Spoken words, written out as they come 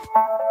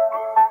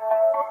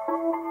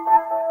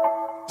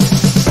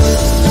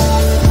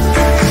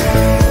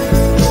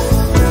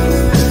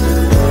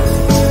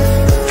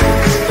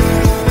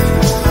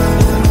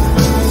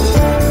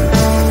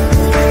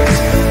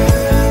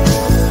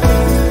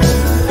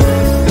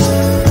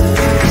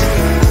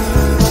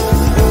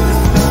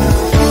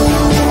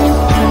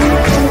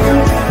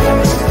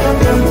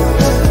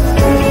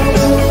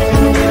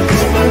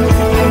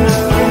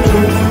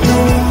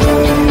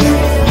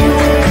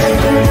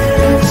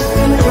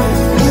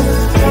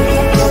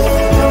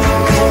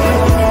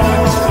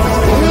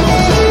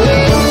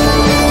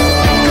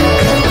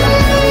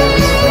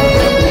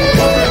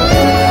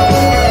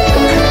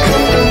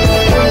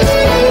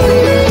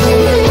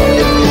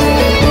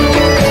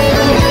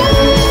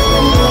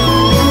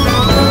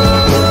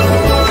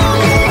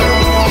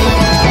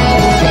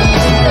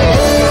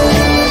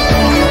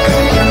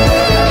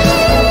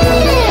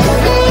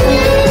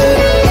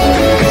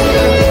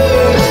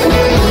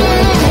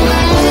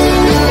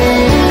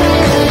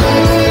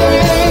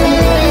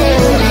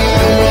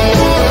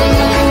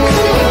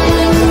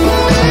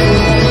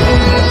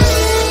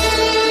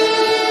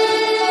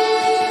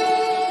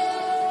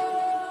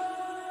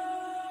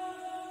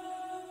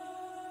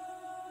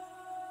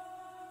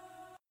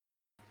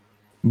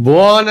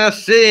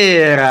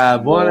Buonasera,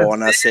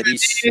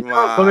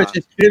 Buonaserissima. come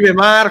ci scrive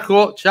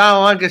Marco,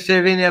 ciao, anche se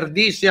è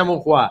venerdì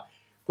siamo qua.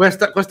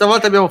 Questa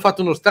volta abbiamo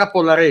fatto uno strappo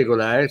alla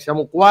regola,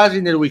 siamo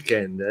quasi nel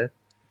weekend.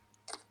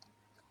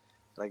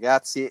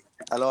 Ragazzi,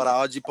 allora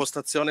oggi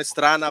postazione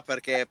strana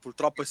perché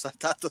purtroppo è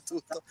saltato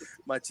tutto,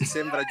 ma ci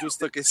sembra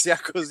giusto che sia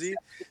così.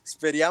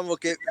 Speriamo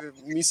che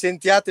mi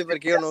sentiate,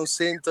 perché io non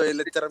sento, è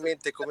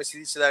letteralmente, come si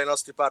dice dalle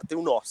nostre parti,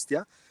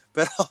 un'ostia,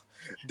 però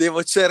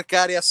devo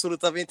cercare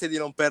assolutamente di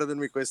non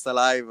perdermi questa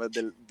live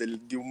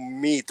di un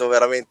mito,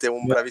 veramente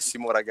un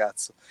bravissimo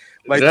ragazzo.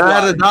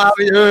 Grande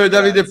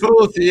Davide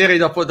Pruzzi, ieri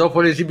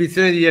dopo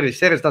l'esibizione di ieri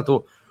sera è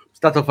stato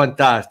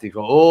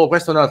fantastico. Oh,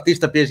 questo è un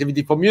artista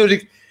PSVD for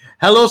Music.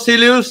 Hello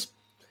Silius,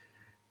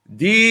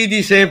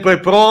 Didi sempre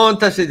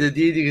pronta, siete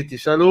Didi che ti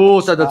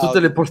saluta da tutte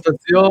le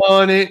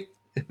postazioni.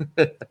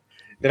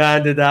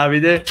 Grande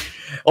Davide.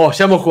 Oh,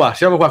 siamo qua.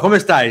 Come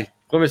stai?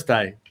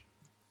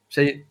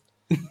 Sei...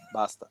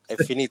 Basta, è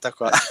finita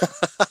qua.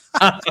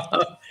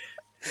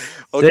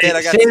 Ok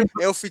ragazzi,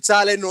 è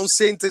ufficiale, non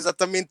sento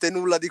esattamente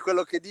nulla di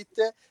quello che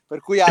dite, per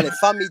cui Ale,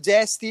 fammi i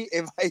gesti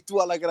e vai tu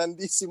alla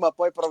grandissima,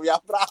 poi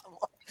proviamo, bravo.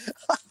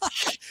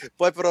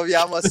 Poi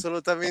proviamo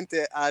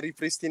assolutamente a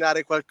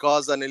ripristinare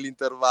qualcosa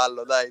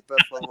nell'intervallo, dai,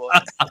 per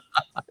favore.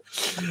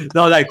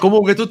 No dai,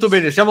 comunque tutto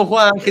bene, siamo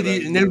qua anche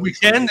nel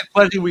weekend,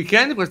 quasi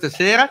weekend questa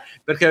sera,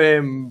 perché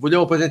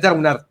vogliamo presentare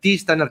un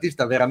artista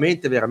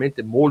veramente,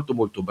 veramente molto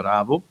molto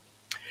bravo,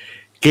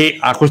 che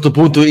a questo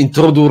punto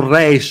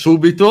introdurrei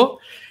subito,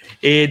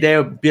 ed è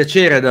un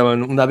piacere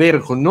avere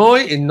con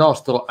noi il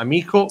nostro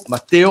amico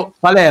Matteo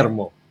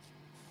Palermo.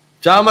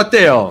 Ciao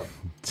Matteo.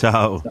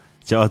 Ciao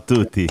a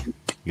tutti,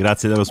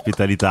 grazie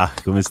dell'ospitalità,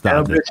 come state? È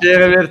un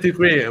piacere averti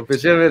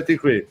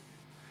qui.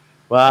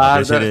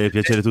 Guarda.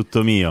 Piacere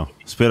tutto mio,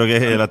 spero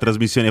che la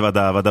trasmissione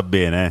vada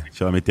bene,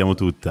 ce la mettiamo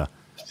tutta.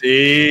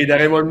 Sì,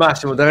 daremo il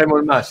massimo,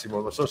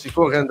 sono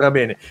sicuro che andrà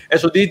bene.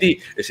 Adesso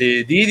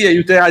Didi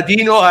aiuterà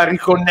Dino a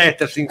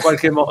riconnettersi in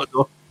qualche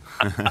modo.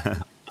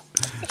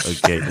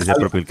 Ok, è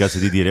proprio il caso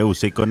di dire,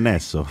 sei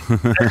connesso.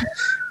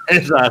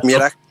 Esatto.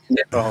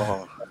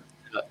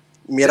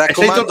 Mi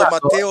raccomando,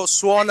 Matteo,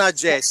 suona a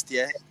gesti,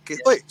 che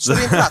poi sono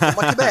entrato,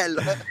 ma che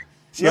bello.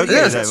 Sì, ok,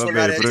 dai, va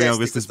bene, proviamo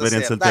questa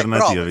esperienza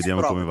alternativa, vediamo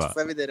come va.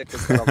 Fai vedere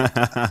questa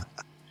roba.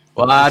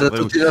 Guarda,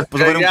 posso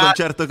fare un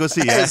concerto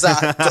così,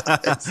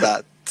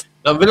 Esatto.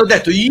 No, ve l'ho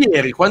detto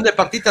ieri, quando è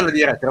partita la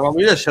diretta, eravamo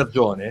io e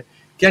Sergione,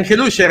 che anche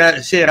lui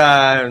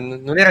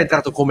non era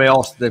entrato come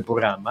host del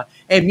programma,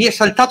 e mi è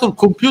saltato il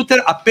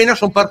computer appena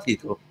sono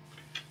partito.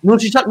 Non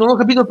ho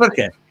capito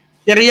perché.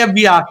 Si è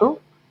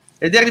riavviato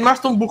ed è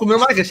rimasto un buco. Meno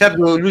male che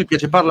Sergio, lui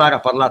piace parlare, ha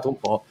parlato un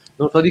po',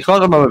 non so di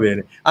cosa, ma va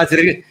bene.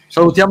 Anzi,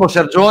 salutiamo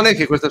Sergione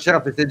che questa sera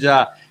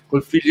festeggia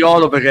col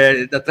figliolo,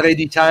 perché da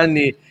 13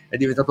 anni è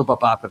diventato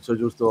papà, perciò è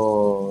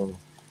giusto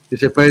che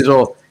si è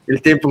preso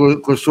il tempo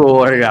col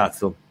suo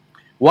ragazzo.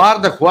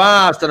 Guarda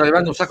qua, stanno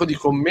arrivando un sacco di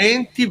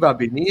commenti, va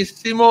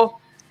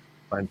benissimo,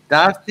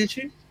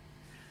 fantastici.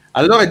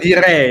 Allora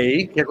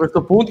direi che a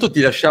questo punto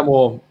ti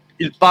lasciamo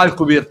il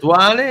palco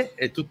virtuale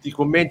e tutti i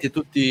commenti e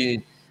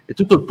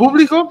tutto il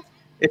pubblico,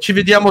 e ci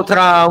vediamo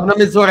tra una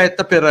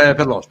mezz'oretta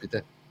per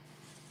l'ospite.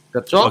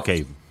 Perciò,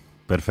 ok,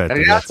 perfetto,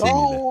 ragazzi, grazie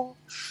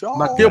mille.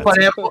 Matteo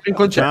Palermo in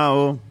concerto.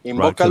 Ciao, in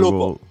bocca al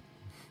lupo.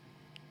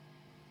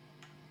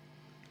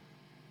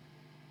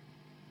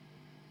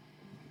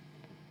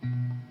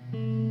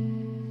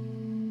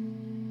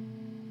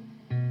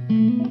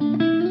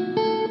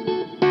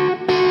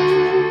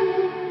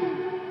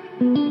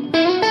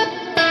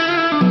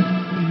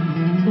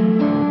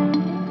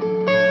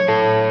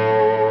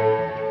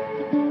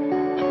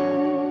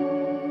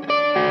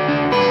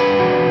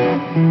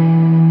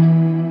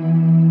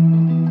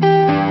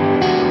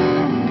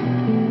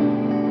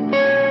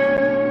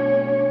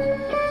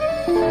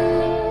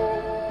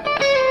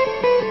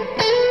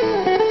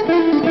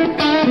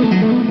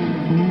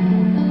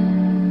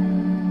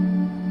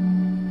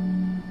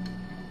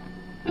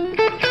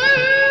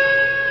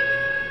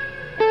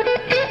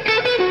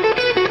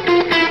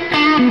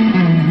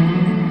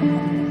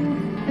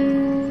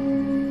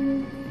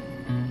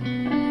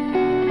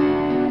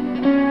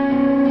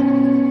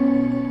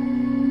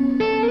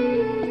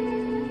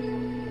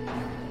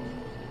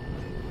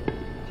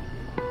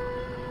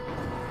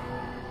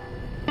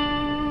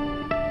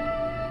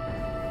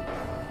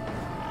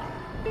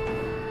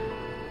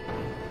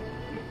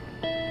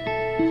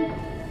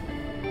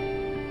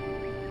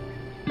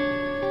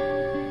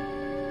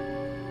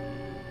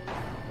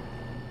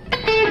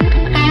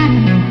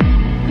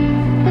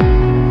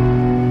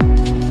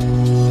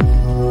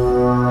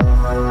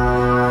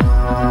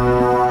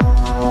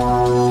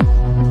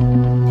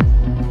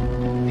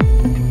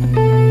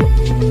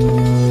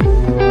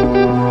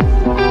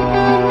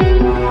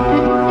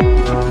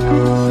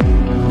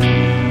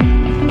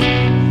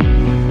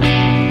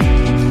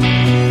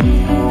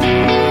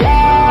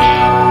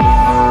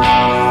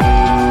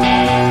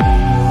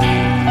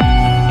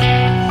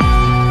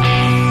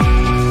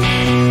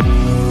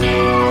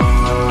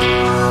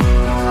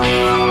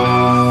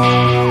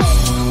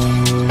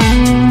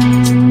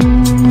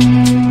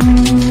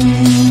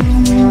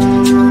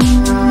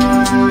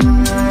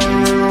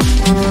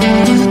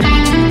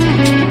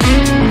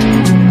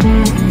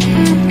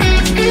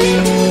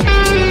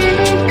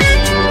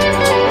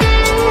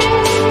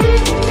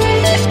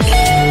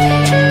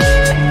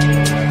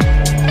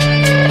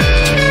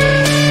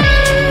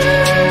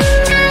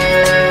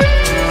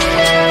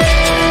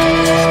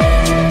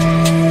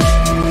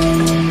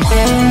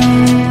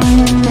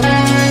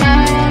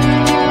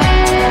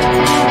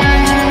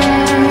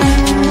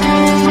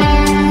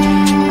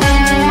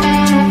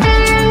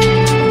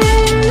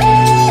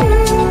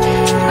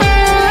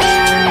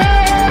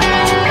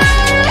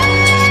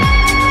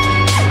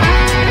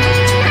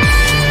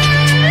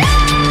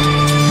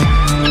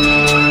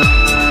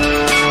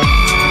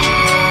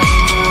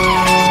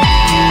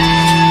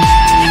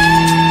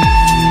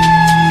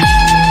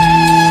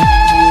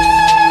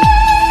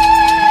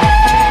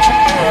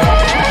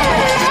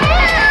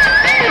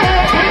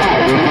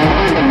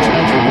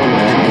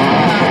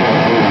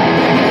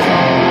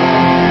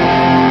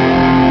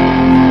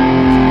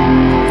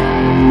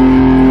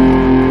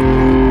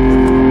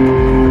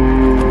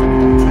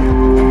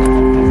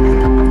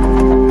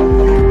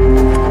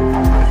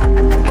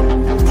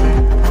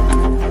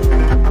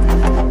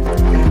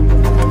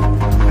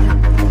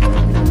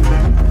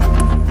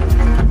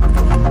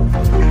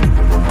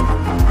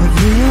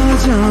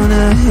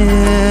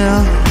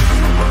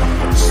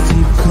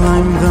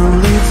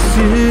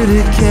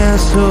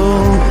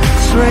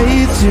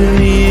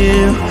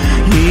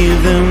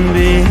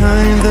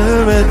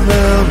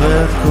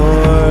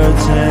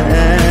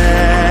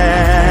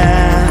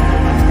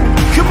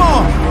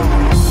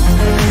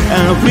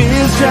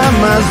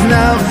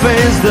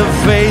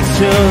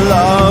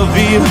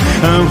 you.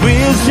 I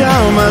wish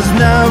I must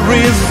not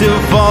reach to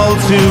fall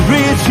to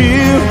reach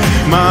you.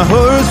 My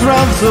horse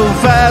runs so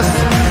fast,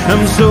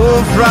 I'm so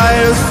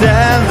afraid to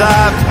stand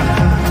up.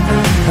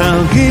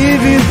 I'll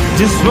give you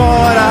just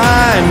what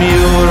I'm.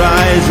 Your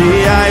eyes,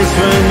 the eyes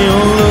when you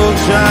look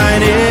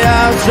shiny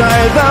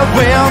outside the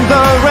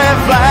window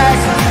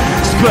reflect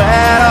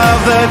square of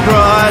the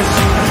cross.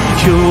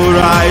 Your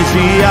eyes,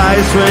 the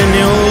eyes when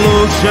you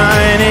look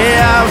shiny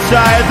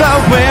outside the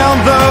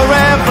window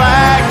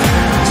reflect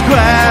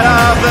square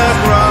of the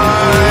cross.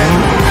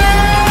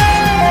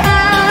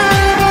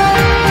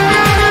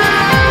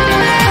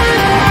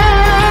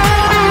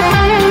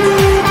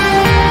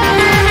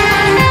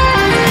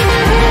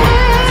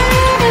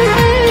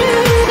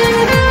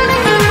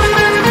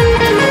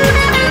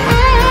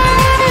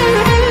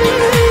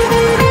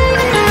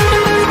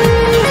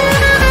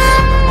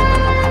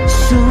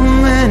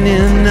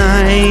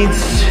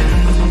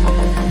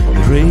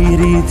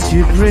 Ready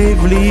to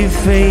bravely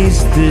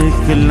face the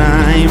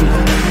climb,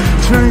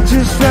 trying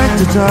to strike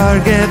the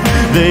target.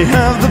 They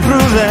have the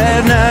proof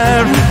that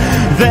nerve.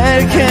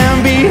 There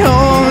can be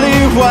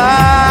only one.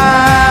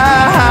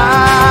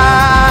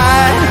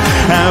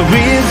 I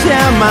wish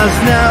I must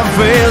now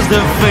face the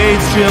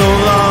fate to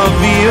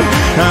love you.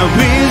 I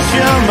wish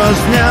I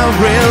must now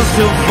race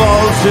to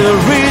fall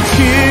to reach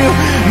you.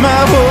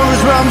 My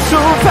horse runs so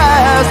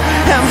fast,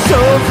 I'm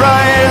so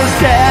afraid to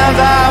stand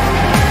up.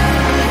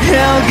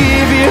 I'll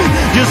give you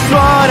just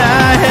what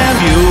I have.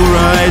 Your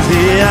eyes,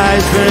 the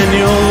eyes when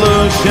you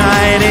look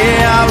shiny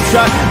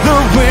outside the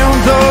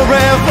window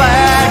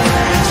reflect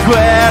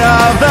square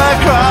of the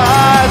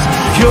cross.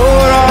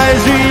 Your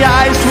eyes, the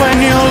eyes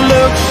when you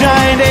look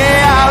shiny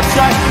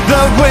outside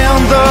the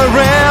window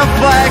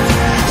reflect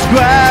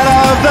square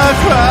of the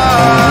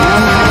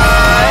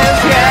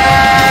cross. Yeah.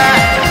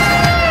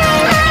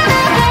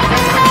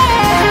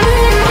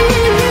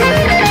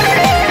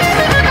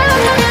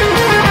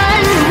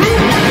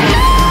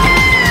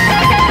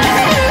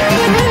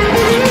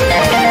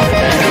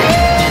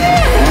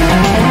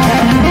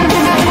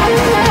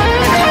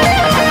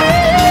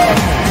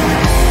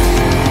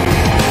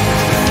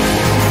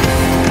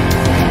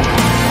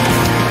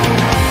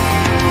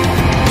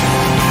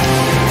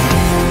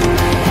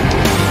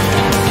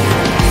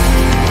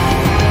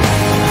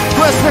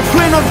 The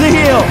Queen of the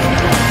Hill.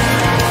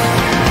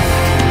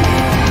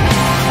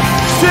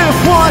 Sip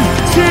 1,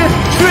 2,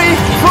 3,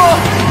 4.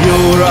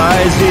 Your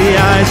eyes, the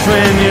eyes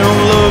when you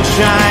look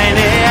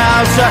shiny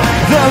outside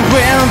the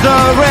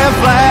window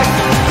reflect.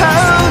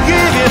 I'll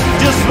give you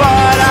just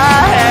what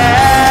I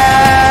have.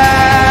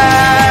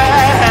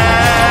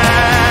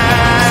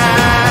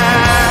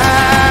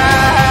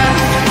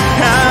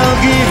 I'll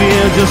give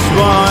you just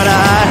what I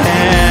have.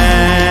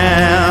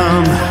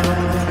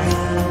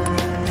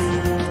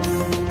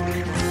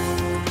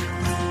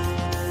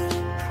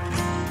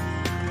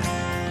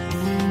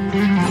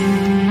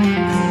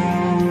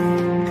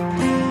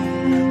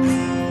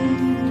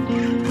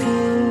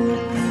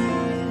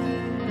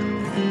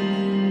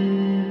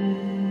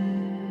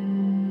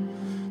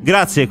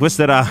 Grazie,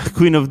 questo era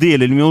Queen of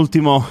Deal, il mio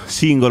ultimo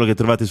singolo che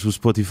trovate su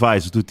Spotify,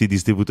 su tutti i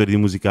distributori di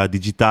musica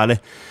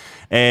digitale.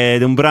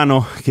 Ed è un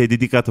brano che è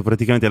dedicato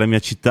praticamente alla mia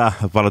città,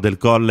 a Palo del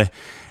Colle.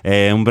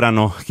 È un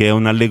brano che è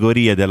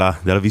un'allegoria della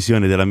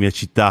visione della mia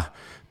città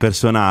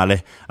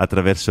personale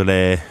attraverso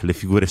le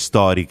figure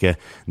storiche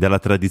della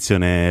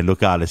tradizione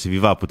locale. Se vi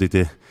va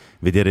potete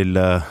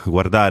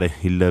guardare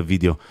il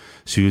video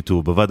su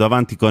YouTube. Vado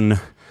avanti con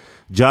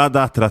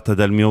Giada, tratta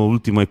dal mio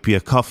ultimo EP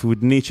A Coffee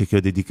with Nietzsche, che ho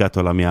dedicato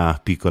alla mia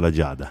piccola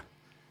Giada.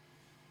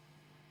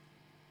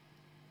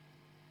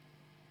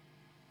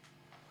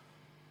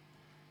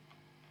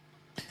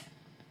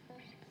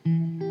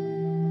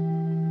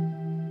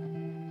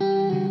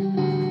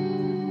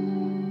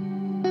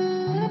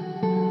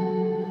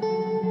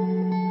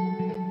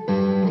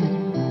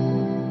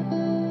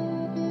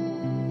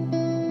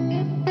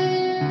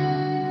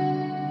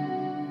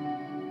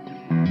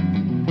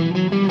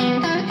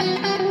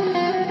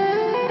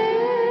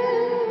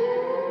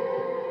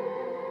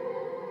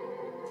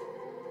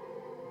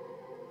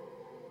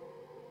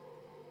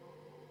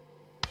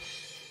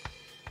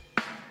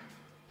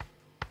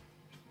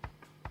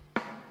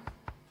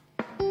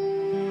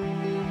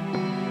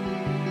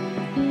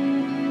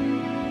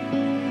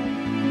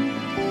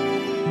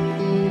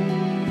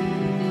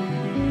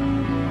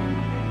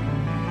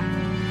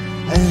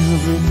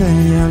 Every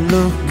day I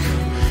look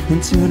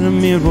into the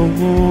mirror,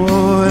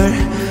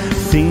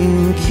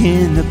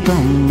 thinking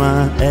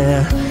about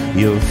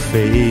your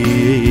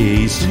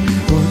face.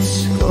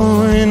 What's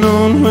going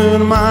on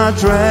with my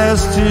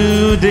dress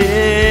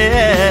today?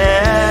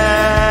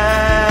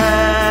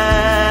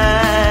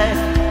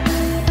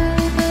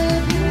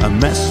 A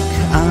mask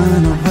I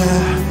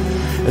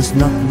wear is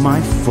not my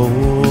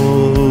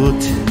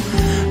fault.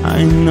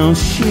 I know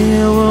she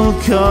will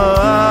come.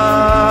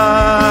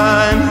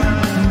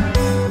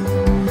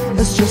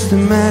 It's just a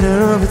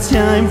matter of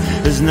time.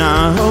 It's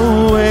not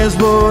always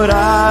what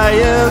I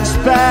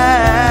expect.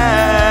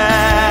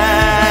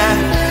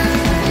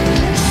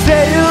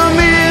 Save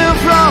me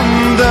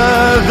from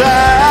the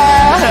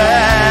dark.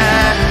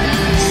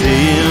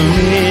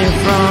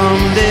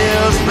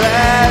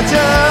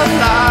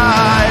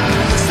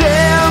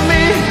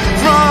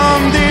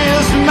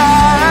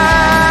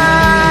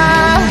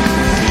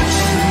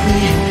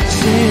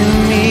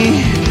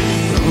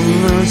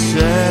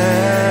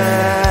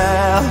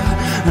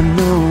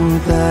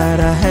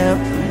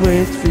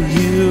 wait for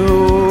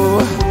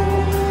you.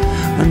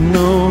 I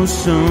know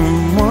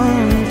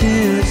someone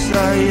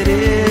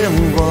decided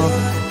what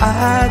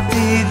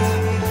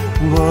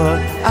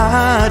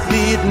I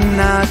did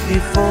not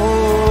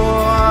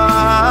before.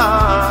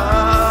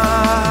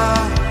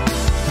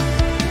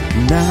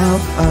 Now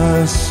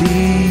I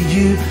see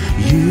you,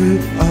 you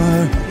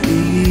are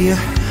here.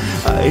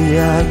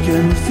 I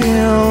can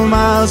feel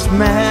my smile.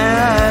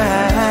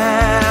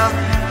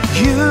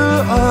 You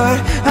are,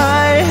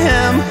 I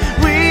am,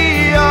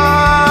 we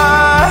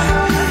are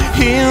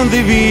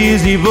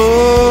indivisible.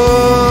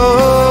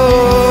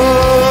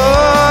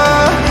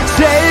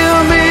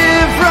 Save me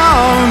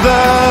from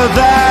the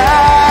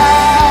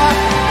dark.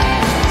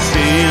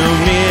 Save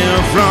me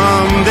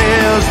from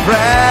this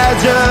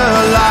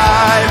fragile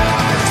life.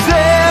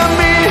 Save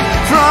me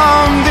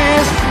from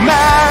this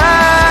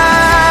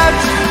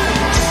match.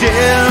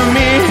 Save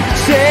me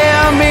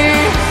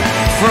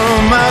from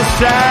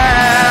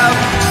myself.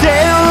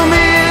 Save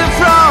me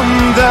from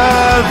the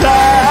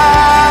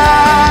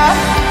dark.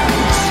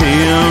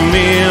 Save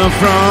me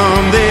from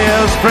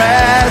this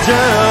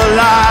fragile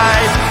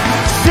life.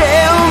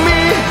 Save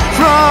me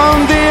from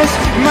this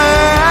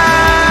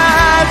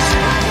match.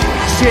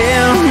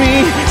 Save me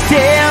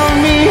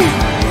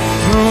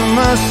from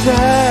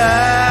myself.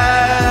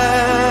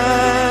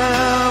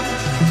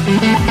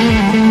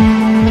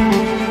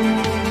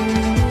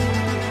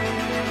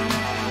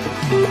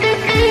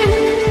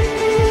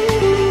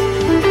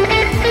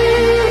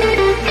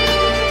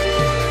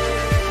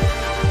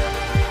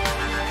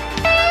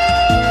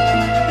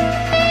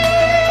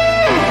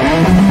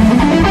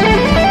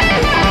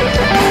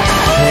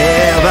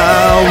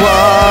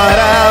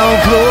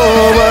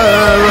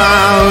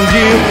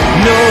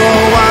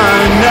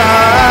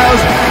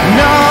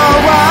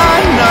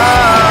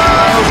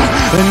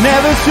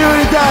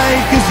 Should die,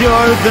 'cause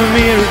you're the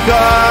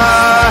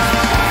miracle.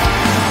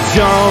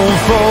 Don't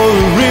fall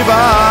the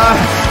river,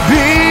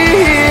 be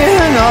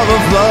an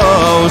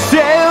overflow.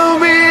 Save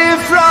me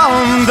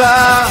from the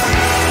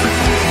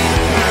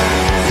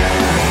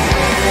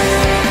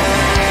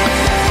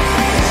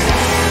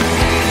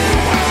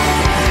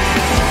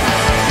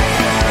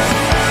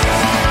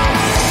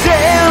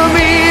save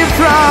me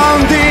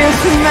from this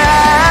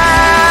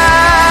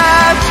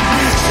match.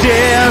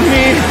 Save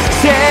me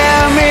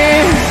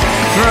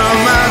from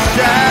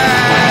myself.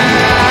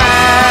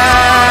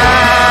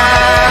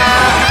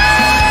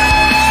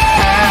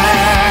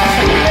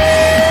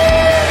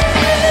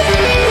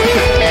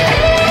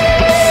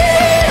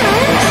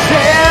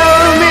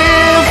 Save me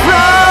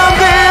from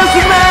this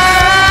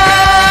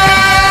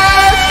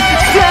mess.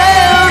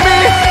 Save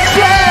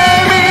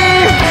me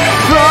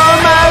from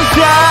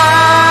myself.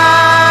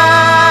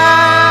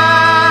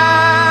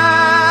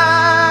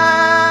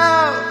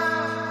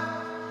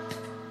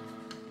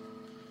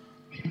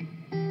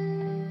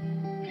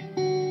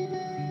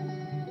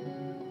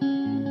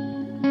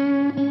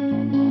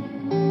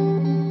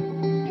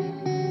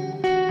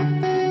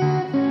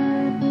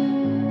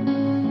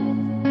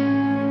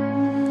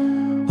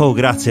 Oh,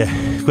 grazie.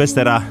 Questa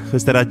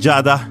era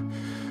Giada.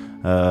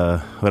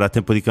 Ora è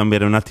tempo di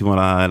cambiare un attimo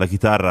la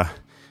chitarra.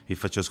 Vi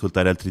faccio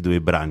ascoltare altri due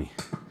brani.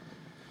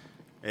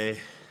 E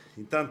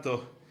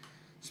intanto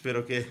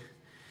spero che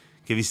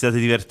vi state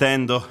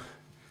divertendo,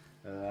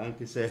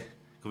 anche se,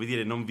 come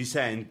dire, non vi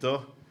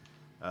sento,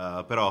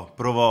 però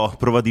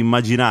provo ad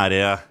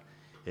immaginare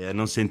e a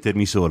non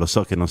sentirmi solo.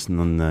 So che non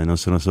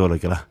sono solo,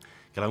 che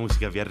la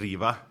musica vi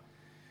arriva.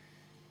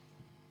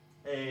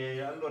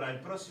 E allora il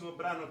prossimo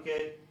brano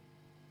che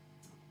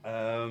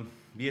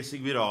vi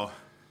eseguirò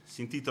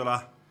si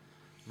intitola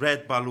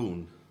Red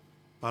Balloon,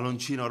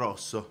 palloncino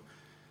rosso,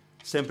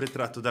 sempre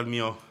tratto dal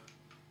mio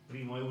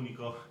primo e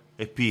unico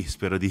EP.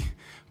 Spero di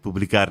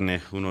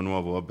pubblicarne uno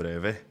nuovo a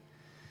breve.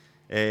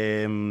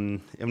 È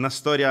una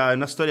storia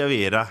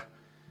vera.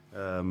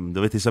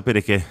 Dovete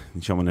sapere che,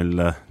 diciamo,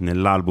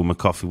 nell'album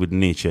Coffee with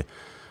Nietzsche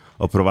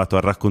ho provato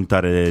a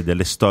raccontare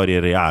delle storie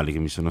reali che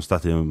mi sono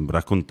state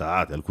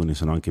raccontate, alcune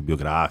sono anche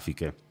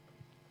biografiche,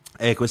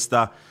 e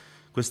questa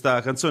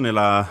canzone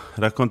la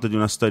racconta di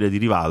una storia di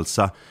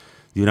rivalsa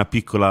di una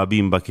piccola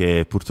bimba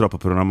che purtroppo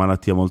per una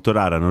malattia molto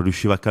rara non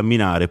riusciva a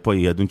camminare.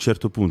 Poi ad un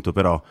certo punto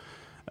però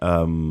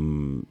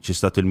c'è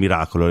stato il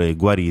miracolo, lei è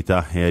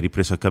guarita e ha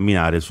ripreso a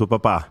camminare. Il suo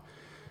papà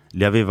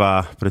le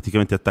aveva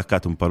praticamente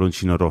attaccato un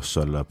palloncino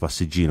rosso al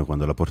passeggino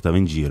quando la portava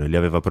in giro e gli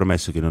aveva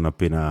promesso che non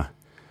appena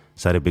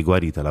sarebbe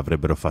guarita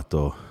l'avrebbero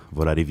fatto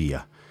volare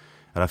via.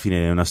 Alla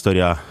fine è una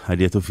storia a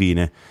lieto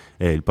fine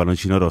e il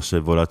palloncino rosso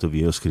è volato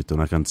via. Ho scritto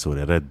una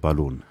canzone, Red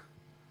Balloon.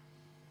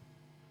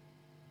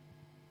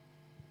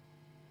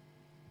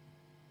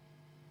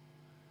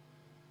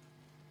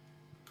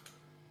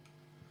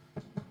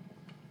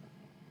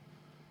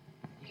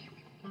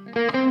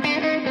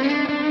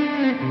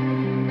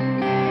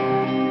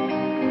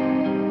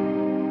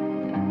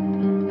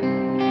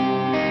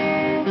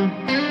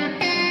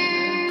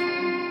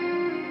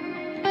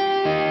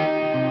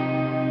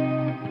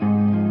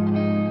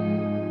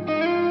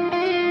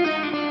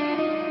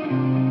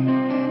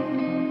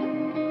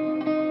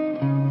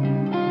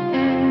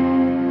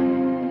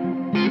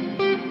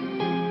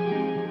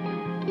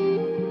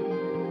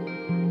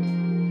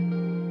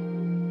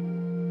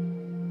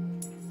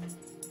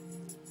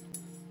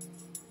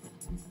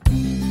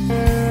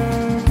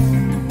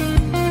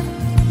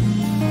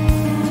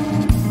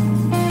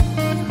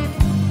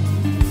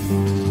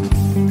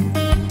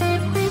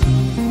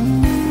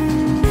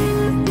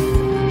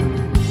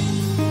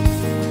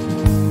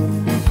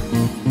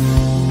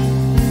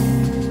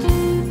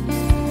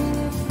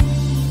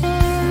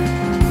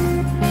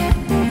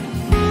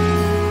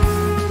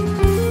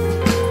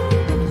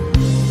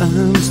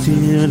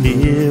 still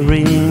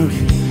hearing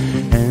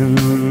and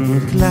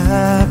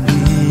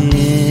clapping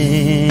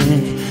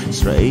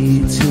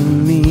straight to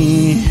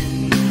me,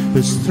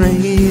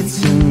 straight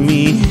to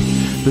me.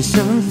 But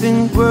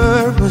something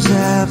weird was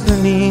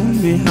happening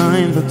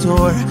behind the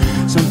door.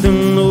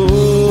 Something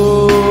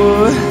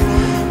new,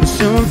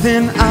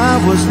 something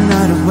I was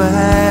not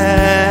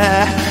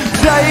aware.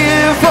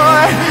 Die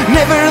for,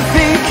 never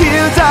think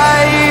you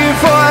die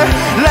for.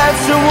 Let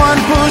someone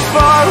push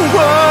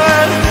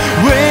forward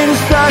when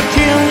you're stuck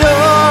in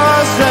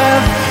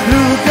yourself.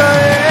 Look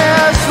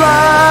ahead,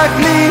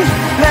 struggling,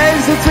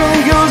 legs that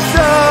don't go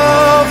so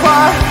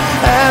far.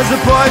 As a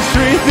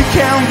poetry that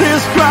can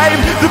describe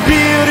the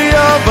beauty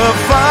of a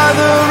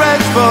father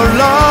asks for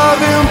love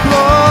and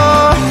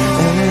implore.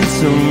 And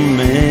so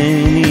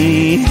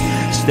many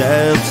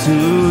steps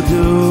to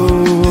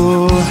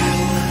do.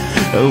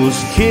 I was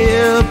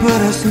scared but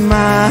I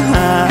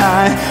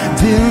smiled.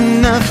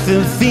 Did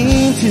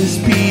nothing to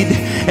speed.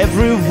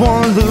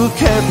 Everyone look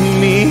at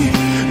me.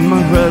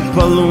 My red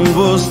balloon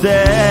was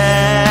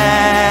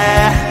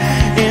there,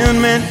 and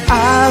man,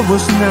 I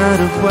was not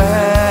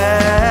aware.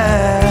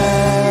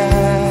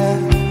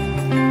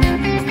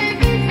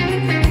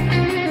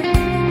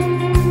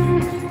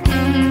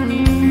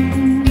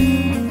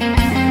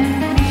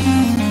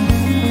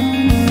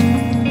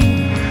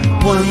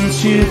 One,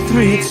 two,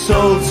 three, it's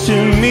all to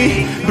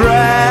me. Bright,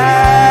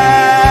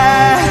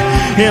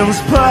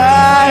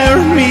 inspire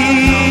me.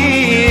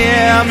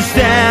 I'm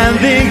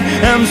standing,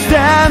 I'm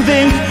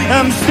standing,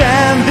 I'm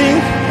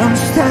standing, I'm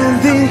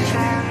standing.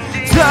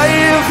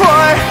 Die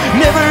for,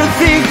 never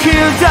think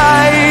you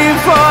die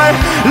for.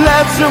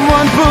 Let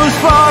someone push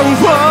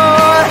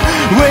forward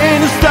when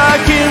you're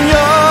stuck in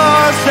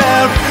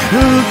yourself.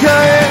 Look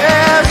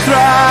ahead,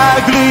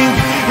 struggling,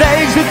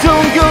 legs that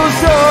don't go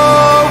so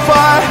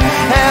far.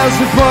 As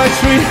a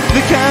poetry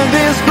that can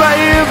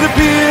describe the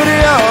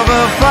beauty of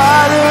a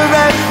father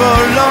asks for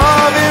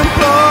love and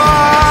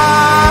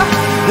implore.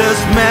 The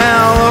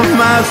smell of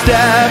my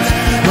steps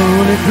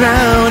on the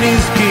ground is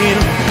skin.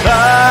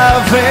 I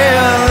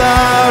feel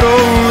out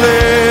on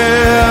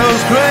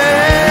this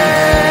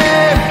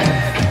grave.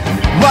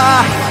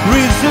 Why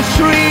reach the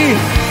tree?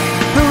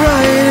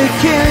 Right, I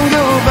can't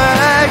go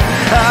back.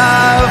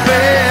 I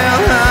feel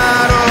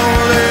out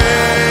on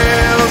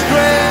this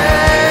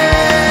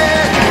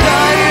grave.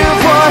 Die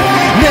for,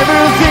 never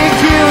think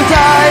you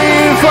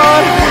die for.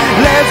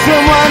 Let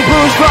someone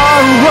push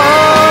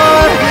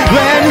forward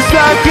when you're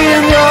stuck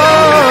in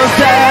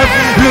yourself.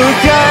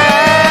 Look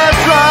at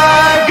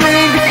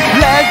struggling,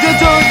 like the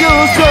don't go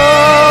so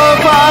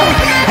far.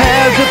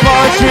 As a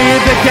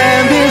portrait that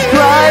can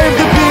describe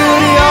the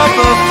beauty of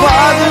a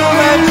father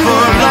and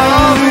for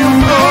love and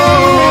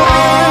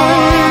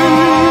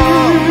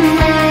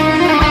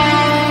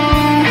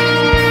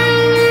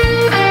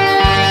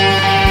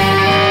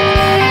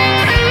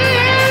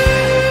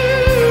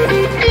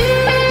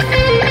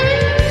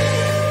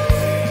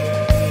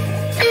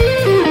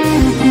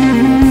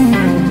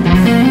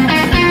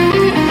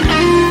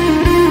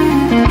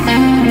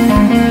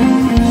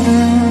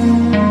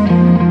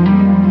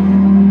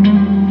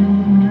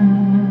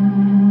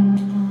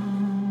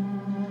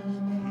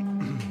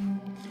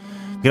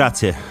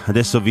Grazie,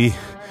 adesso vi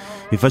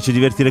faccio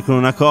divertire con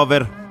una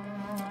cover.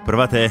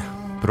 Provate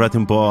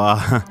un po'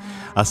 a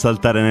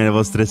saltare nelle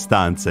vostre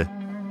stanze.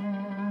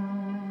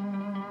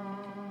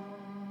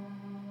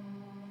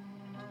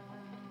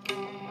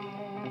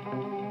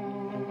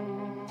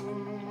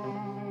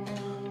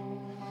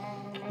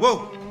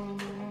 Wow!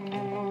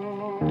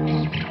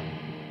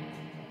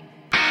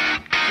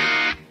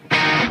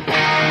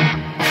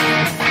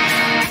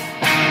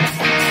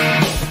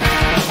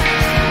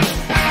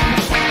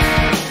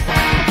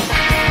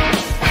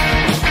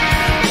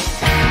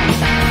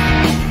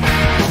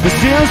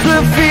 Since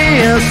the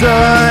fear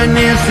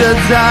needs to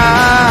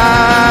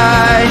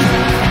die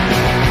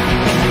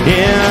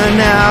in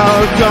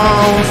our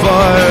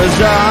comfort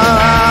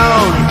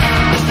zone,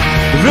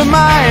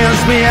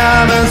 reminds me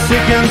of a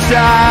sick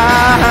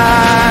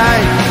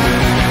inside.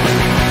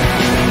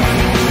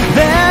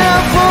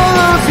 They're full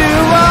of you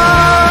are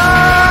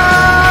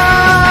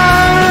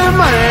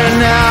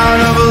running out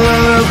of a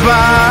lullaby.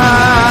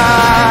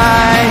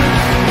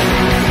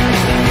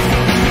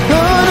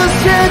 Oh, the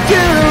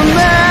second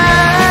man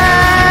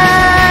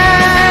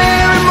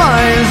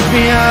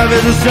of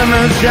the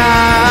summertime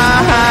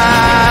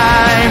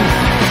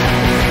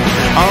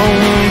on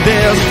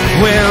this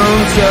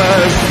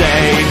winter's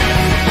day.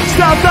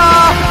 Stop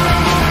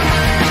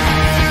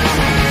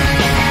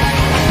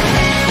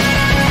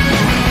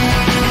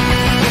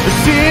the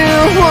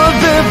seal with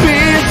the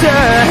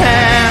bitter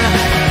hand.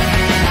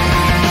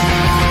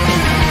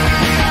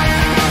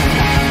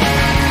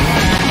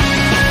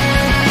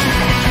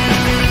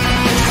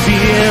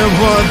 Seal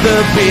with the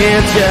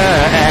bitter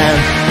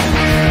hand.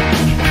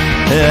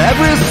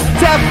 Every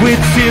step we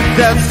took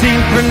that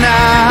synchronized.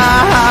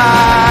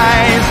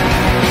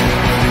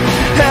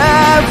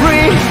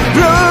 Every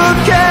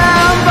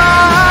broken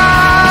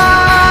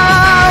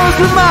vow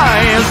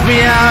reminds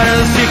me how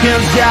to seek in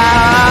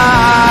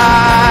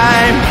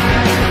time.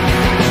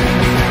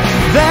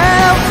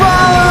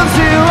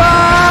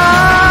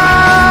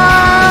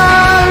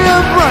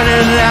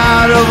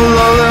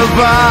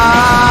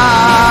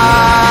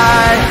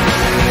 by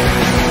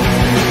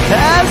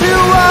as you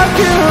walk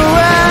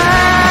away,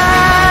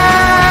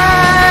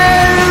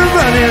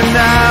 running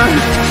out,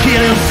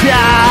 killing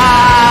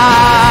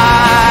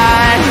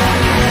time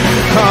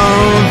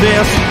on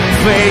this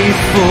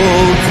faithful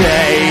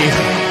day.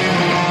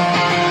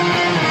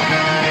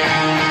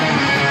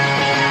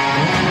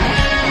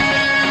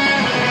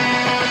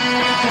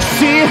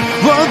 See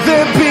what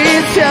the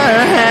bitter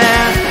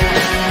hand.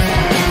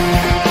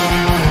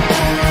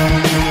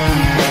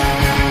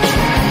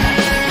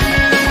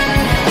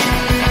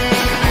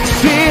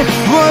 See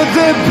what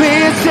the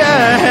bitter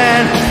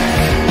hand.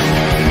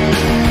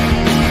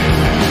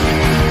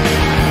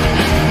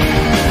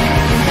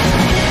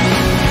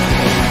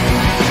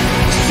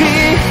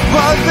 See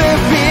what the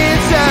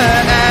bitter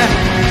hand.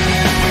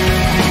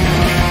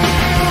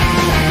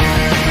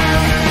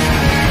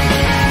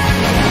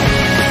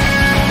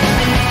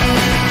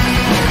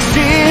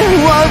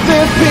 What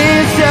the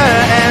bitter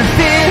and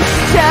this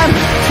time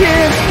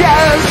his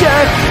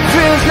culture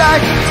feels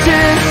like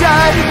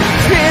suicide.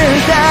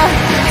 Feels that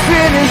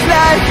feels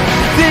like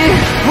the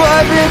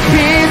what the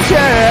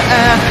bitter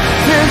and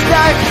feels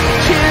like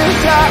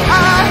suicide. I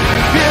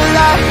feel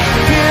like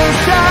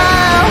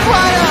suicide.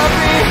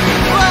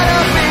 Wanna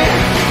be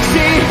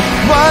see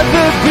what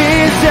the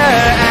bitter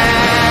and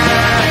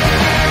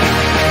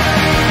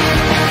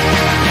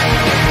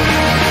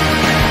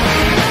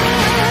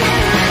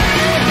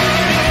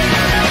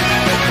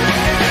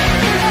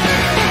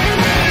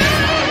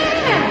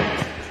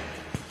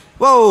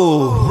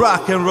wow,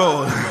 rock and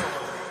roll.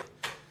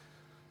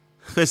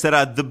 Questa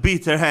era The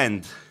Bitter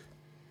Hand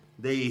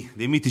dei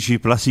mitici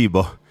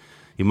Placebo.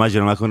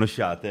 Immagino la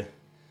conosciate.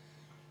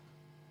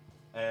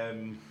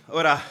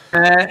 Ora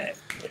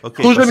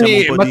okay,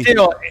 scusami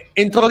Matteo,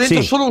 entro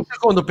dentro Sì. solo un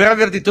secondo per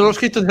averti, te l'ho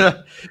scritto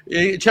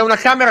c'è una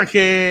camera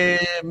che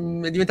è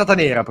diventata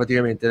nera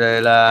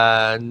praticamente,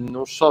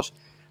 non so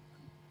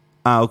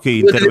Ah, ok, delle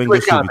intervengo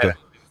tue camere.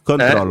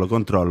 subito.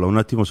 Controllo, un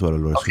attimo solo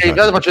allora. Ok, scusate.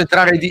 intanto faccio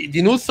entrare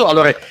di Nuzzo.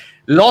 Allora,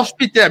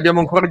 l'ospite, abbiamo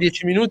ancora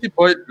 10 minuti,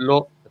 poi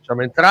lo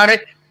facciamo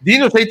entrare.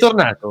 Dino, sei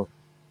tornato?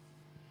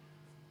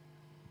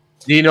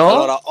 Dino?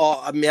 Allora,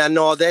 mi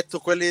hanno detto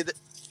quelli...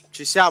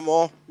 Ci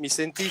siamo? Mi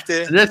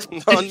sentite? Non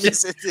mi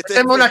sentite?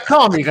 Sembra una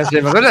comica,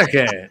 sembra. Cos'è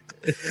che è?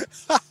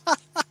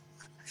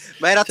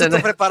 Ma era tutto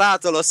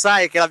preparato, lo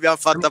sai che l'abbiamo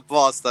fatto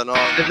apposta, no?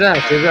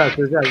 Esatto.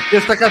 Ti ho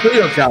staccato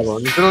io il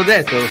cavo, te l'ho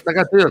detto, ho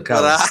staccato io il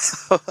cavo.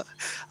 Bravo.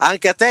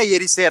 Anche a te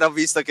ieri sera ho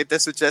visto che ti è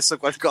successo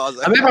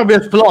qualcosa. A me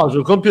proprio esploso,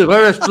 il computer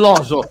proprio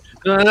esploso,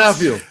 non era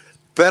più.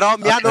 Però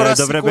mi hanno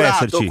rassicurato dovrebbe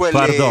esserci, quelli...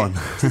 pardon.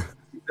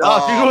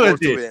 No, figurati. molto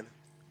bene.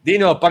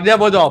 Dino,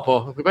 parliamo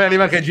dopo. Poi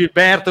arriva anche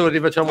Gilberto, così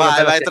facciamo una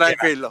bella Vai chiacchierata.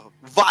 tranquillo.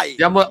 Vai.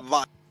 Andiamo...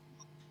 vai.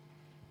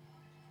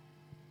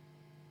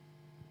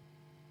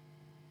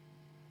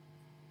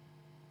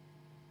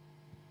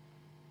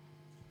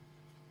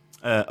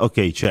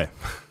 Ok, c'è.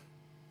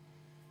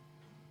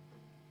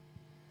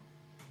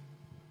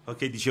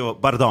 Ok, dicevo,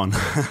 pardon.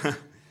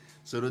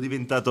 Sono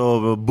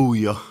diventato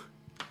buio.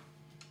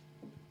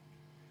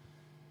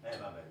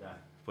 Vabbè, dai.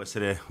 Può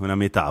essere una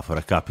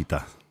metafora,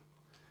 capita.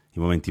 I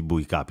momenti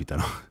bui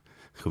capitano.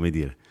 Come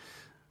dire.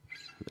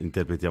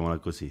 Interpretiamola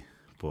così.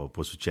 Può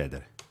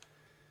succedere.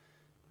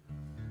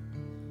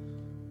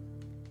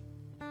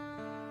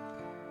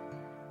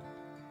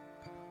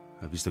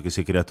 Visto che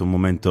si è creato un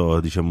momento,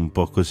 diciamo, un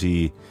po'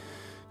 così,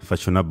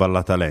 faccio una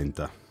ballata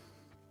lenta.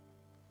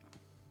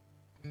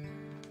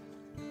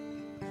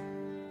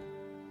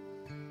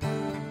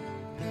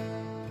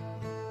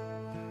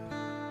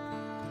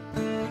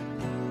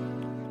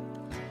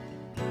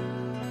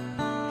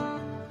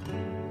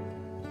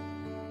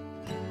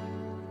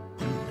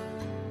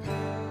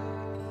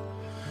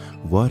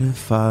 What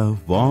if I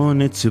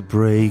wanted to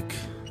break,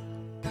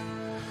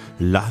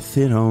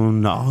 laughing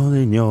on all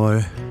in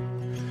your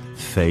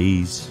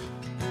face?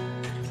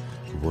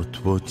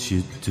 What would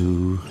you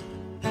do?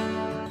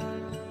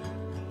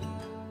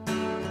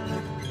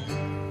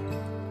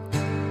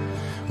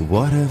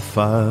 What if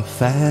I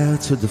fell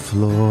to the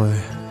floor?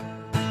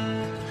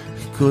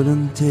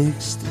 Couldn't take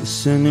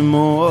this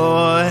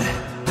anymore.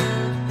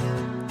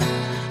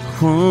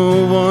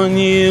 What would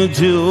you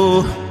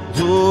do?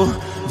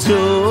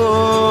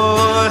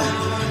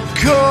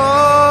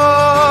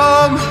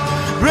 Come,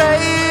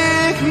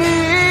 break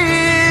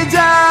me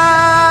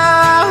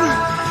down,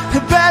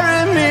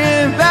 bury me,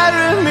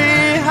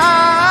 I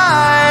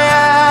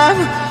am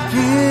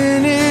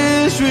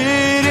finished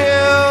with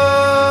you.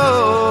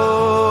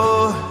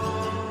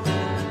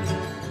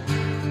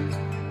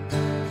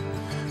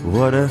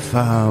 What if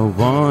I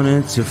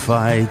wanted to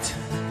fight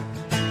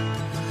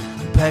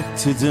back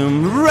to the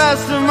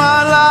rest of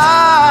my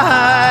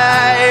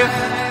life?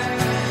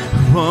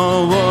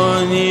 What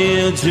would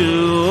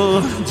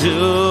you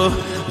do?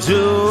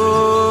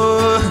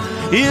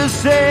 You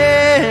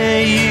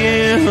say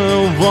you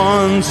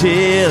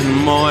wanted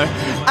more.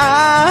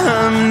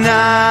 I'm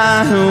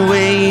not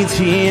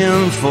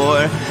waiting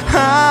for.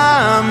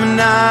 I'm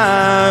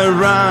not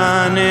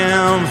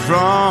running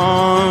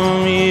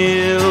from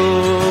you.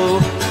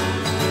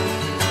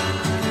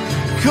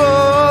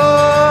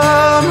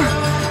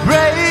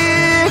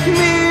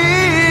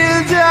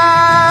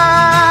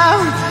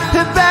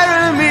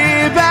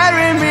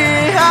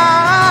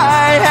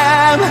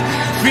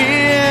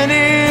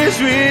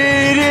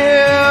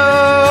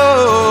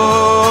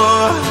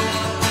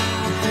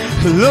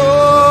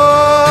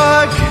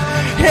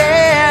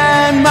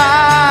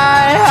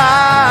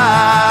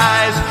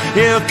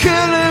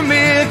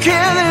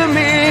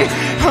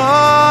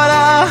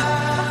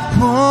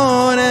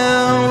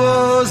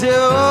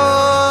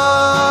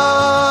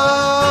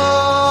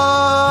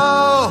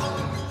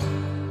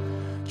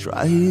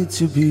 Tried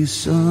to be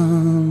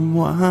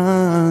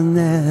someone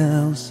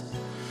else,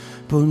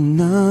 but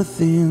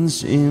nothing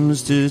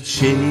seems to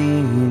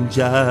change.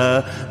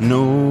 I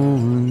know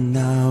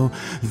now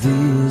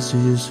this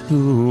is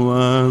who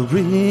I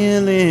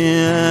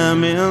really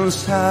am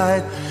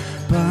inside.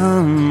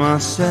 By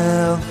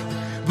myself,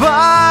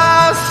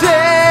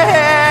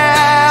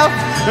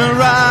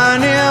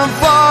 running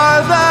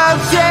for the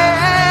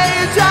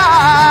change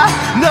I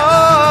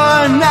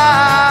know now.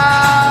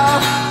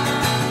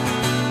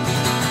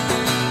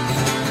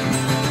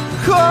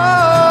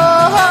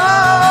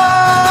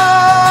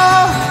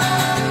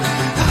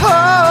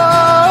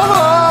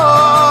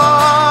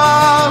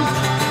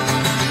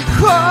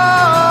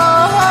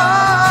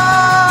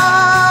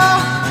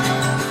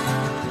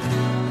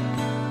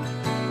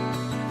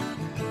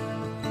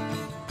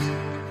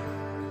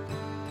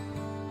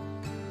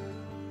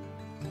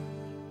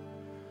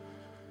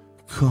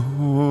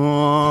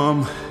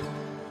 Come,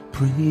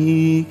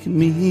 break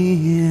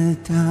me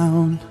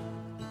down.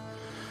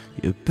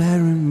 You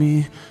bury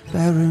me,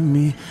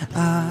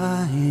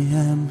 I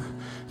am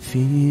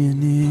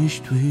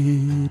finished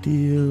with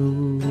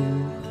you.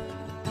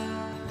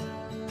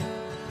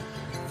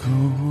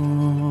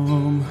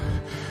 Come,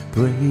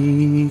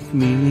 break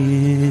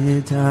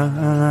me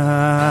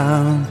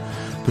down,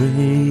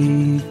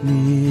 break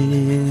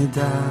me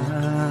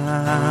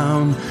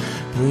down,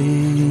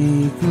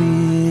 break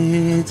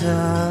me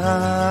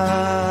down.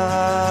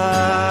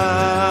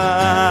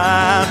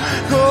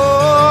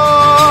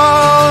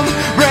 Come,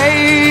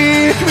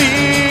 break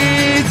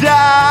me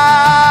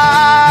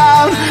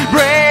down,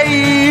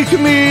 break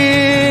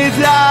me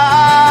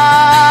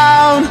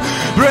down,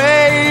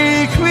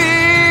 break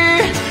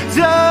me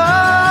down.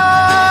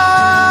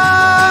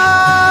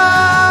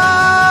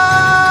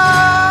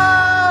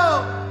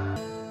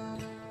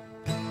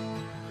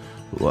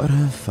 What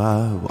if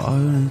I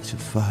wanted to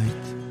fight?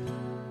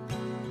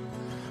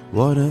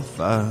 What if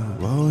I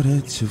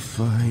wanted to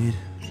fight?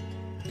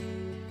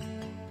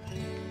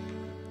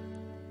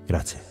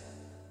 Grazie. Il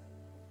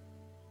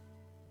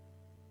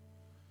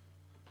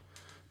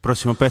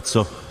prossimo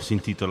pezzo si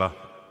intitola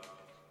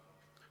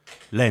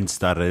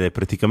Landstar ed è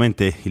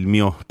praticamente il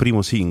mio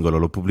primo singolo.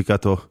 L'ho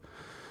pubblicato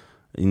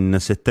in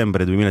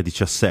settembre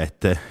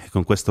 2017 e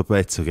con questo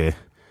pezzo che,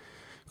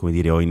 come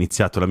dire, ho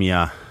iniziato la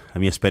mia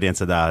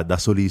esperienza da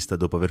solista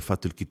dopo aver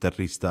fatto il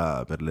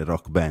chitarrista per le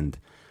rock band.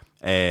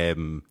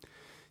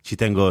 Ci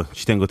tengo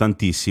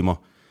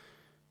tantissimo.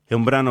 È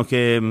un brano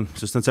che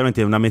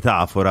sostanzialmente è una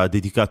metafora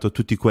dedicato a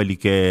tutti quelli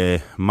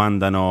che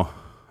mandano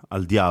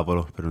al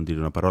diavolo, per non dire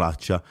una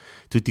parolaccia,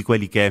 tutti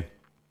quelli che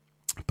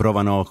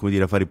provano, come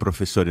dire, a fare i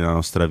professori nella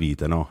nostra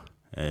vita, no?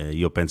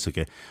 Io penso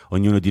che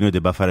ognuno di noi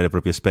debba fare le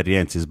proprie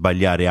esperienze,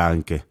 sbagliare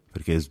anche,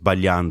 perché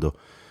sbagliando,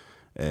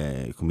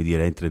 come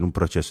dire, entra in un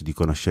processo di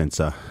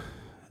conoscenza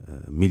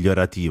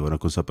migliorativo, una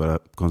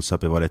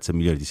consapevolezza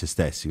migliore di se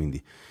stessi,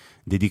 quindi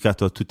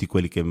dedicato a tutti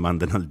quelli che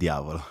mandano al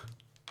diavolo.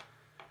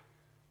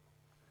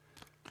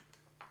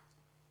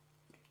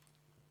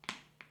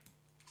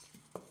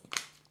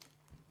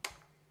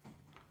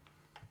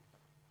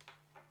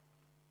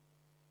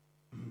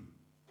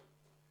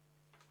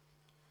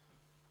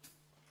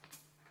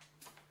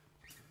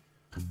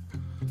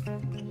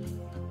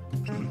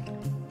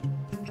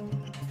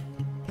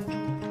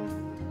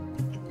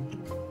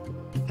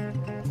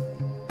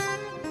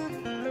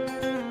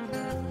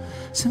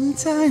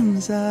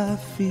 Sometimes I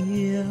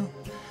feel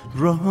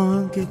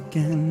wrong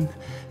again.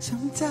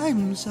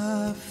 Sometimes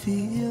I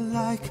feel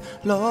like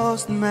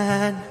lost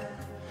man.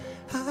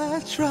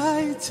 I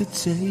try to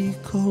take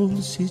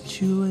whole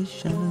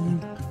situation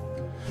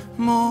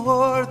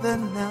more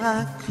than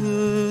I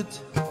could.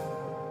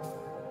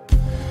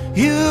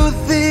 You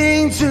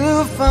think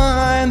to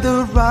find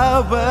the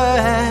right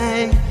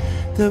way,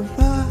 the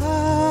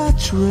right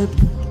trip.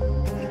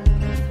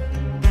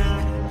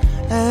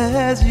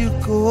 As you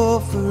go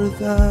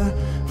further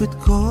with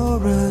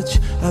courage,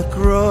 a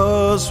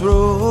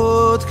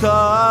crossroad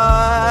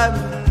climb.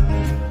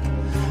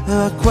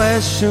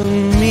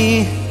 Question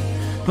me,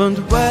 but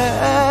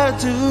where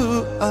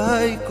do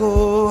I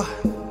go?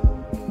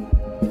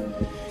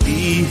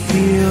 If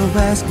you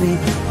ask me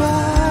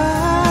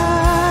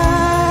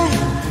why,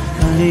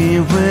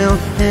 I will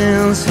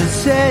answer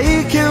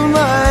shaking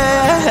my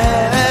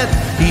head.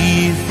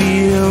 If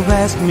you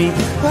ask me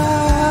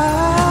why,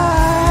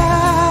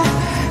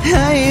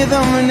 I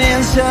don't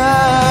answer,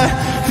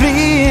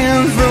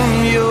 fleeing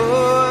from you.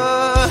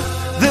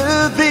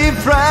 The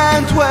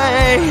different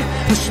way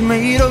is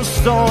made of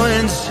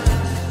stones,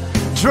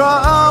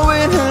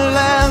 drawing a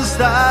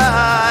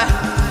landslide,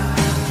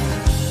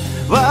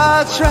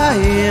 while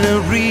trying to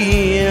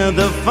read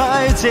the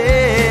five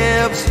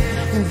tips.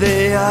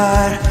 They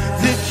are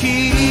the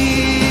keys.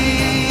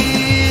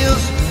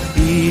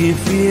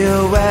 If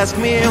you ask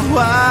me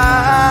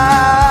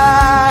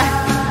why,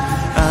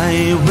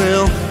 I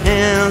will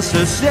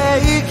answer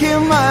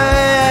shaking my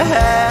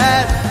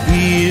head.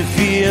 If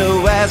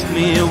you ask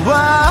me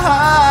why,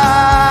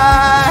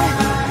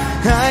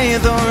 I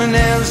don't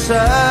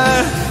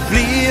answer,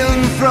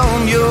 fleeing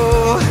from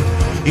you.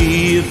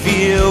 If If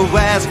you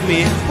ask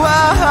me why,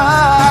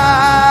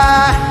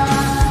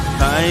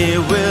 I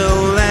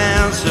will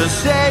answer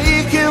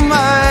shaking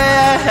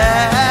my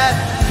head.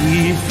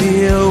 If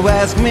you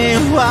ask me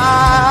why,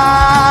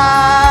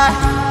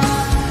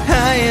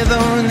 I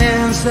don't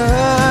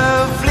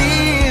answer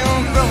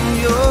fleeing from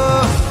you.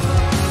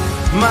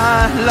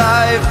 My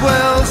life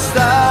will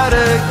start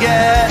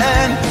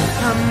again.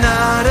 I'm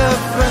not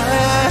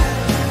afraid,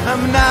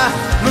 I'm not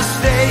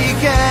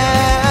mistaken.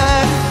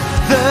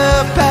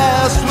 The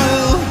past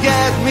will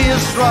get me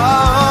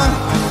strong,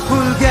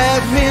 will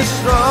get me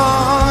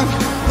strong,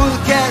 will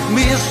get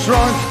me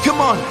strong.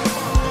 Come on.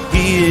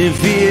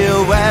 If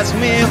you ask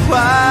me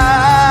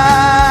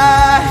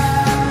why,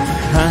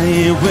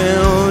 I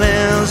will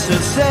answer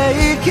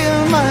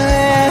shaking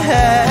my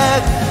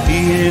head.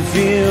 If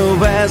you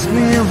ask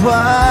me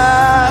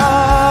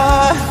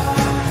why,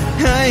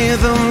 I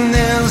don't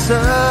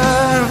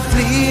answer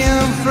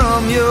fleeing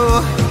from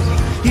you.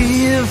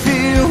 If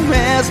you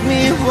ask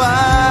me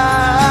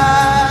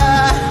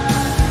why,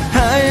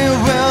 I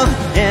will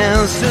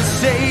answer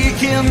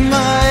shaking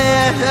my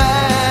head.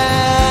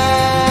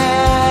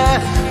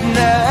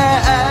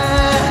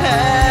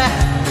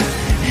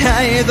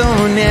 I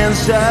don't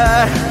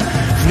answer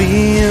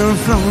fleeing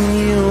from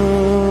you.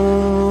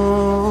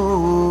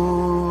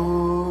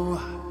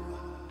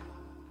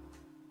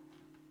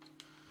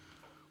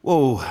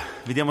 Wow,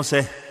 vediamo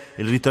se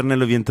il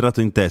ritornello vi è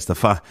entrato in testa.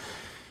 Fa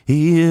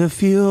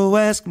If you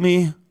ask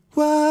me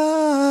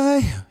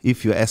why,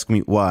 if you ask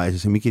me why,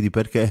 se mi chiedi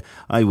perché,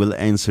 I will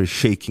answer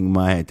shaking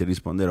my head, ti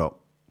risponderò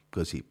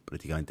così,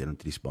 praticamente non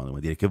ti rispondo, ma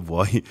dire che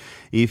vuoi.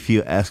 If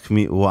you ask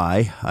me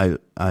why,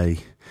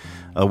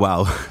 oh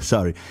wow,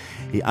 sorry.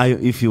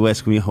 If you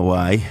ask me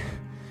why,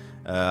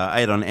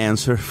 I don't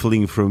answer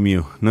fleeing from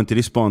you. Non ti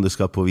rispondo,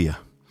 scappo via.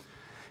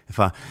 E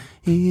fa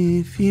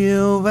If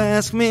you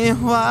ask me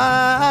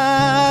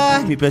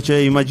why. Mi piace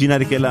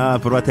immaginare che la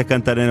provate a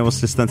cantare nelle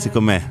vostre stanze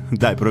con me.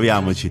 Dai,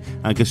 proviamoci,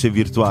 anche se è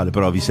virtuale,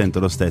 però vi sento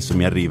lo stesso,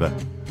 mi arriva.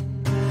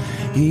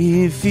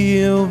 If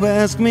you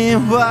ask me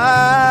why,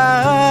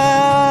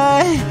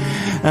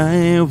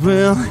 I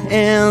will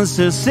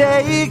answer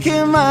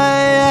shaking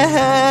my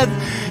head.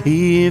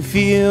 If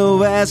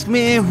you ask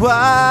me why,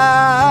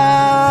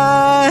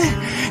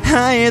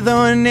 I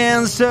don't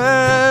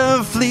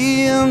answer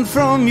fleeing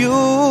from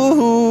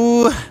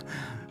you.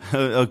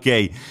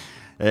 Ok,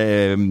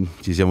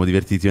 ci siamo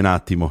divertiti un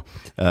attimo.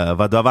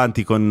 Vado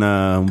avanti con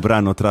un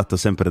brano tratto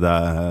sempre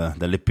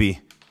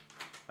dall'EP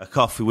A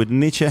Coffee with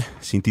Nietzsche,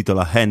 si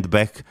intitola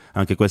Handback,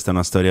 anche questa è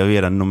una storia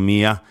vera, non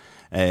mia.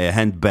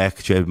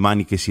 Handback, cioè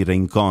mani che si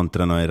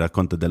rincontrano, e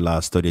racconta della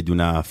storia di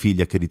una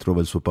figlia che ritrova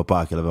il suo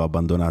papà che l'aveva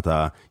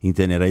abbandonata in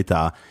tenera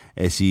età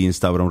e si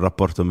instaura un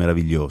rapporto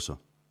meraviglioso.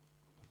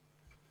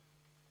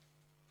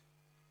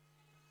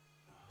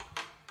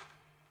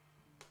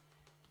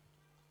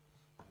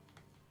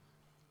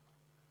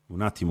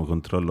 Un attimo,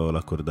 controllo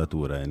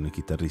l'accordatura, noi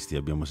chitarristi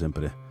abbiamo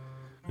sempre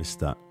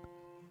questa...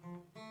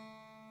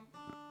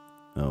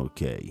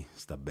 Ok,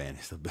 sta bene,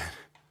 sta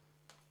bene.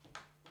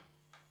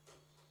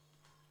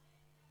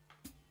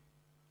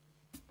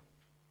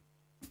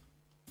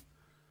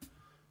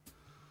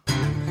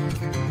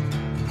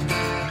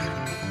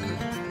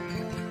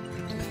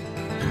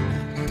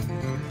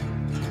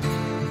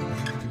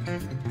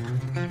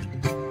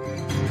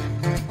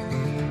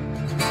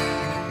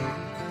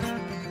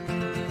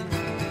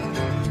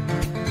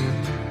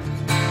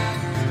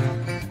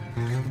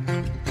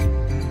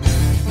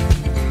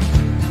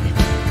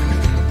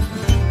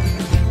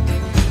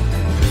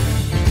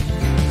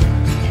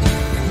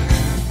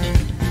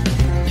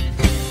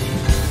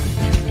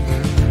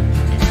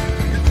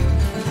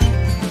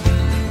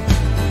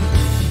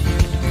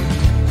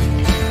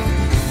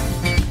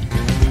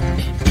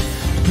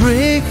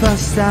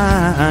 Breakfast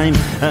time,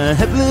 a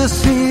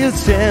helpless fear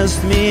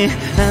tells me,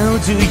 how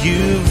do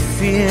you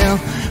feel?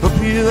 Hope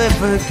you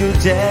have a good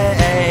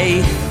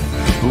day.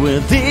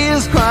 With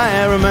this cry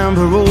I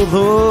remember all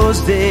those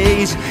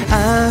days.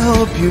 I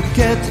hope you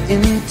get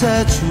in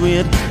touch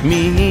with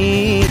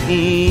me.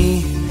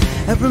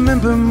 I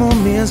remember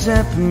moments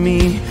after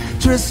me,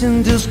 dressed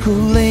in the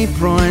school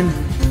apron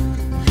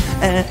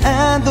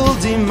and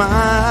holding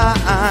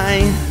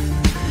mine.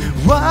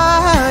 Why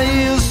I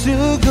used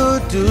to go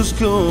to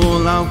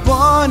school, I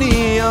wanted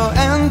you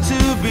and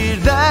to be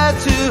there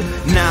too.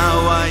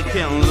 Now I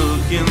can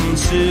look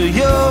into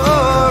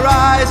your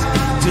eyes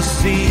to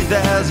see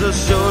there's a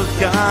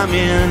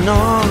shortcoming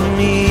on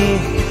me,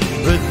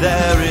 but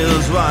there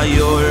is why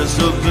you're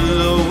so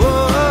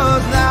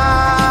close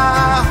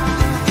now.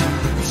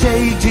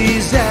 Take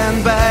this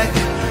hand back,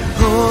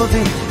 hold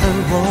it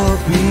and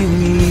walk with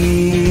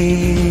me.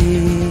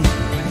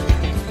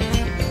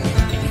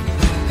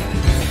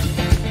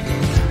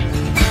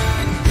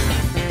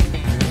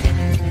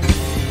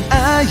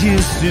 I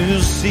used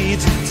to sit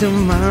to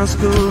my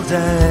school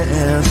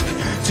desk,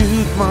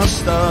 took my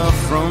stuff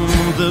from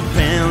the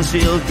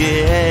pencil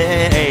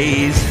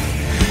case,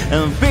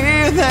 and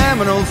bear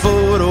them an old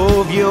photo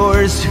of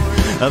yours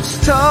I've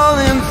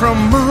stolen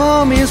from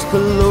mommy's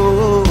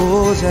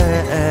clothes.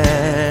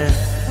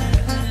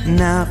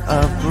 Now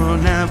I've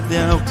grown up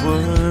the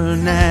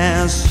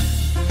awareness.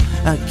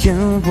 I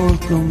can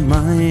walk on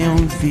my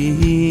own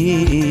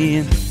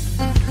feet.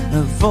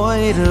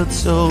 Avoid a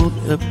thought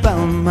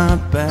about my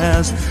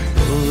past,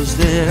 'cause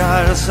there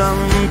are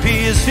some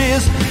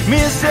pieces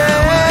missing.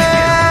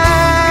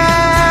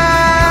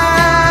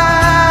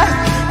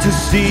 To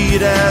see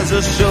it as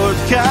a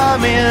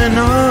shortcoming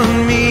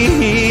on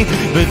me,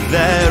 but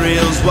that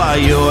is why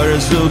you're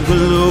so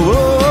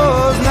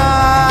close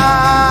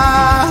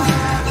now.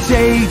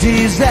 Take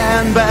this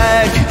hand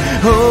back,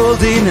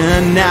 holding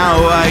it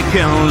now. I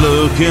can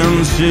look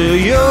into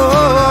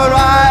your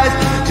eyes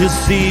to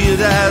see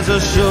it as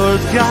a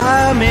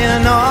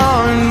shortcoming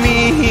on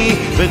me,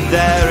 but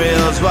that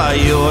is why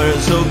you're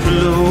so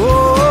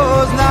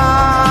close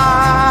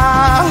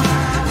now.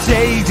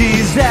 Take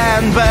this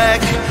hand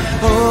back,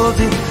 hold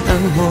it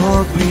and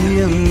walk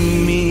with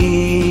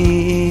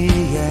me,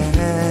 yeah.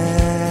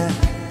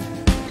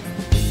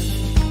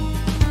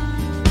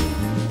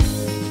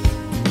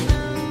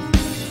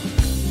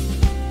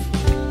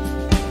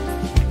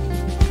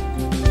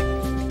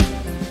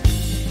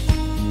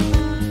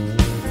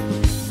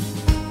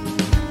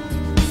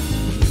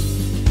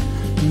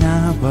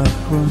 Now I've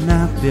grown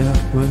up the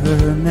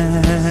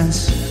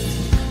awareness.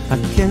 I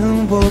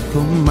can walk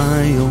on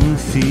my own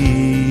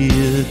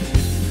feet.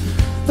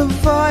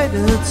 Avoid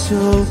a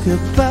talk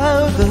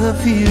about the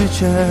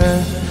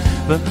future,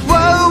 but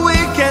what we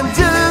can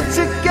do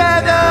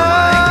together.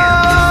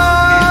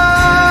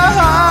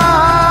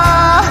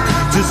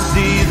 To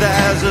see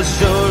there's a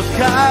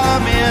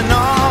shortcoming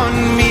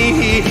on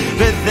me,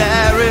 but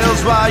there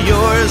is why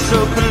you're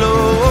so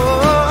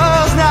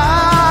close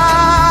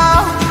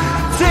now.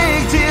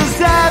 Take this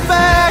step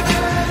back,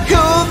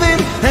 holding,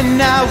 and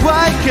now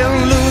I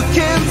can look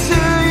into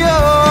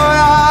your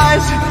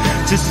eyes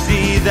to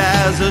see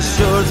there's a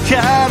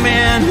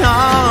shortcoming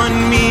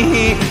on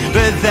me,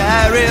 but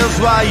that is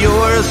why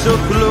you're so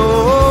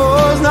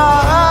close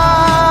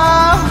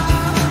now.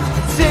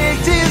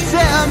 Take this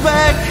hand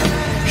back,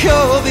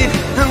 hold it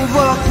and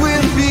walk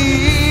with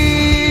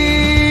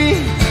me.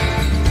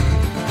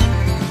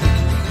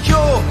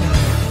 Yo.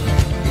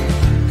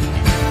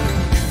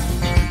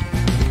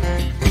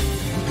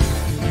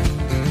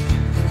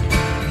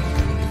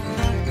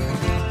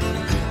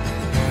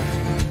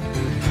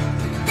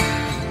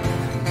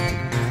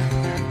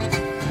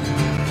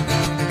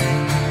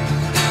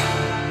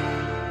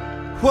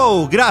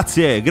 Wow,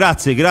 grazie.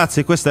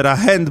 Questa era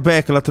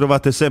Handback, la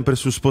trovate sempre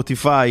su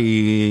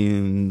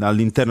Spotify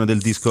all'interno del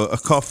disco A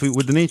Coffee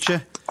with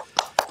Nietzsche.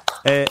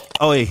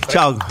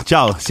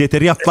 Ciao, siete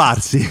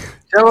riapparsi.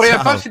 Siamo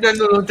riapparsi da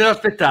non te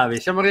l'aspettavi,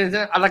 siamo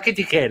alla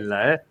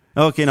chetichella, eh?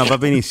 Ok, no, va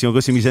benissimo,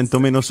 così mi sento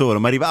meno solo.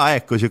 Ma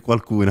ecco, c'è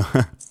qualcuno.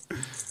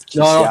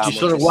 Ci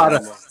sono,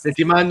 guarda, se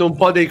ti mando un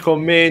po' dei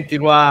commenti,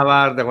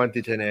 guarda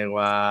quanti ce n'è,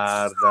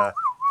 guarda.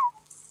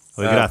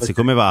 Grazie,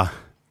 come va?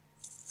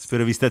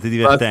 Spero vi state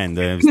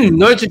divertendo.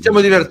 Noi ci stiamo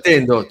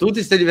divertendo, tu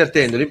ti stai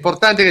divertendo,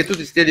 l'importante è che tu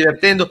ti stia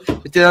divertendo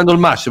e stia dando il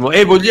massimo,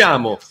 e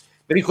vogliamo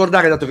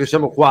ricordare, dato che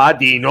siamo qua a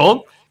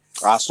Dino,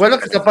 quello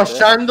che sta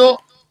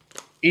passando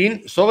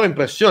in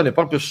sovraimpressione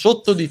proprio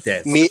sotto di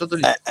te,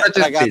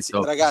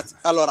 ragazzi,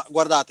 allora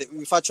guardate,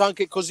 vi faccio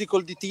anche così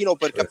col ditino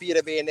per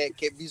capire bene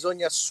che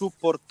bisogna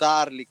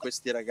supportarli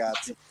questi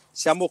ragazzi.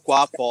 Siamo qua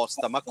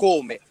apposta, ma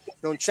come?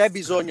 Non c'è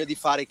bisogno di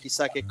fare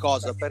chissà che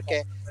cosa,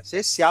 perché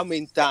se siamo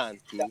in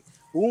tanti,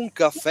 un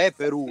caffè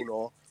per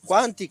uno,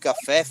 quanti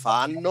caffè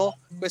fanno?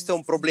 Questo è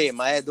un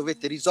problema,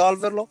 dovete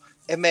risolverlo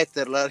e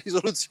mettere la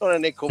risoluzione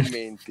nei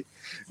commenti.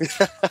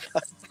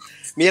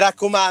 Mi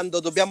raccomando,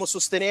 dobbiamo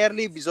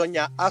sostenerli,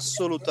 bisogna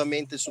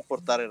assolutamente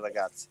supportare i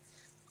ragazzi.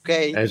 Ok?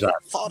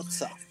 Esatto.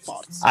 Forza.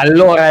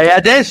 Allora, e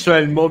adesso è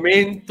il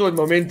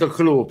momento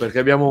clou, perché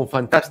abbiamo un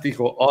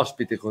fantastico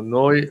ospite con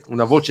noi,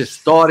 una voce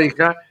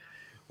storica,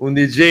 un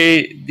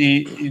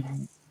DJ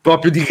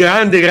proprio di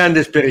grande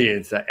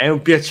esperienza. È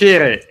un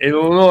piacere e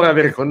un onore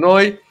avere con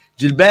noi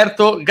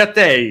Gilberto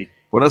Gattei.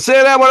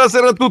 Buonasera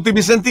a tutti,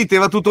 mi sentite?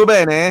 Va tutto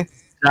bene?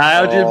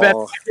 Ciao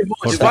Gilberto.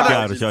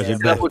 Ciao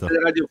Gilberto. La voce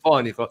del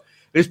radiofonico.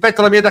 Rispetto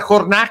alla mia da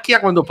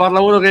cornacchia, quando parla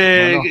uno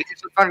che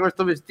sa fare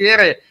questo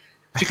mestiere,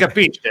 ci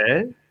capisce,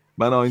 eh?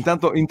 Ma no,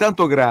 intanto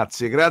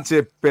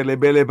grazie per le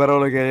belle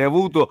parole che hai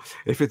avuto.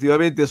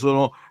 Effettivamente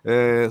sono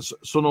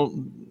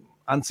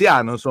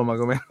anziano, insomma,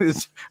 come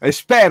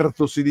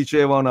esperto si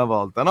diceva una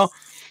volta, no?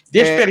 Di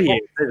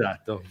esperienza,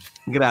 esatto.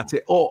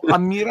 Grazie. Ho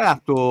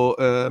ammirato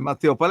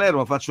Matteo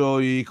Palermo, faccio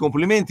i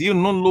complimenti. Io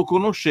non lo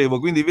conoscevo,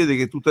 quindi vedi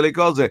che tutte le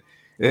cose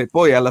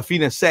poi alla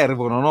fine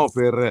servono, no?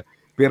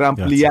 Per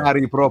ampliare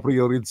i propri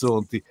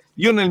orizzonti.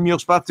 Io nel mio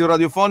spazio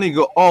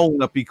radiofonico ho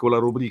una piccola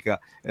rubrica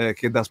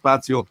che dà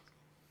spazio.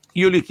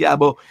 Io li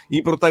chiamo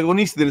i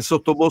protagonisti del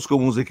sottobosco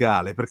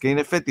musicale, perché in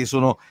effetti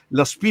sono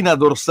la spina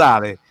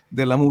dorsale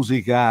della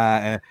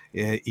musica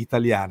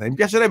italiana. Mi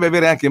piacerebbe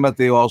avere anche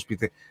Matteo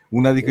ospite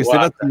una di queste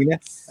mattine.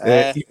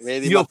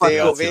 Vedi, io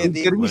Matteo, faccio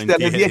interviste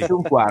alle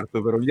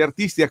 10:15, però gli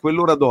artisti a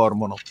quell'ora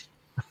dormono.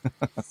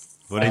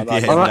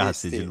 Volentieri, no,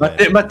 grazie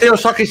Gilberto. Matteo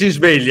so che si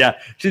sveglia,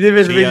 si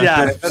deve Sì,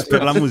 svegliare.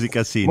 per la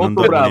musica sì, non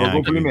Molto dormo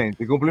bravo,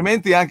 neanche.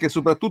 complimenti anche e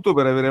soprattutto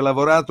per aver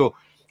lavorato.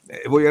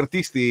 Voi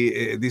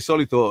artisti di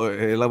solito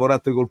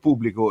lavorate col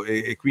pubblico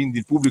e quindi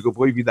il pubblico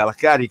poi vi dà la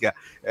carica,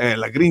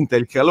 la grinta,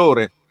 il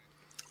calore.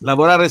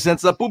 Lavorare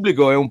senza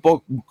pubblico è un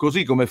po'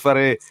 così come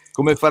fare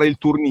il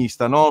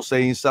turnista, no?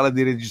 Sei in sala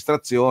di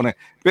registrazione,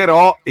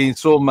 però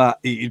insomma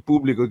il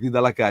pubblico ti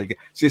dà la carica.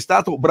 Sei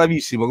stato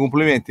bravissimo,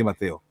 complimenti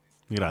Matteo.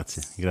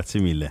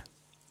 Grazie mille.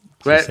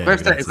 Questa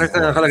è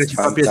una cosa che ci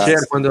fa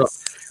piacere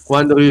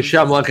quando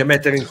riusciamo anche a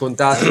mettere in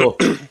contatto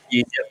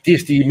gli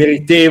artisti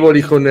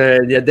meritevoli con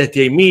gli addetti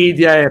ai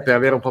media per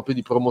avere un po' più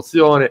di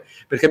promozione,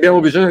 perché abbiamo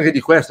bisogno anche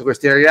di questo,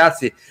 questi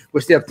ragazzi,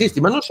 questi artisti,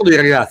 ma non solo i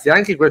ragazzi,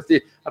 anche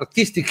questi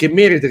artisti che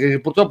meritano, che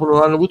purtroppo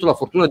non hanno avuto la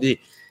fortuna di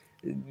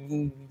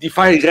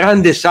fare il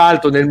grande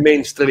salto nel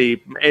mainstream,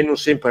 e non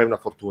sempre è una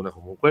fortuna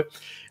comunque,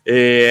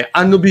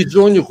 hanno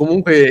bisogno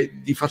comunque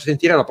di far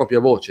sentire la propria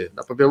voce,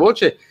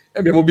 e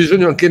abbiamo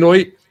bisogno anche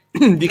noi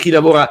di chi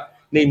lavora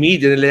nei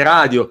media, nelle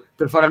radio,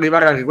 per far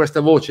arrivare anche questa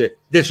voce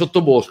del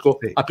sottobosco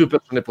a più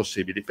persone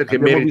possibili, perché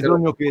abbiamo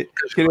bisogno che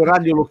le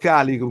radio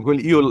locali,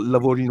 io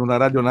lavoro in una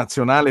radio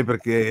nazionale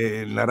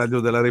perché la radio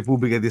della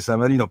Repubblica è di San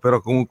Marino,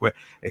 però comunque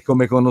è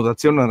come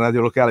connotazione una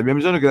radio locale. Abbiamo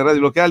bisogno che le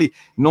radio locali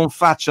non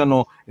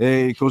facciano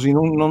così,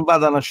 non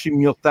vadano a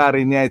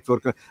scimmiottare i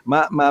network,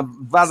 ma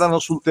vadano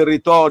sul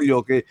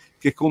territorio, che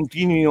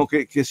continuino,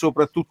 che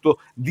soprattutto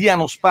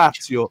diano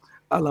spazio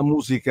alla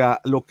musica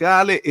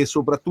locale e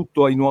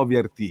soprattutto ai nuovi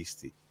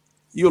artisti.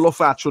 Io lo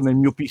faccio nel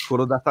mio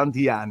piccolo da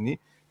tanti anni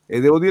e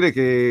devo dire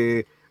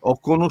che ho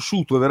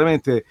conosciuto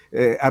veramente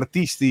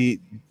artisti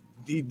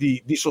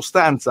di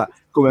sostanza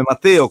come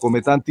Matteo,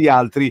 come tanti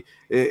altri,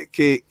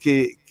 che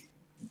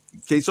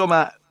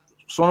insomma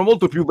sono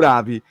molto più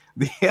bravi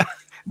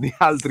di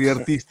altri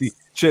artisti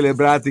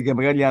celebrati che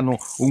magari hanno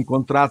un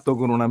contratto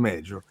con una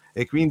major.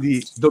 E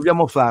quindi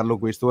dobbiamo farlo,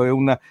 questo è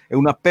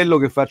un appello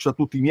che faccio a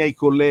tutti i miei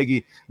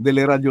colleghi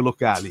delle radio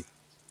locali.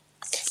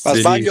 Ma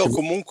sbaglio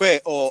comunque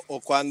o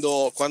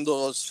quando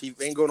si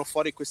vengono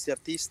fuori questi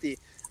artisti,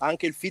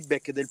 anche il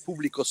feedback del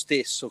pubblico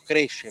stesso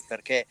cresce,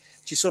 perché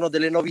ci sono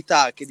delle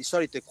novità che di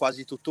solito è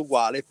quasi tutto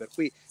uguale, per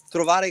cui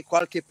trovare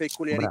qualche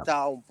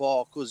peculiarità un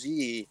po'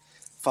 così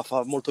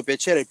fa molto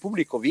piacere. Il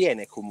pubblico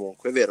viene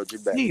comunque, è vero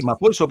Gilberto? Sì, ma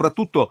poi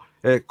soprattutto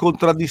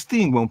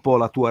contraddistingue un po'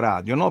 la tua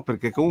radio, no?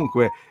 Perché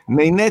comunque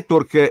nei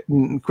network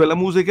quella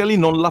musica lì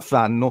non la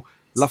fanno,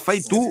 la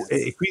fai tu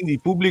e quindi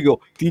il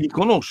pubblico ti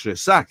riconosce,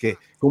 sa che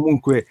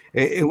comunque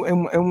è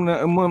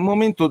un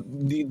momento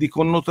di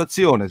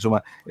connotazione,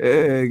 insomma,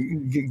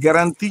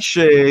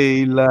 garantisce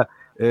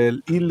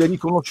il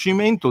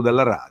riconoscimento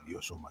della radio,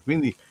 insomma,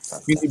 quindi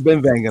ben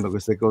vengano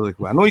queste cose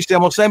qua. Noi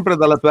siamo sempre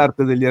dalla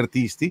parte degli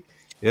artisti,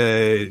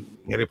 in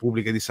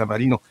Repubblica di San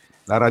Marino,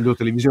 la radio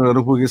televisione della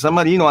Repubblica di San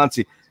Marino,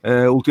 anzi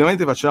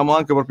ultimamente facciamo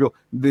anche proprio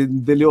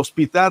delle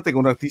ospitate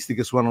con artisti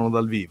che suonano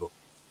dal vivo.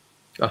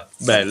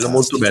 Bello,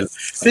 molto bello.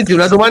 Senti,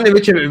 una domanda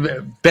invece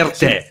per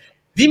te.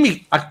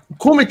 Dimmi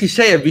come ti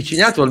sei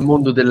avvicinato al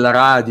mondo della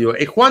radio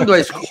e quando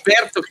hai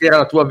scoperto che era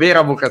la tua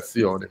vera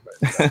vocazione?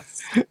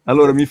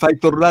 Allora, mi fai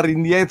tornare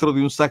indietro di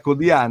un sacco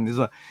di anni.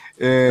 Insomma,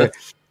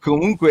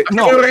 comunque,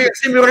 no.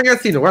 Sembri un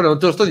ragazzino, guarda, non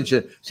te lo sto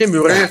dicendo, sembri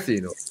un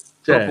ragazzino.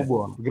 Troppo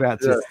buono,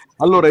 grazie.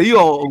 Allora, io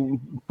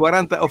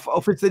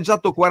ho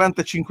festeggiato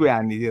 45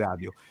 anni di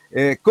radio.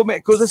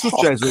 Cosa è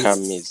successo? Porca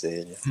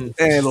miseria.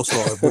 Lo so,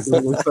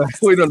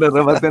 voi non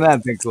eravate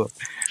nati ancora,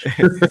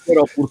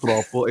 però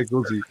purtroppo è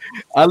così.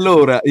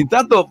 Allora,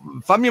 intanto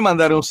fammi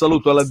mandare un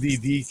saluto alla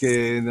Didi,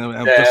 che è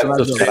un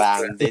personaggio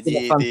grande,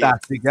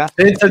 fantastica.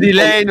 Senza di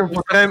lei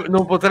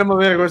non potremmo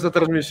avere questa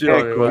trasmissione.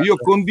 Ecco, io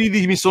con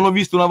Didi mi sono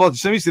visto una volta, ci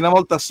siamo visti una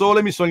volta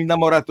sola e mi sono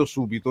innamorato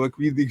subito, e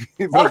quindi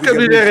porca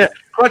miseria,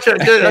 qua c'è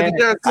la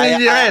dichiarazione in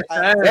diretta.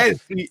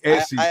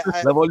 Sì.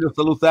 La voglio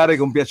salutare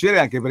con piacere,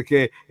 anche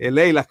perché è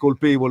lei la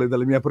colpevole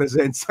della mia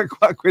presenza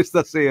qua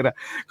questa sera.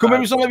 Come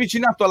mi sono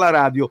avvicinato alla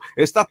radio?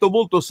 È stato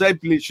molto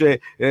semplice,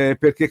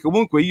 perché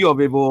comunque io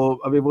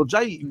avevo già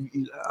a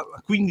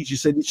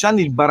 15-16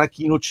 anni il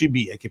baracchino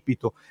CB, hai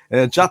capito?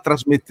 Già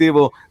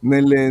trasmettevo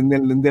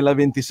nella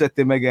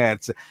 27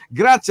 MHz.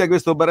 Grazie a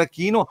questo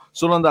baracchino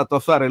sono andato a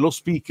fare lo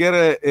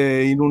speaker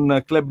in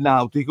un club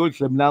nautico, il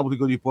Club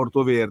Nautico di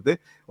Porto Verde.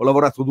 Ho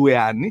lavorato 2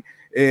 anni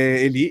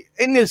lì,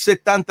 e nel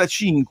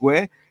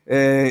 75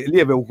 lì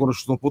avevo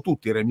conosciuto un po'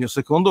 tutti, era il mio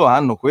secondo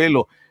anno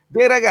quello.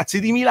 Dei ragazzi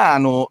di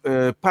Milano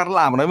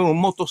parlavano, avevano un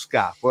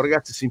motoscafo,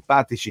 ragazzi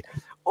simpatici.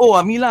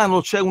 A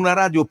Milano c'è una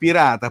radio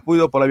pirata, poi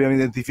dopo l'abbiamo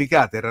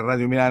identificata, era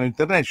Radio Milano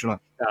International.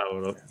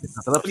 Cavolo. È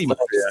stata la prima.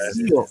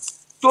 Io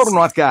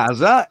torno a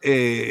casa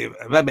e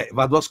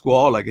vado a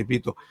scuola,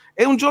 capito?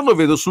 E un giorno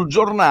vedo sul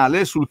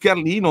giornale, sul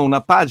Carlino,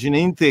 una pagina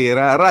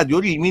intera: Radio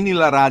Rimini,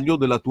 la radio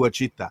della tua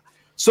città.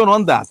 Sono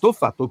andato, ho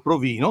fatto il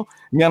provino,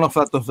 mi hanno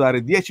fatto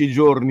fare 10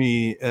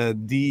 giorni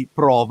di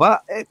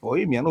prova e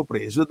poi mi hanno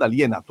preso, e da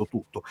lì è nato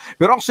tutto.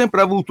 Però ho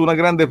sempre avuto una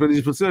grande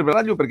predisposizione per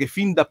radio, perché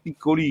fin da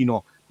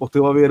piccolino,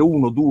 potevo avere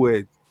 1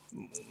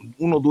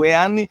 o 2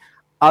 anni,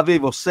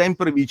 avevo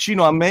sempre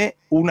vicino a me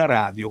una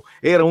radio.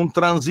 Era un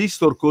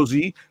transistor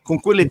così, con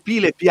quelle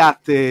pile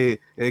piatte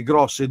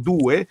grosse,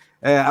 2,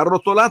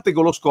 arrotolate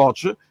con lo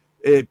scotch,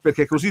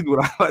 perché così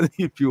durava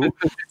di più.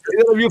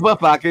 Era mio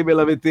papà che me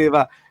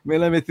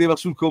la metteva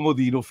sul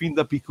comodino fin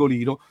da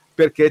piccolino,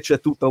 perché c'è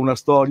tutta una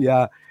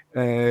storia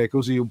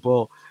così un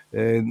po',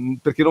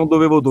 perché non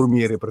dovevo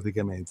dormire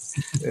praticamente.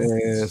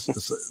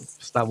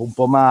 Stavo un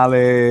po'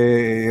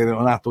 male,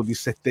 ero nato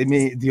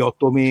di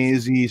 8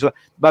 mesi,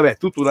 vabbè,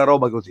 tutta una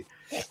roba così.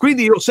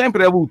 Quindi io ho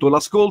sempre avuto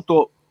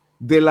l'ascolto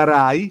della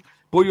Rai,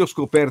 poi ho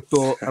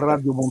scoperto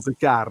Radio Monte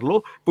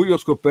Carlo, poi ho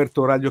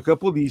scoperto Radio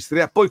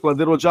Capodistria, poi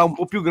quando ero già un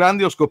po' più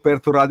grande ho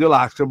scoperto Radio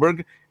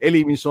Luxembourg, e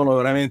lì mi sono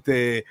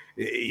veramente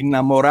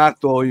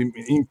innamorato,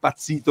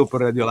 impazzito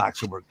per Radio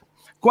Luxembourg.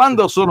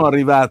 Quando sono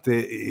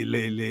arrivate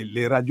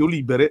le radio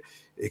libere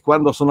e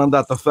quando sono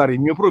andato a fare il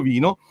mio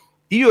provino,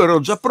 io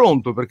ero già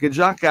pronto, perché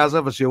già a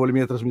casa facevo le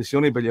mie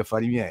trasmissioni per gli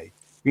affari miei.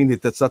 Quindi è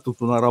stata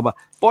tutta una roba.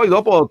 Poi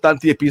dopo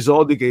tanti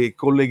episodi che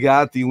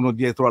collegati uno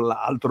dietro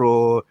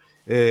all'altro,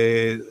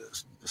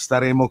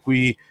 staremo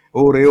qui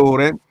ore e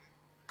ore.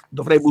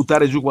 Dovrei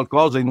buttare giù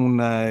qualcosa in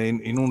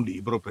un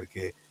libro,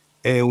 perché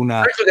è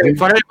una...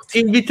 Ti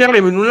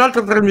inviteremo in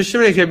un'altra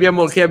trasmissione che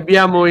abbiamo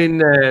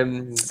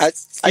in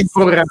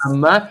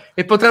programma,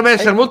 e potrebbe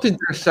essere molto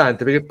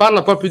interessante, perché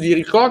parla proprio di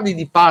ricordi,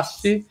 di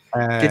passi che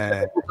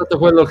è stato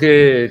quello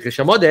che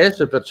siamo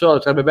adesso, e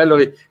perciò sarebbe bello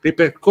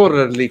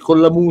ripercorrerli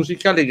con la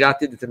musica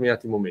legati a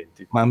determinati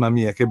momenti. Mamma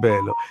mia, che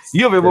bello.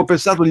 Io avevo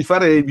pensato di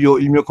fare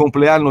il mio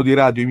compleanno di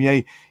radio,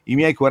 i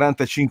miei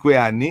 45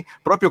 anni,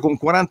 proprio con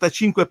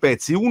 45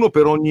 pezzi, uno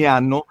per ogni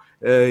anno,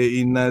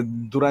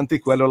 durante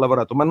il quale ho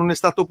lavorato, ma non è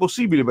stato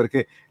possibile,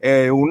 perché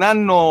è un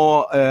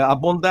anno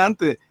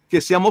abbondante che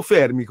siamo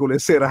fermi con le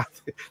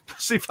serate, non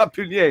si fa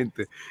più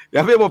niente, e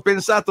avevo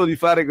pensato di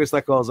fare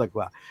questa cosa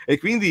qua, e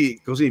quindi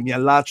così mi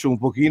allaccio un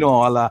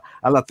pochino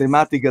alla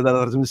tematica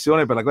della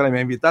trasmissione per la quale mi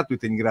hai invitato, e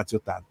ti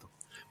ringrazio tanto.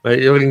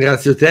 Io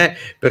ringrazio te,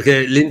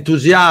 perché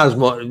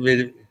l'entusiasmo,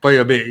 poi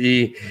vabbè,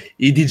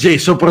 i DJ,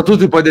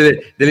 soprattutto poi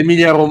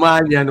dell'Emilia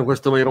Romagna,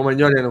 i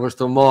romagnoli hanno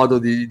questo modo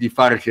di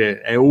fare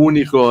che è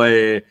unico,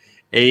 e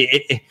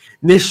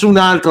nessun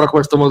altro ha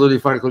questo modo di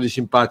fare così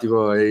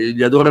simpatico, e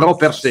li adorerò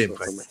per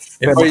sempre.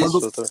 E poi,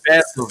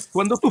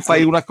 quando tu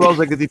fai una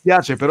cosa che ti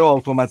piace, però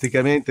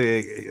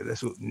automaticamente,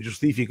 adesso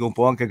giustifico un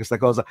po' anche questa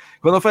cosa,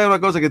 quando fai una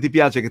cosa che ti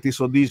piace, che ti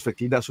soddisfa, che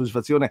ti dà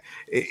soddisfazione,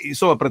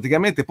 insomma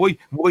praticamente poi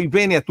vuoi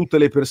bene a tutte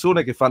le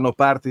persone che fanno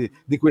parte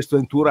di questo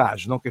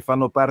entourage, no? Che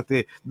fanno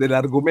parte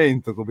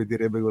dell'argomento, come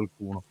direbbe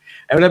qualcuno.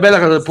 È una bella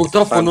cosa,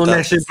 purtroppo non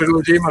è sempre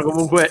così, ma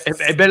comunque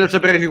è bello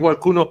sapere che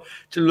qualcuno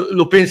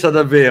lo pensa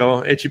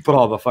davvero e ci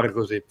prova a fare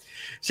così.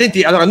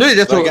 Senti, allora noi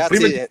adesso,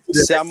 ragazzi,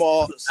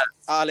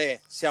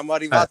 siamo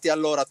arrivati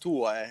all'ora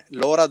tua,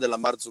 l'ora della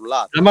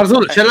marzullata.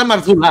 C'è la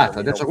marzullata,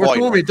 adesso a questo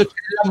momento c'è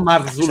la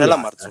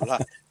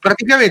marzullata.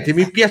 Praticamente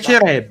mi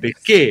piacerebbe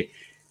che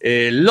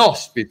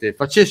l'ospite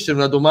facesse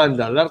una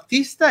domanda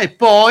all'artista e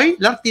poi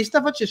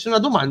l'artista facesse una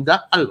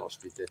domanda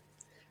all'ospite.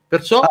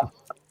 Perciò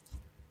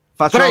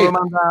faccio una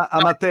domanda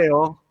a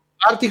Matteo?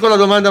 Parti con la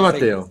domanda a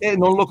Matteo.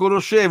 Non lo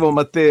conoscevo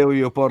Matteo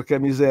io, porca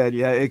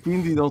miseria, e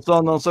quindi non so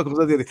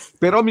cosa dire,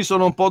 però mi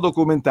sono un po'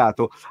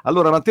 documentato.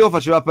 Allora, Matteo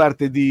faceva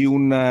parte di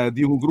un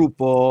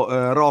gruppo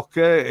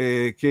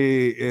rock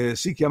che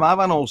si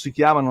chiamavano o si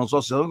chiamano, non so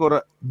se sono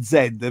ancora,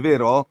 Zed,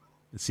 vero?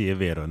 Sì, è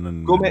vero,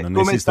 non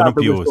esistono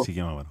più, si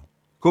chiamavano.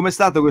 Com'è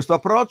stato questo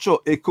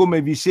approccio e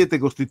come vi siete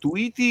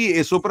costituiti,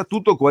 e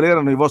soprattutto quali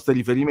erano i vostri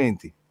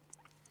riferimenti?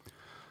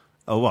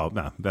 Oh wow,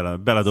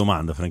 bella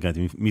domanda,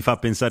 francamente, mi fa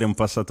pensare a un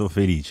passato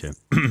felice.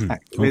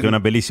 Comunque è una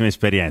bellissima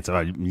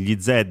esperienza. Gli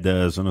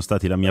Zed sono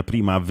stati la mia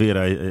prima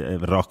vera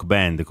rock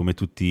band, come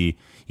tutti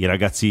i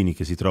ragazzini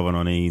che si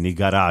trovano nei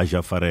garage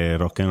a fare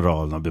rock and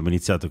roll. Abbiamo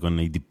iniziato con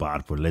i Deep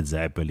Purple, Led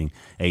Zeppelin,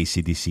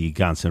 AC/DC,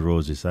 Guns N'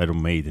 Roses, Iron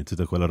Maiden,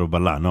 tutta quella roba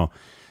là, no?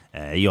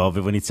 Io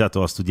avevo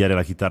iniziato a studiare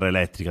la chitarra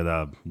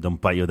elettrica da un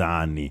paio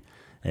d'anni,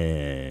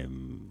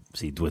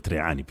 sì, 2 o 3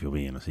 anni più o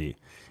meno, sì.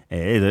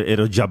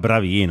 Ero già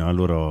bravino,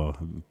 allora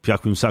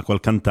piacque un sacco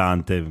al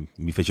cantante,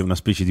 mi fece una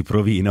specie di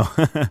provino.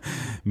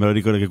 Me lo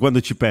ricordo che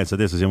quando ci penso,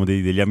 adesso siamo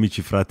degli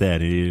amici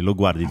fraterni, lo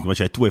guardi, dico,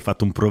 cioè, tu hai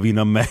fatto un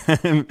provino a me,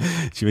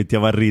 ci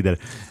mettiamo a ridere.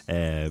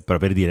 Però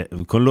per dire,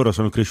 con loro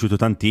sono cresciuto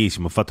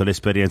tantissimo, ho fatto le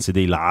esperienze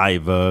dei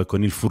live,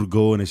 con il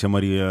furgone siamo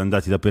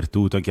andati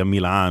dappertutto, anche a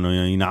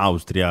Milano, in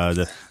Austria,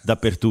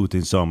 dappertutto,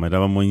 insomma,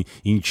 eravamo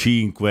in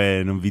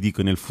 5, non vi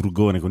dico, nel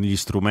furgone, con gli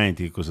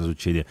strumenti, che cosa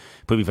succede.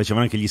 Poi mi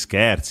facevano anche gli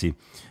scherzi,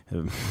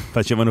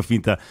 facevano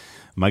finta,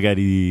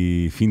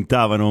 magari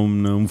fintavano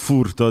un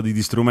furto di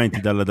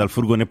strumenti dal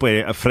furgone,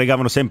 poi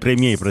fregavano sempre i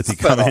miei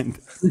praticamente.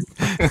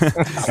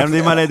 Erano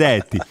dei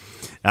maledetti.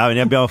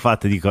 Ne abbiamo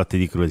fatte di cotte e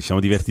di crude, ci siamo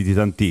divertiti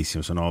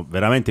tantissimo, sono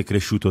veramente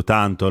cresciuto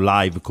tanto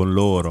live con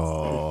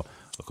loro,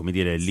 come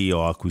dire, lì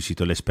ho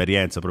acquisito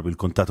l'esperienza, proprio il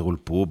contatto col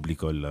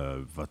pubblico,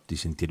 il fatto di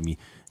sentirmi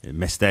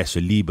me stesso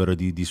e libero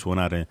di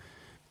suonare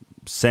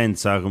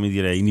senza, come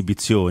dire,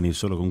 inibizioni,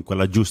 solo con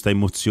quella giusta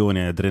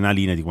emozione e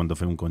adrenalina di quando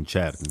fai un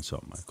concerto,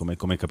 insomma, come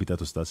è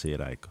capitato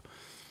stasera, ecco.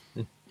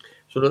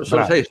 Sono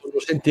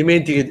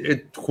sentimenti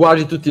che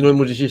quasi tutti noi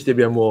musicisti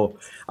abbiamo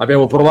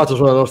provato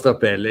sulla nostra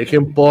pelle e che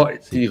un po',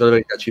 ti dico la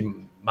verità, ci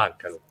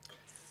mancano.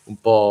 Un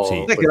po'.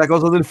 Sì. Che la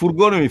cosa del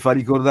furgone mi fa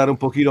ricordare un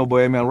pochino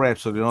Bohemian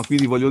Rhapsody, no?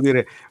 Quindi voglio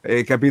dire,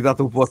 è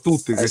capitato un po' a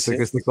tutti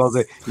queste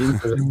cose,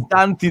 in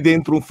tanti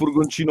dentro un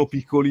furgoncino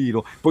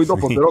piccolino, poi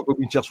dopo però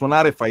cominci a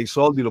suonare, fai i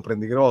soldi, lo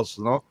prendi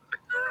grosso, no?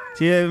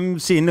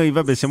 Sì, noi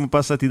vabbè siamo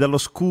passati dallo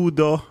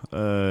scudo,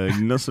 il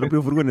nostro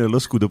primo furgone dallo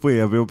scudo, poi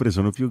abbiamo preso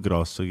uno più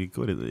grosso,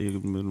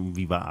 un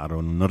Vivaro,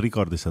 non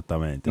ricordo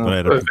esattamente, però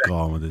era più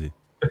comodo, sì.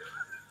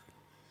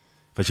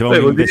 Facevamo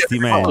gli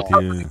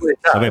investimenti.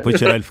 Vabbè, poi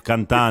c'era il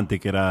cantante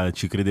che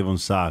ci credeva un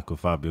sacco,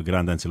 Fabio,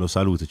 grande, anzi lo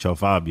saluto, ciao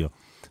Fabio,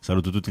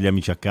 saluto tutti gli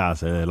amici a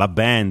casa, la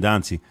band,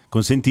 anzi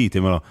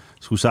consentitemelo,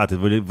 scusate,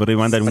 vorrei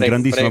mandare un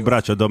grandissimo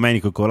abbraccio a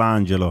Domenico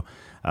Colangelo,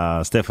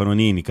 a Stefano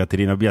Nini,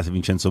 Caterina Biasi,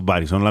 Vincenzo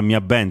Bari, sono la mia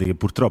band che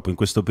purtroppo in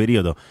questo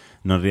periodo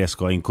non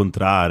riesco a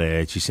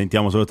incontrare, ci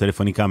sentiamo solo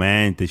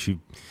telefonicamente, ci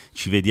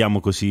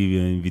vediamo così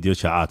in video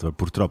chat,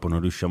 purtroppo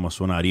non riusciamo a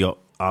suonare. Io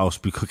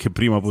auspico che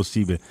prima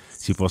possibile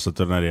si possa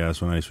tornare a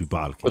suonare sui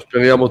palchi. Lo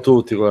speriamo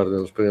tutti, guarda,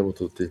 lo speriamo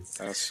tutti.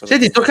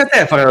 Senti, tocca a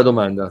te fare la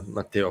domanda,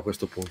 Matteo, a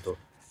questo punto.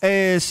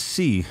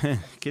 Sì,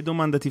 che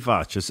domanda ti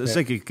faccio?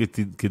 Sai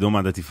che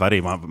domanda ti farei,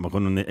 ma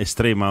con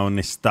estrema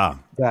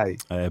onestà. Dai.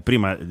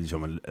 Prima,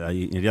 diciamo,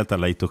 in realtà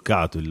l'hai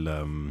toccato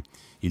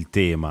il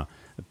tema.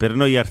 Per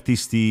noi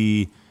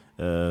artisti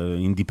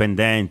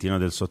indipendenti, no,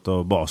 del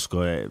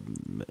sottobosco è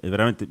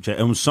veramente, cioè,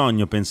 è un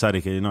sogno pensare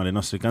che le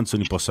nostre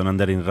canzoni possano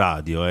andare in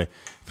radio.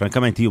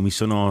 Francamente io mi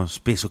sono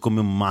speso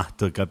come un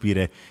matto a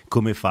capire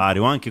come fare,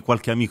 ho anche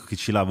qualche amico che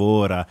ci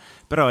lavora,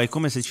 però è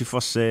come se ci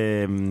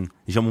fosse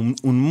diciamo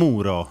un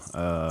muro,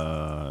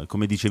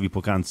 come dicevi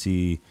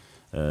poc'anzi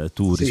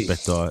tu,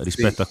 rispetto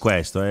a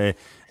questo.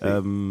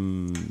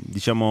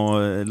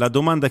 Diciamo, la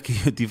domanda che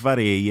io ti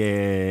farei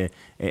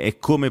è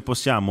come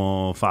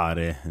possiamo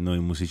fare noi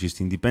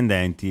musicisti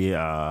indipendenti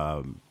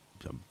a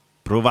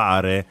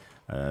provare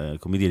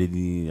come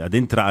dire, ad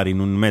entrare in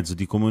un mezzo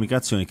di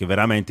comunicazione che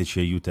veramente ci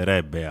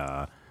aiuterebbe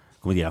a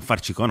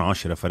farci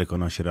conoscere, a fare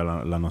conoscere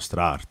la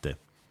nostra arte.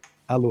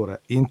 Allora,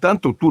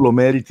 intanto tu lo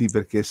meriti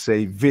perché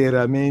sei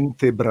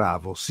veramente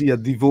bravo, sia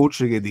di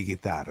voce che di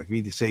chitarra,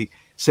 quindi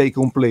sei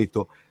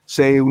completo,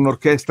 sei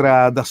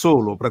un'orchestra da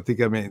solo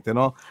praticamente,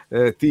 no?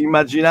 Ti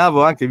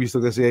immaginavo anche, visto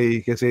che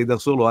sei da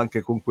solo,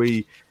 anche con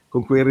quei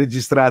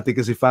registrati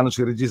che si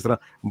registra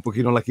un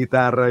pochino la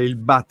chitarra, il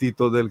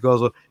battito del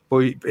coso,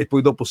 e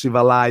poi dopo si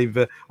va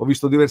live. Ho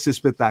visto diversi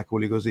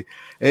spettacoli così.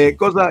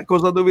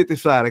 Cosa dovete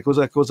fare?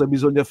 Cosa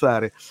bisogna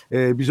fare?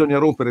 Bisogna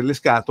rompere le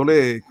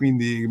scatole,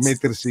 quindi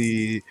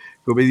mettersi,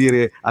 come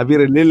dire,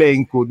 avere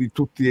l'elenco di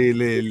tutte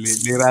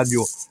le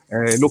radio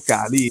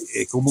locali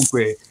e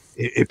comunque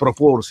e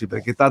proporsi,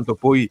 perché tanto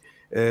poi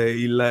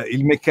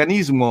il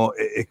meccanismo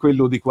è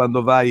quello di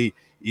quando vai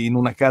in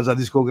una casa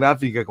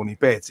discografica con i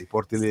pezzi,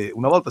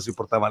 una volta si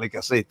portavano le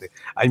cassette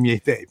ai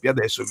miei tempi,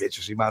 adesso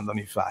invece si mandano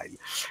i file.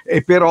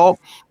 E però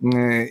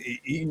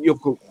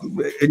io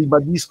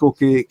ribadisco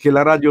che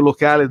la radio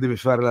locale deve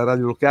fare la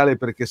radio locale,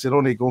 perché se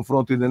no nei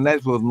confronti del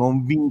network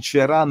non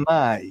vincerà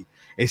mai.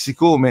 E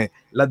siccome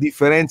la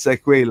differenza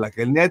è quella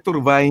che il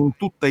network va in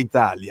tutta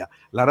Italia,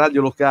 la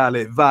radio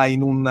locale va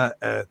in un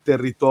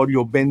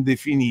territorio ben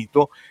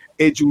definito,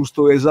 è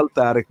giusto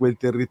esaltare quel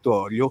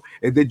territorio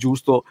ed è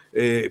giusto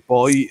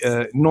poi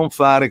non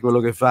fare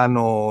quello che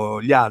fanno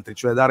gli altri,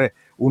 cioè dare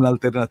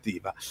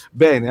un'alternativa.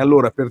 Bene,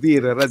 allora, per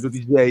dire Radio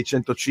DJ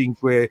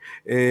 105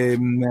 e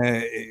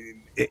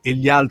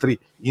gli altri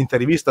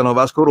intervistano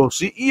Vasco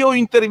Rossi, io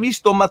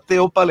intervisto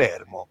Matteo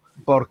Palermo.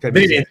 Porca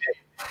miseria.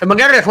 E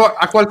magari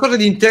ha qualcosa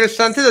di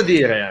interessante da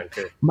dire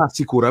anche. Ma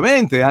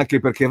sicuramente,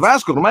 anche perché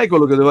Vasco ormai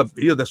quello che doveva,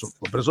 io adesso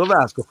ho preso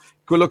Vasco,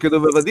 quello che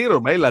doveva dire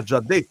ormai l'ha già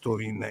detto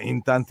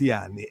in tanti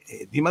anni,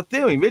 e di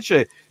Matteo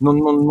invece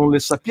non le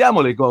sappiamo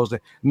le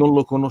cose, non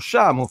lo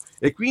conosciamo,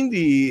 e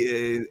quindi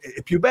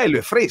è più bello,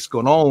 è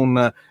fresco, no?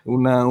 un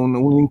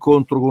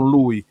incontro con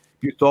lui,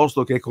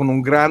 piuttosto che con un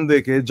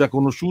grande che è già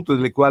conosciuto e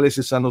delle quali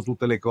si sanno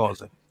tutte le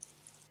cose.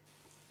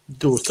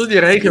 Giusto,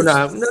 direi che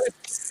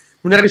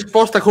una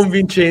risposta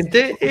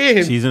convincente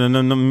e sì,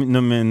 non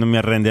mi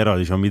arrenderò,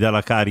 diciamo, mi dà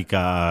la carica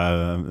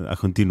a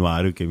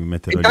continuare, che mi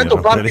metterò intanto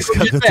lì a rompere le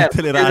scatole a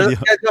tutte le radio.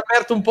 Hai già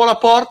aperto un po' la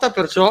porta,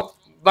 perciò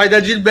vai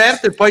da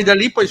Gilberto e poi da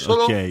lì puoi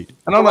solo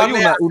no, ma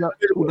io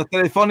una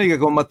telefonica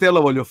con Matteo la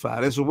voglio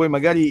fare, adesso poi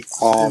magari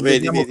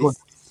vedi.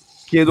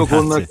 Chiedo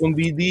con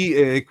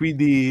Didi,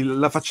 quindi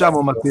la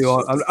facciamo,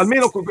 Matteo,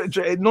 almeno,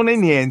 cioè, non è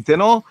niente,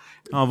 no?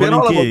 No,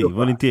 però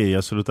volentieri,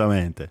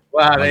 assolutamente.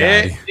 Guarda,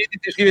 Didi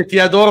ti scrive: ti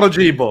adoro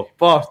Gibo,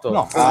 posto.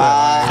 No.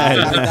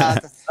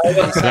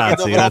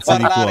 Grazie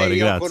di cuore,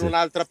 io grazie. Con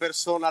un'altra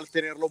persona al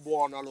tenerlo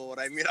buono,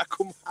 allora, mi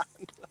raccomando.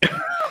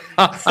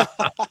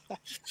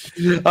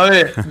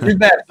 Vabbè,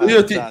 Gilberto,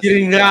 io ti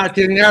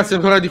ringrazio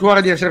ancora di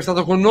cuore di essere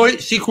stato con noi.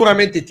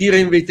 Sicuramente ti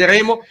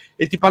reinviteremo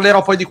e ti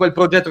parlerò poi di quel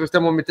progetto che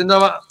stiamo mettendo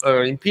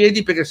in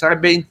piedi, perché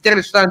sarebbe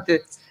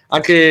interessante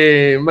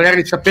anche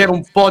magari sapere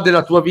un po'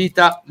 della tua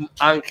vita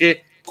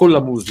anche con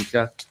la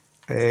musica.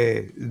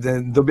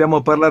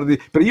 Dobbiamo parlare di...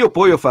 Perché io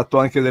poi ho fatto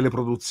anche delle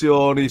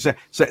produzioni,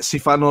 si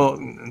fanno,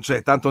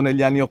 tanto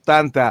negli anni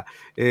 '80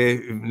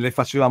 le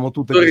facevamo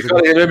tutte. Io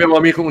ricordo che noi abbiamo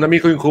un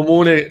amico in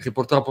comune che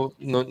purtroppo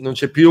non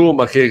c'è più,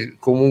 ma che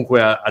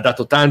comunque ha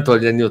dato tanto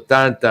agli anni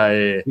 '80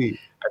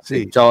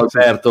 sì, ciao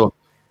Alberto.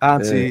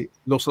 Anzi,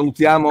 lo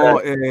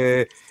salutiamo.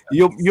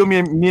 Io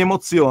mi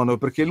emoziono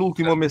perché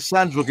l'ultimo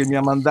messaggio che mi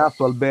ha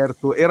mandato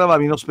Alberto,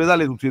 eravamo in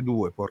ospedale tutti e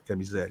due, porca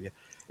miseria,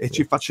 e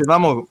ci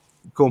facevamo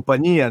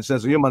compagnia, nel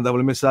senso, io mandavo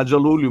il messaggio a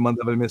lui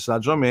mandava il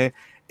messaggio a me,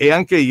 e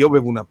anche io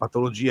avevo una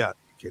patologia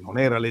che non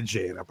era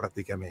leggera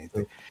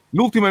praticamente.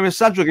 L'ultimo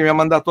messaggio che mi ha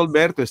mandato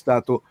Alberto è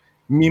stato: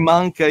 mi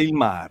manca il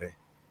mare.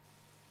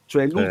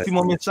 Cioè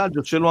l'ultimo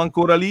messaggio ce l'ho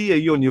ancora lì, e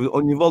io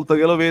ogni volta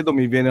che lo vedo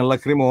mi viene il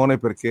lacrimone,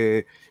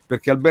 perché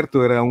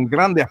Alberto era un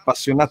grande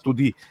appassionato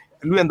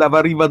lui andava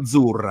a Riva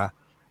Azzurra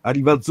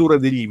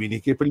di Rimini,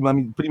 che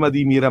prima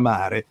di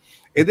Miramare,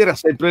 ed era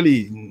sempre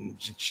lì,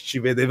 ci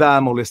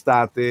vedevamo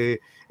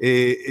l'estate,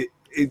 e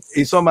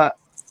insomma,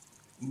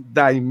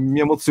 dai, mi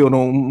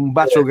emoziono. Un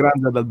bacio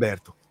grande ad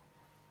Alberto.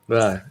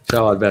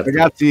 Ciao Alberto.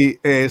 Ragazzi,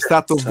 è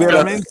stato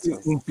veramente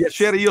un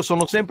piacere, io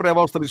sono sempre a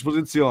vostra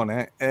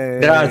disposizione.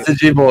 Grazie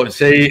Gibo,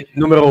 sei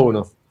numero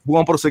uno.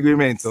 Buon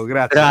proseguimento,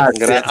 grazie. Ciao.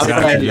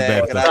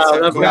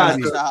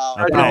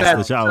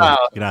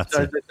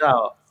 Grazie.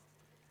 Ciao.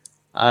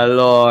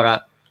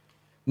 Allora,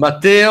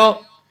 Matteo,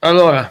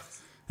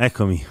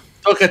 eccomi.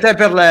 Tocca a te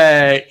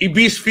per i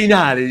bis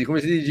finali, come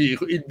si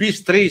dice, il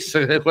bis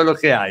tris, quello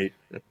che hai.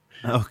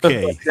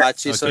 Ok.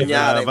 Facci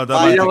sognare. Vado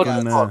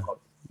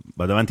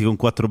avanti con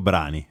 4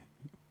 brani.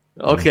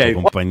 Ok.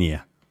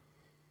 Compagnia.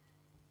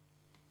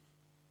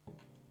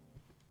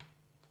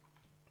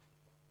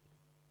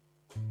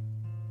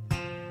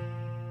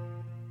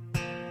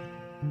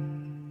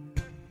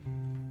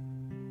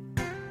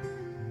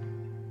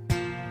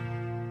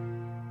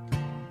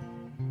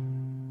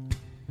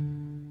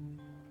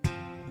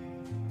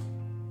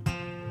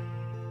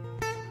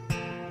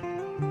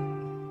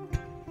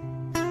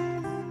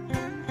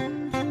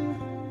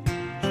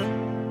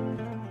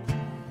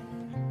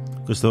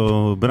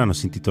 Questo brano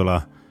si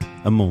intitola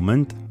A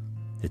Moment,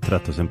 è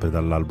tratto sempre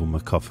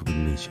dall'album Coffee with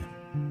Nietzsche.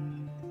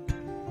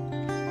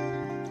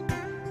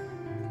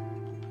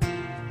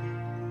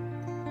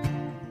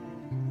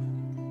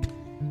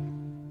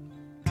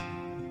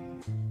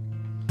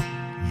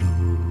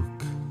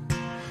 Look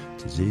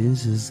to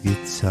Jesus'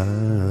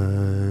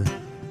 guitar.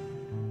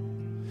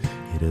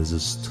 It has a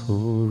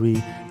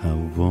story I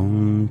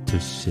want to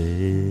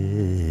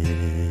share.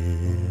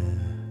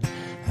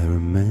 I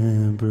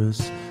remember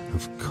us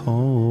of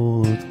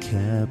cold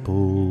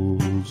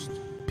capels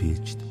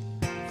pitched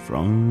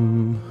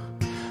from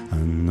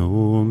an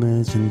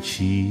Norwegian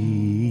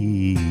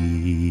ship.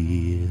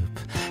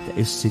 They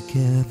used to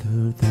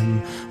gather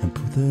them and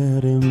put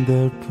that in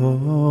their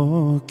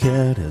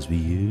pocket, as we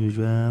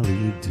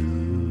usually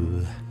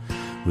do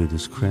with the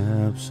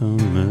scraps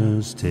of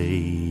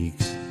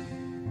mistakes.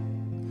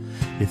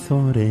 They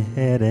thought they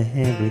had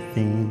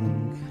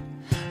everything,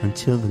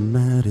 until they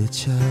met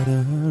each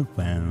other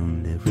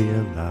and they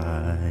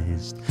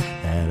realized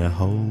that a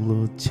whole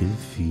lot to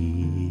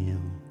feel.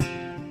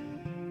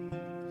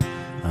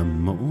 A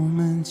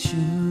moment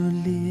you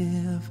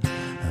live,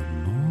 a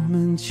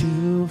moment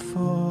you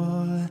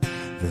fall.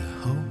 The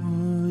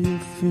whole you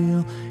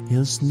feel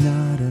is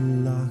not a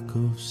lack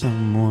of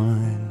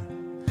someone.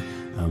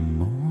 A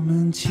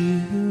moment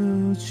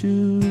you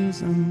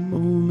choose, a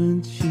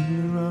moment you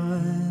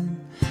run,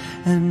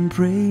 and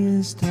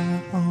praise the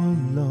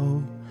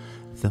Allah,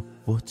 the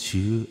what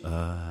you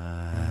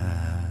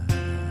are,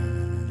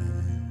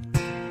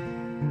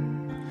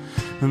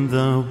 and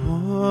the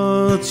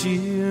what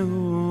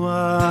you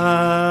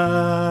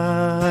are.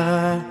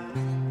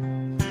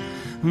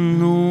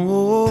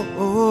 No,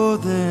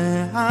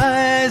 their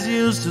eyes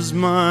used to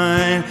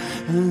smile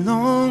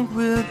along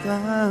with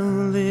our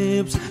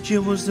lips. She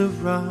was the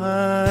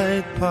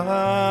right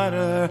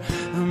partner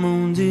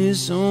among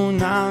these own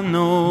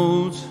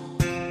notes.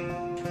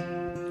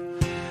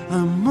 A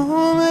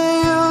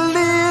moment you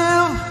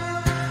live,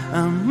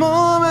 a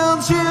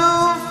moment you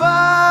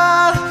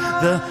fall.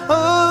 The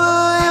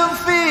whole you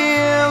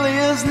feel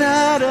is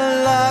not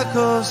a lack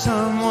of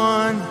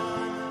someone.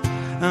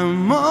 A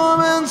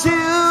moment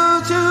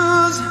you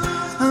choose,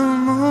 a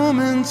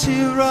moment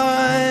you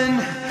run,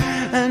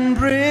 and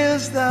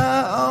praise the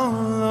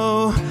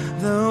Allah,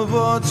 the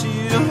what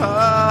you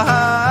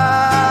are.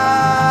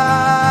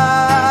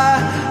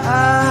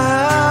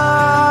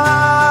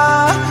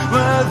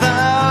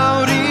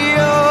 Without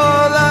you,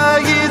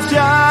 the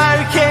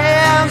guitar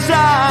can't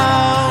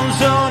sound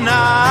so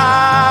now.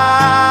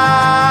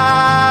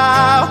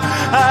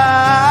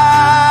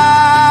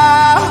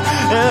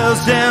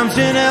 As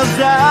emptiness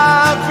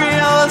I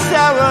feel, it's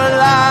our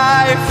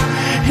life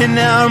in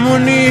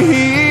harmony.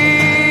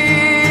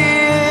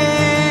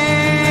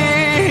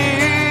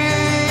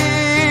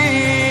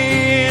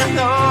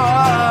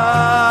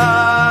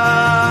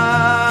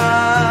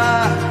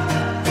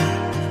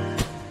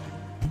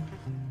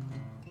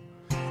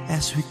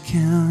 As we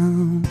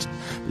count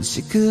the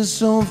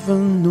seekers of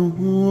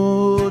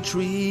no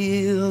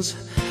trees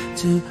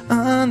to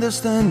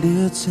understand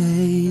its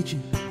age,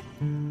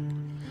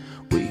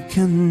 we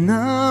can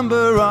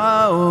number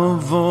our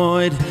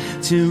void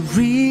to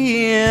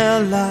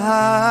realize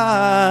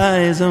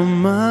how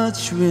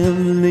much we've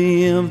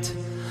lived,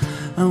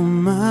 how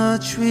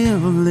much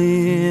we've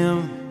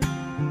lived.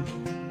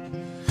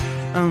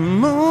 A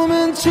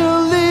moment to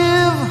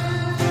live,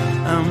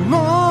 a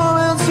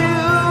moment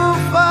to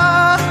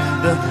fight.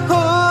 The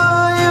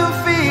whole you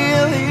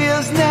feel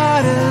is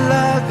not a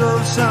lack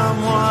of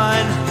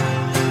someone.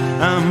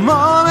 A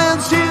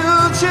moment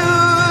to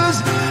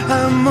choose,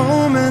 a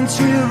moment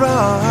to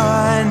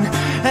run,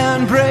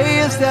 and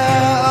praise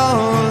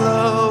down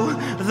low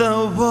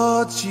the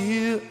what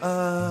you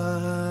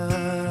are,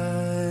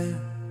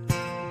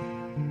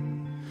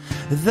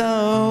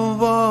 the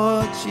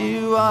what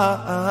you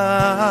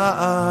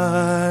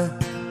are,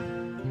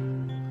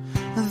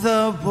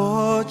 the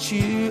what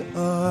you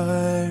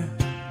are,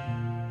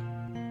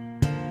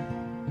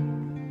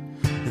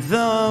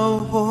 the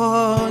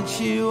what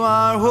you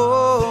are.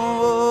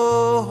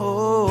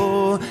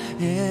 Oh,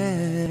 yeah.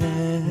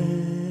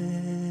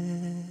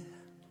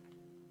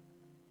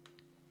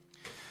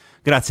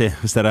 Grazie,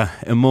 questo era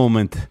A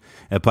Moment,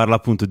 parla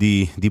appunto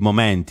di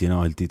momenti,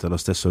 no? Il titolo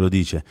stesso lo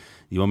dice,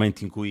 di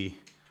momenti in cui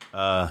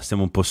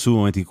stiamo un po' su,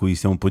 momenti in cui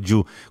stiamo un po'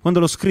 giù.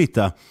 Quando l'ho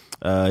scritta,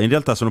 in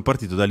realtà sono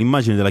partito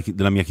dall'immagine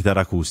della mia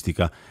chitarra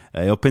acustica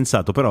e ho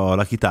pensato però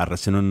la chitarra,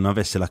 se non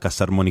avesse la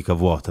cassa armonica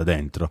vuota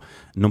dentro,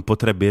 non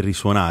potrebbe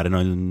risuonare,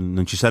 no?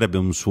 Non ci sarebbe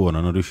un suono,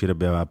 non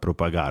riuscirebbe a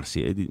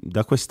propagarsi. E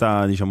da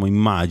questa, diciamo,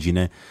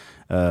 immagine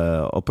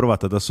ho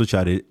provato ad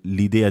associare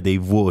l'idea dei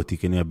vuoti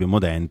che noi abbiamo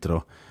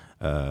dentro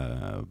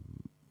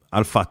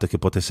al fatto che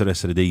potessero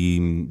essere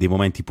dei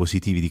momenti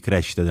positivi di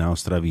crescita della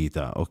nostra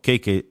vita. Ok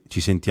che ci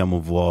sentiamo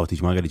vuoti,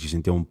 magari ci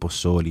sentiamo un po'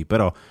 soli,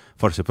 però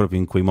forse proprio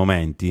in quei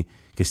momenti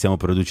che stiamo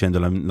producendo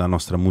la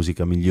nostra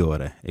musica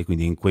migliore, e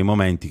quindi in quei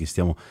momenti che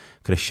stiamo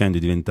crescendo e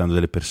diventando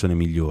delle persone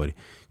migliori.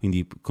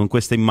 Quindi con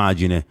questa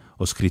immagine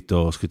ho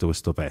scritto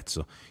questo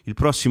pezzo. Il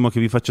prossimo che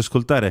vi faccio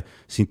ascoltare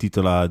si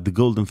intitola The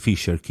Golden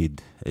Fisher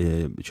Kid,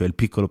 cioè il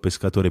piccolo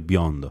pescatore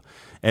biondo.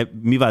 E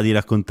mi va di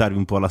raccontarvi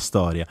un po' la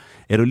storia.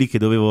 Ero lì che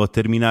dovevo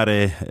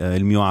terminare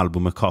il mio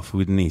album Coffee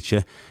with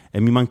Nietzsche e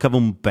mi mancava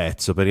un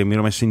pezzo, perché mi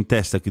ero messo in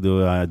testa che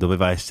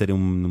doveva essere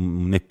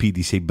un EP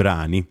di 6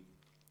 brani.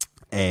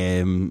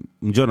 E un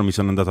giorno mi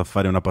sono andato a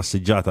fare una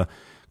passeggiata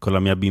con la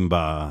mia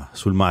bimba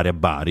sul mare a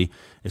Bari,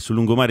 e sul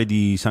lungomare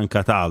di San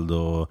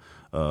Cataldo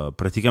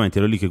praticamente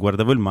ero lì che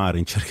guardavo il mare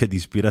in cerca di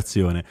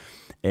ispirazione,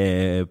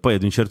 e poi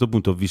ad un certo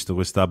punto ho visto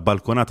questa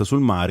balconata sul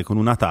mare con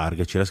una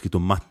targa, c'era scritto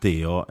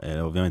Matteo,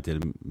 ovviamente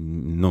il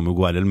nome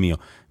uguale al mio,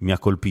 mi ha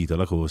colpito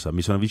la cosa,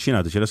 mi sono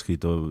avvicinato, c'era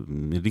scritto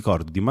il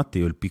ricordo di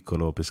Matteo, il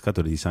piccolo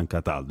pescatore di San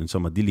Cataldo.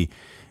 Insomma, di lì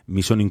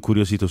mi sono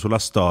incuriosito sulla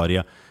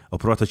storia, ho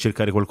provato a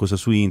cercare qualcosa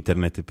su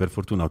internet e per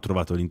fortuna ho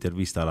trovato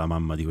l'intervista alla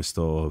mamma di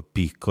questo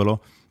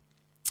piccolo,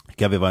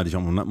 che aveva,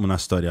 diciamo, una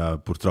storia,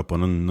 purtroppo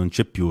non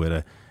c'è più,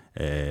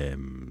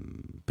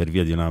 per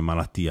via di una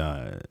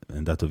malattia è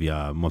andato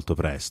via molto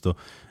presto,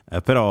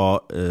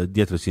 però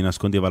dietro si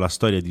nascondeva la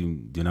storia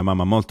di una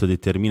mamma molto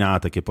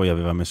determinata che poi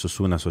aveva messo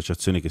su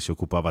un'associazione che si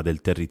occupava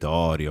del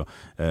territorio,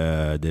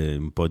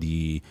 un po'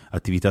 di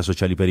attività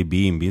sociali per i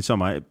bimbi.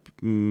 Insomma,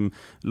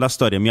 la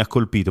storia mi ha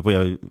colpito,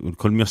 poi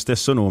col mio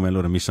stesso nome,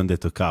 allora mi sono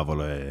detto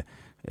cavolo,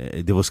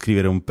 devo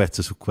scrivere un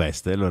pezzo su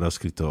questo, e allora ho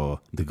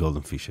scritto The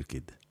Golden Fisher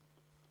Kid.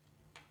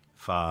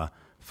 Fa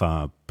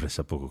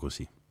pressappoco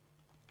così.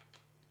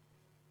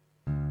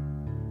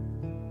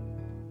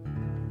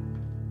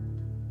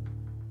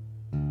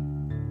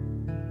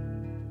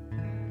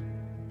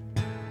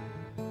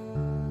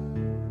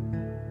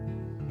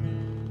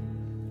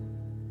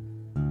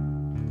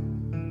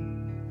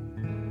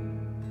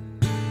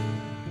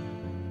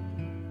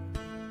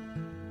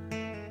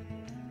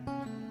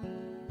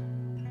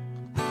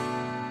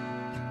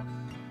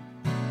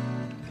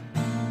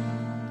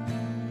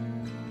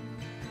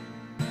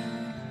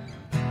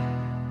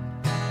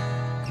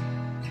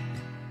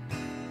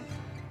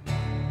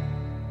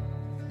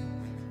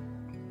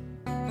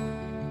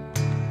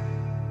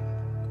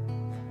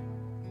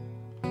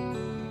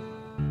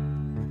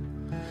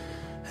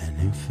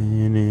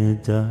 Infinite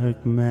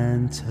dark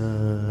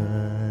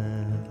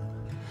mantle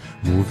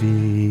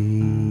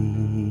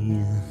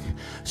moving,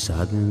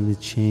 suddenly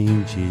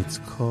change its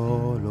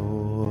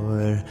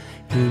color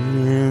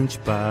inch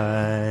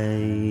by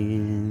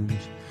inch.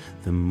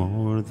 The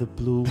more the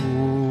blue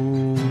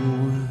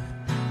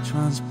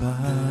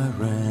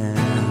transparent,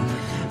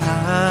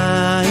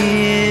 I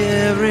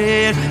hear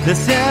it, the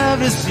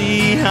sound of the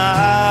sea,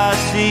 I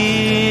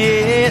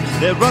see it,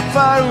 the rock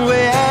far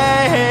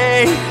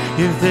away.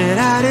 If that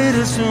I did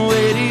us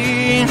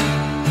waiting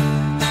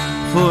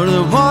for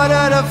the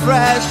water to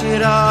fresh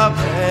it up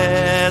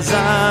as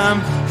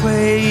I'm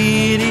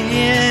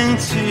waiting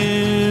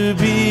to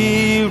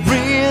be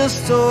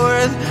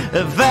restored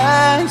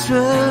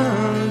eventually,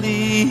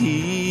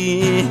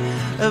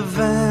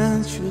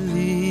 eventually.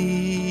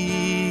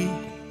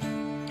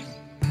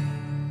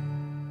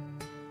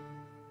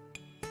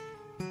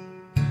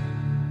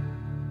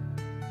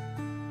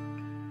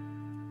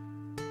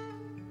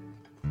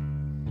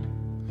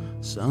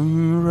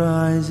 Sun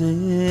rises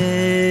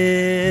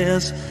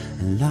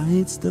and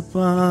lights the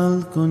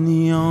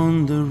balcony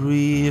on the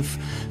reef,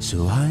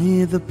 so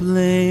high the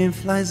plane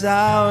flies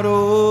out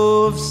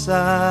of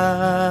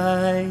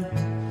sight.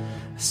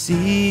 I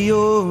see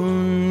your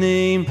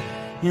name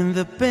in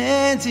the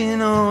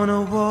painting on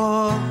a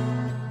wall,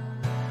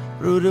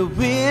 through the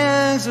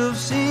wings of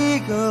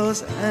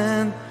seagulls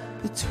and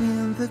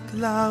between the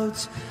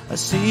clouds. I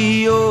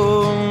see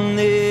your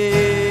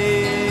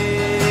name.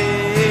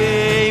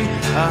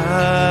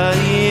 I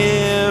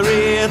hear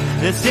it,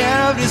 the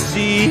sound of the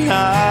sea.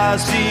 I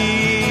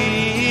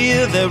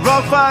see the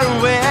rock far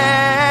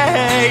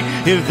away.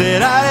 If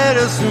that I let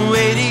us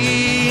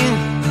waiting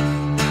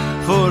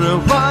for the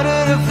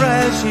water to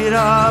fresh it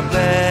up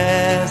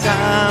as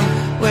I'm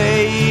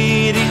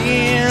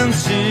waiting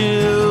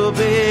to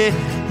be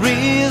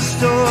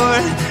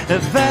restored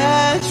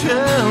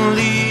eventually,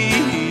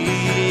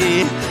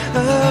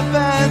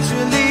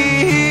 eventually.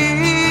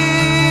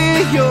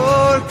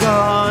 You're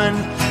gone.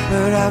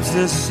 Perhaps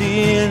the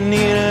sea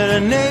needed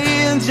an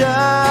angel.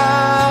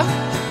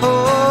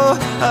 Oh,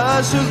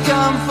 I should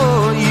come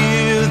for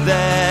you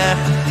there.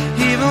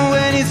 Even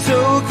when it's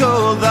so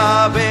cold,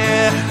 I'll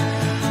be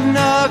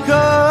knock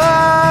on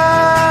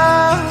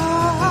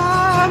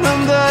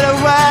under the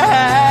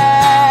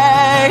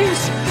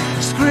waves,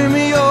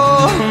 screaming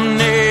your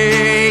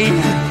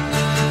name,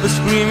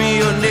 screaming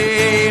your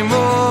name.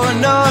 Oh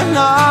no,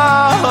 no,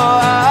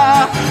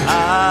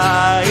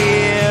 I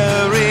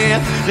hear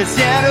it, the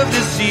sound of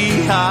the sea.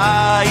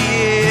 I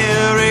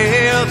hear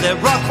it, the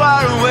rock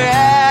far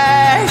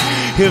away.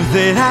 If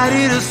the night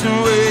is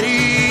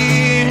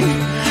waiting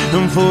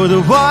for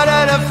the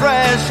water to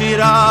fresh it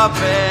up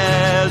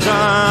as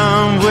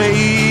I'm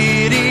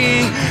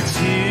waiting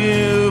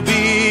to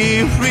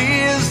be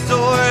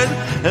restored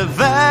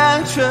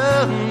eventually,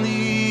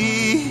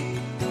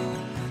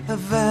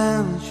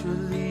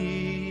 eventually.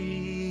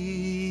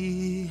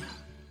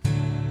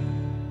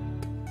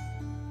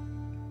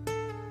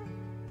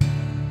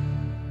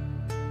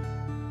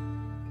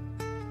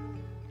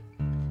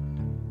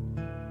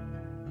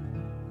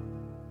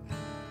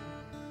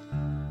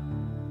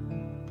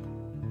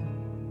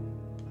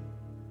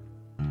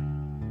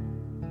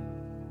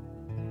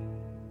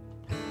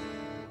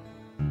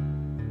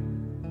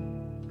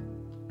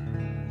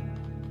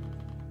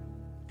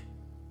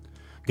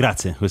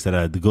 Grazie, questa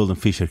era The Golden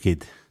Fisher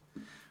Kid.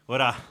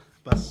 Ora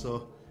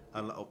passo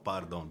alla... oh,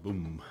 pardon,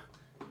 boom.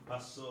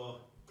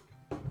 Passo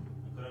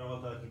ancora una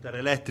volta alla chitarra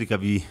elettrica,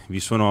 vi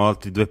suono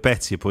altri due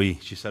pezzi e poi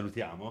ci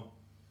salutiamo.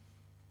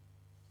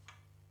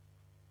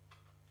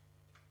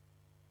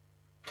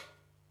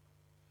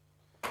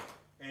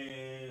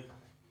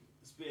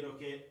 Spero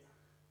che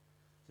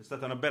sia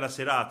stata una bella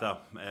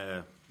serata.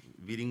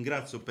 Vi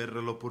ringrazio per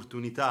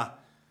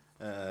l'opportunità,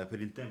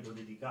 per il tempo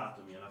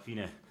dedicatomi. Alla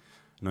fine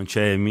non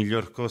c'è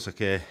miglior cosa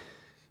che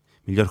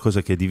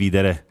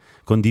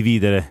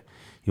condividere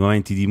i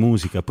momenti di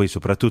musica, poi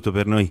soprattutto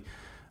per noi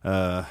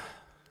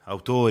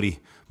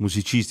autori,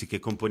 musicisti che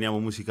componiamo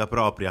musica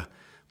propria,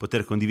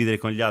 poter condividere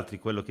con gli altri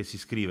quello che si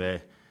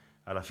scrive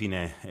alla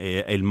fine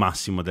è il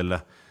massimo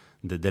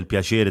del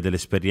piacere,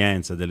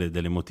 dell'esperienza,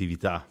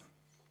 dell'emotività.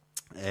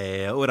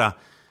 Ora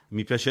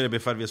mi piacerebbe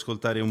farvi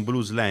ascoltare un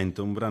blues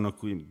lento, un brano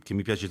che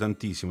mi piace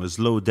tantissimo,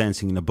 Slow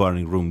Dancing in a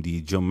Burning Room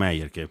di John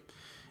Mayer, che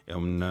è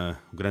un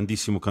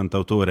grandissimo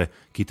cantautore,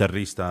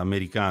 chitarrista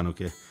americano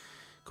che,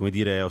 come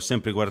dire, ho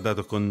sempre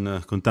guardato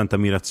con tanta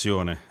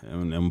ammirazione. È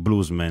un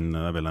bluesman,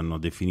 vabbè, l'hanno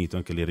definito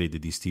anche l'erede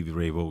di Stevie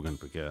Ray Vaughan,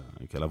 perché ha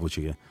anche la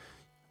voce che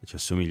ci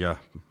assomiglia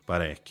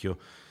parecchio,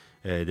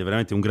 ed è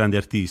veramente un grande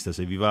artista.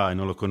 Se vi va e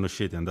non lo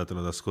conoscete, andatelo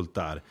ad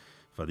ascoltare,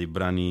 fa dei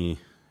brani,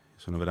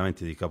 sono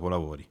veramente dei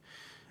capolavori.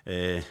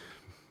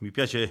 Mi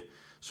piace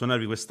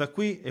suonarvi questa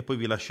qui e poi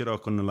vi lascerò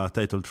con la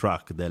title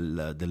track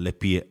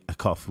dell'EP A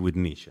Coffee with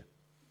Nietzsche.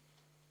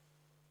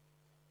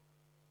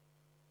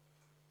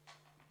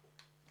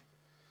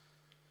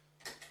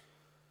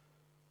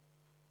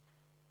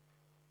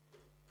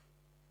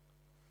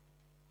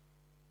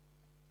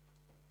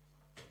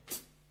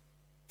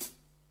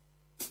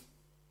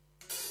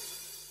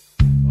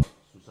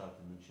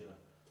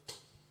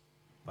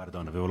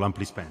 Pardon, avevo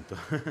l'ampli spento.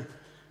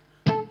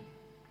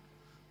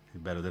 Il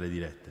bello delle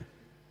dirette.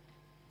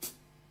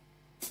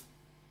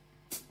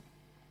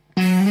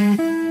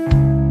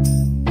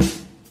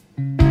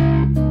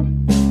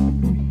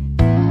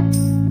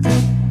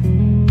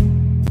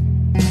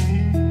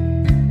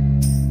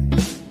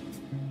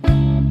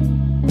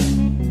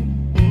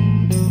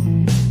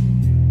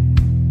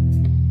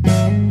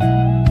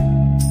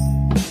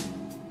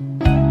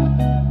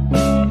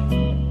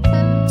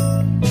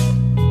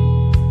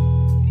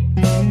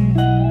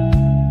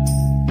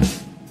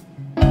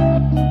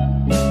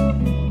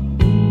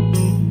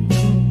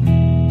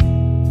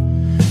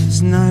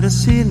 It's not a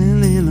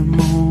ceiling in a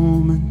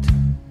moment.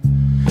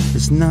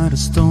 It's not a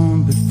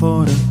storm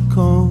before the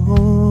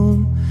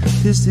calm.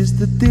 This is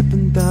the deep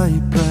and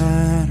dire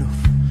pride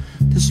of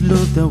this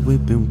love that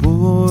we've been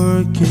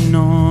working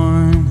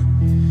on.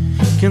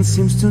 Can't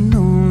seem to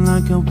know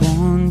like I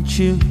want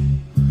you,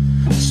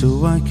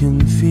 so I can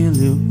feel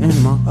you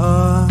in my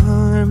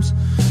arms.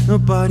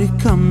 Nobody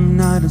come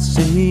now to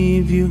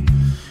save you.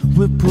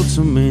 We put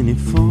so many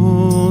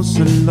false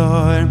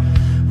alarm.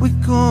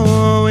 We're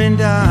going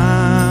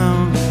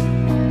down,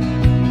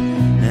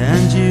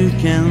 and you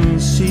can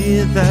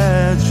see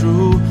that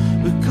through.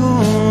 We're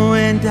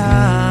going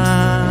down,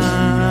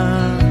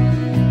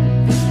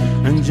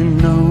 and you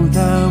know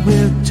that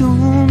we're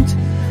doomed.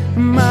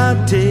 My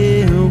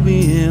day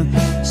will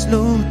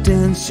slow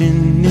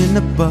dancing in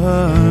a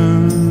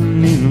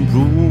burning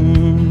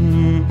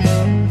room.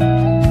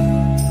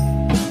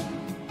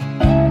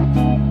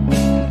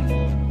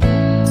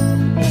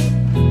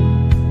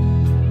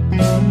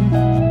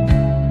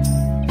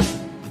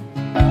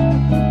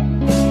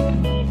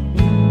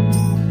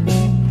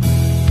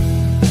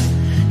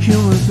 You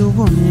were the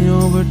one you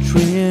were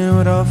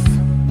dreamed of.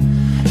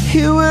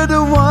 You were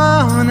the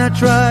one I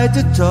tried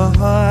to talk.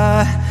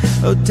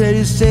 Oh, dare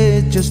you say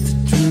it just to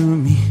thrill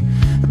me?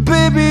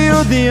 Baby,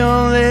 you're the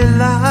only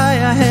lie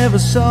I ever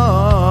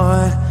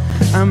saw.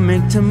 I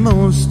make the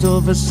most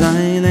of a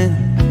silence.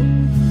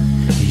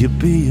 You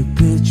be a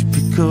bitch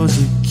because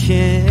you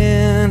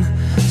can.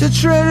 To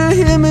try to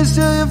hear me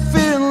so you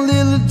feel a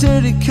little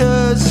dirty,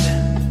 cause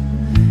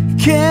you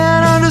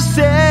can't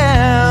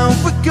understand.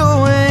 We're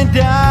going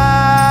down,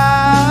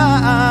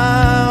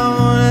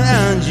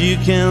 and you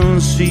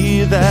can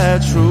see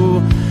that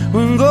true.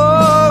 We're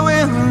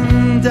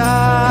going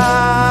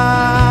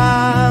down,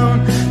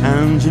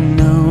 and you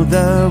know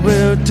that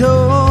we're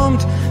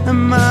doomed.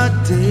 And my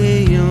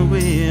day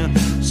will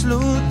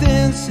slow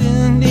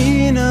dancing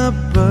in a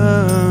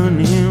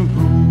burning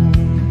room.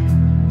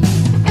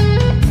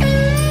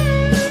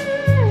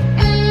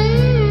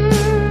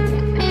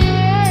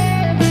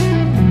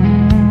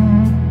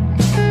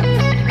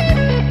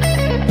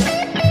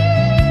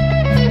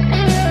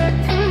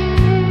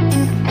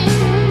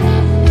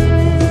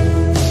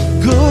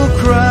 Go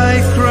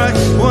cry, cry,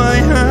 why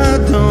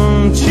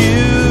don't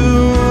you?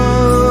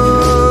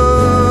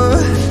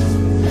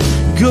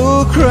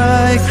 Go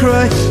cry,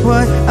 cry,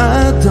 why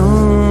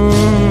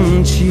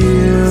don't you?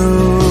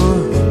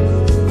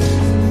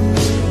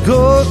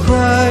 Go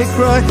cry,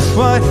 cry,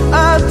 why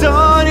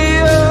don't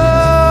you?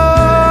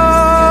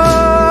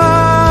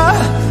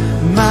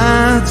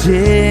 My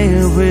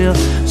day will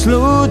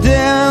slow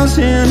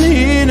dancing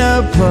in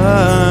a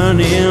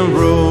burning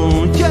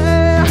room. Yeah.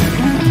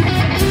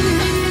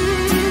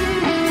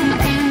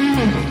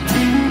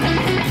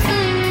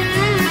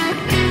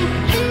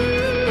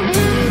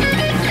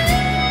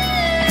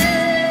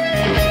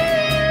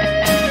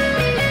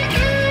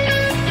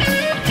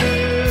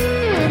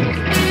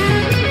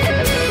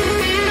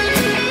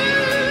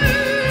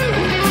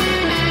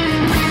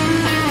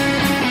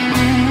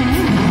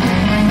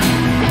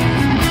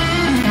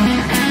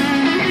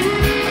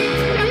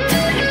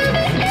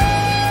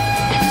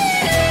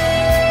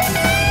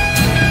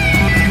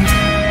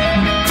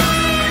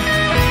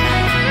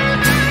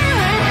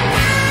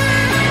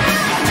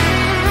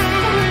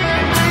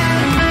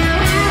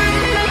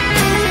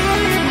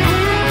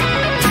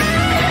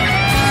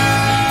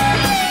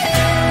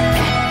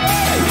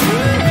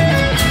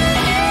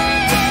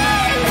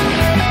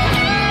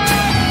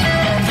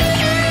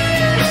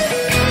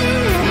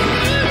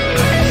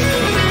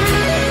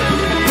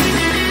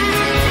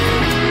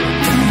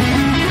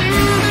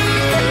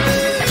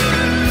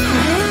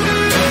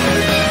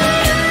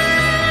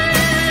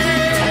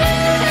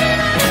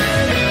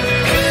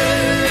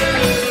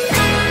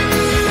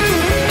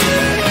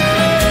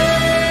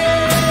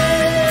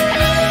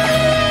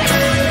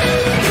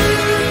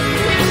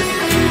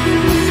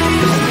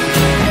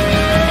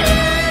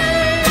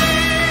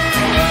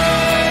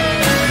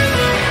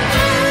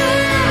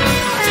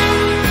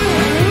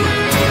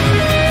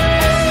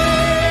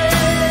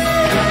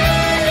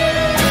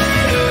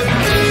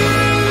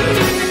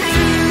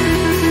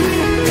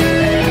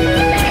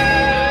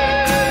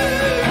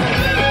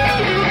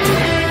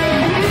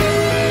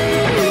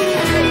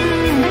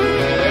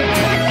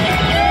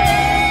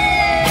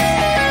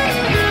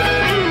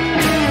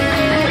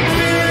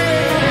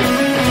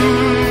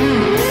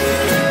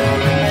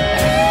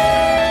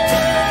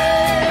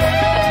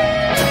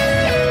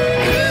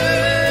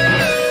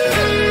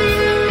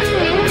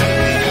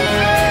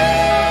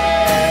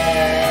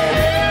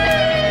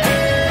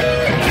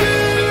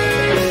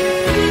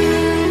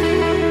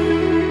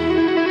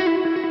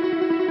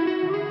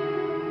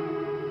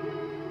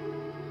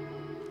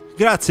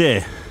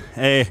 Grazie,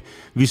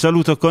 vi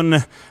saluto con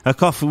A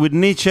Coffee with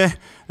Nietzsche.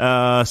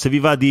 Se vi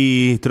va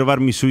di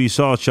trovarmi sui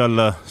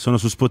social, sono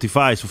su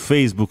Spotify, su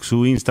Facebook,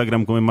 su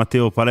Instagram come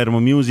Matteo Palermo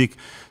Music,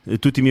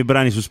 tutti i miei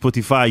brani su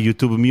Spotify,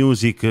 YouTube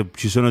Music,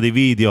 ci sono dei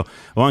video,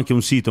 ho anche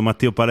un sito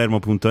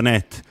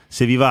matteopalermo.net.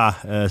 Se vi va,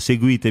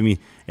 seguitemi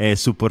e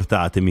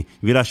supportatemi.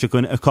 Vi lascio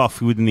con A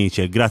Coffee with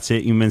Nietzsche, grazie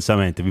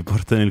immensamente, vi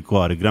porto nel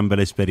cuore, gran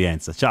bella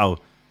esperienza, ciao.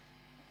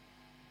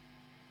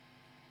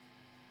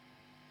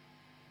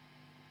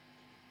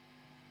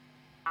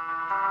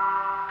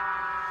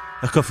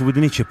 A Coffee with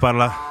Nietzsche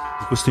parla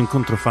di questo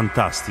incontro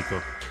fantastico,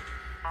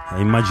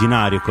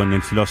 immaginario con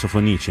il filosofo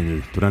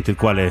Nietzsche, durante il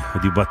quale ho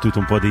dibattuto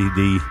un po'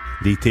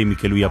 dei temi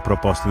che lui ha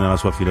proposto nella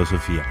sua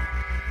filosofia.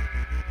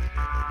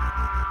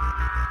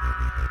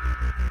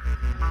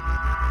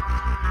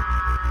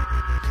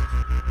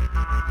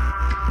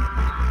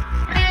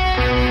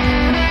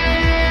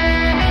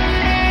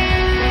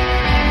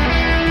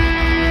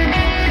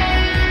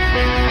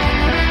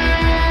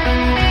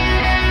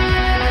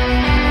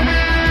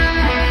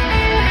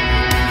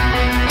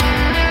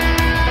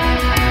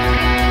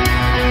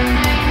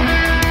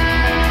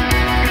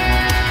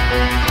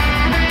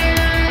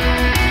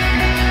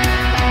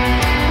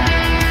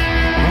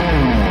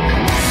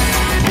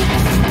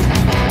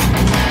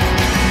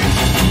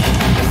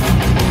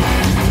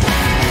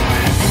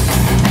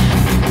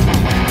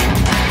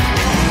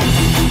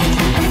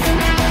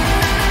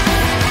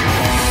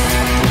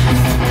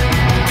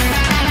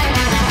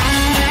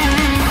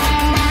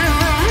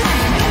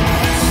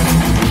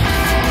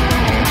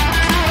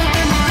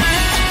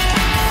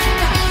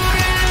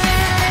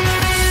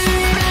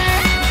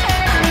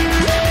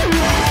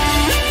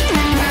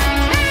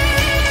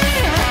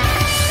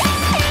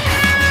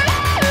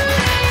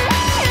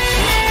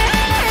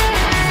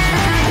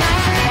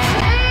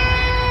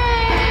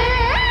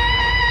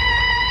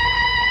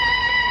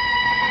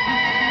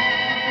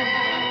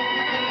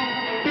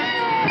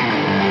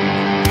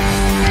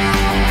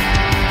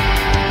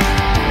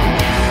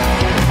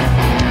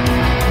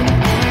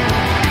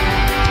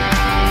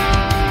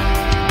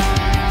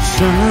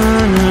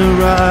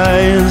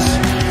 Sunrise,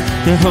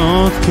 the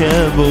hot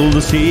cable,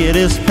 the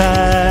city's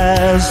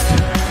past,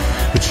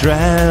 the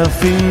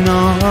traffic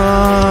noise,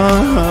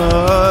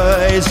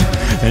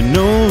 and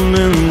old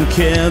men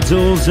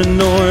kettles and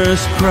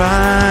oars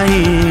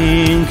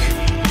crying,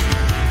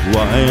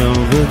 while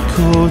the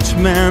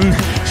coachman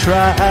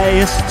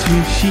tries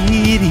to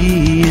feed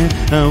you.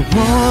 I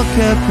woke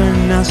up a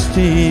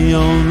nasty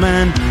old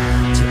man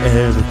to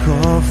every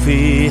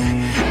coffee.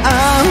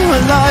 I'm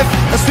alive,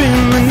 I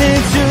swim in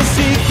nature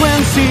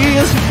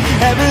sequences,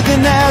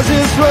 everything has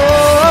its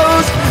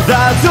roles,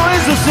 that's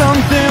always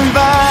something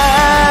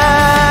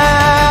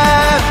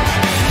bad.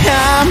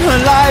 I'm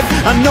alive,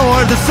 I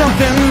know there's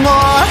something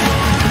more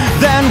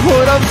than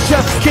what I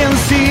just can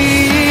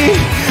see,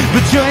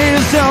 but joy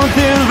is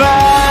something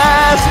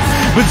vast,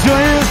 but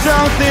joy is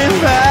something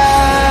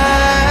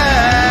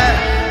bad.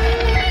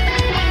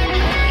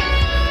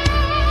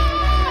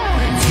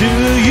 Do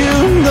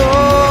you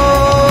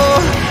know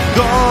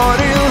God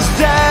is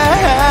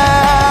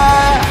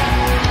dead?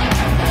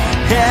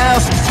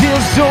 Ask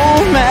this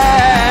old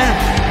man.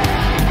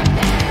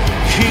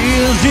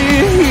 Is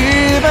he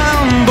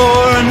even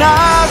born?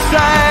 I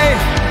say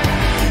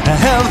I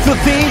have to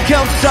think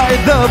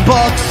outside the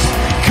box,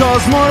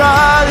 'cause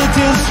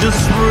morality is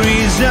just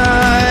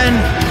reason.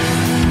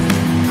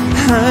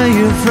 Are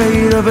you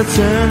afraid of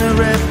eternal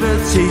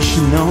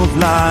repetition of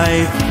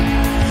life?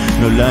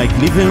 No, like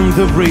living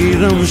the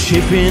rhythm,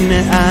 shaping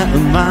it out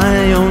of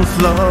my own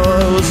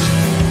flows.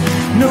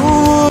 No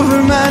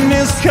overman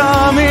is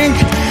coming,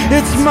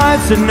 it's mine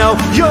to know.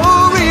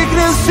 Your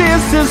weakness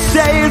is to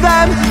say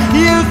that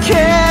you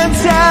can't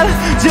tell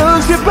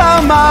jokes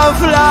about my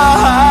flaws.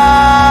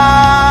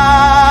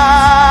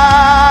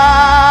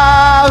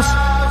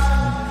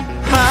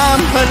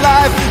 I'm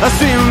alive, I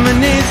swim in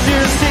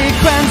nature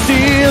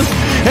sequences,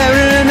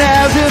 everyone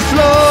has its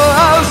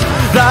flaws,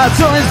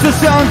 that's always the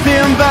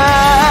something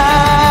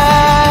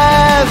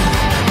bad.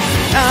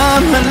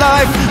 I'm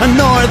alive, I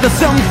know there's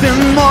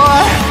something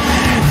more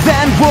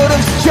than what I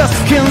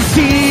just can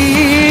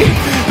see,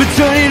 but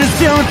joy is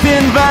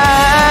something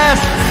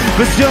vast,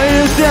 but joy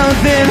is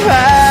something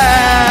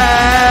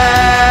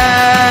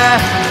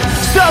vast.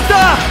 Stop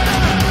up!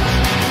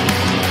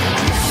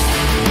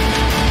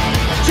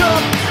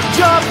 Jump,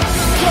 jump,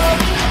 jump,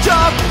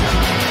 jump.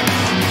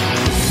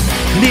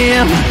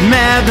 Live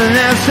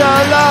madness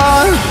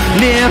alone,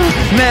 live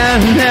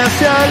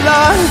madness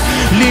alone,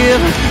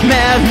 live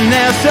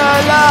madness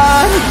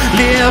alone,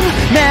 live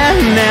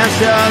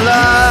madness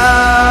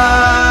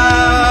alone.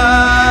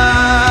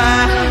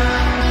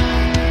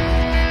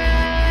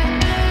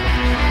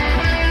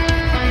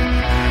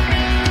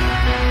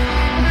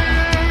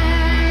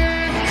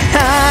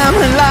 I'm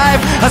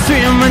alive, I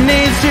swim in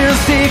nature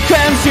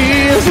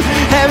sequences,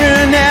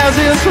 everyone has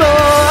its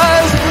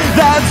flaws,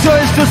 that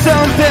choice to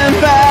something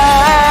bad.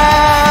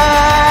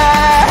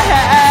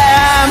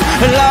 I'm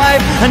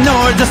alive, I know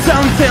there's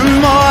something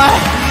more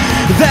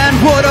than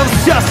what I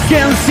just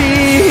can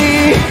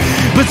see,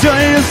 but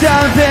joy is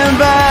something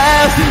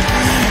bad,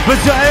 but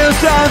do you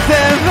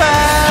something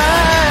fast?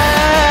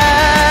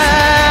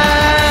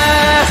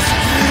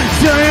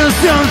 Do you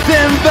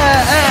something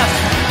fast?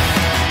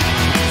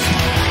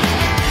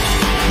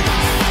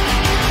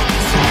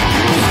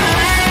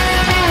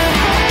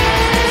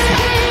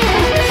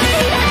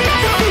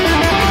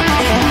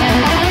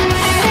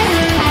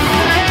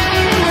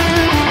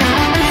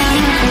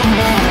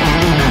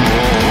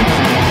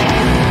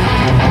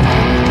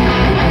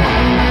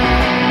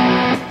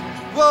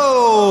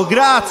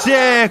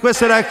 Grazie,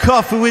 questo era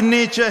Coffee with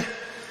Nietzsche.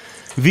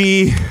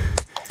 Vi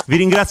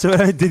ringrazio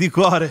veramente di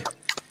cuore.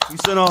 Mi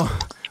sono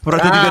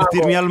provato a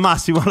divertirmi al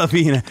massimo alla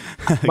fine.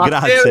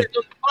 Grazie.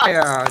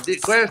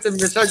 Questo è il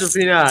messaggio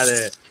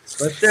finale.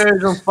 Matteo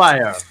is on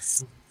fire.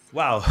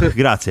 Wow,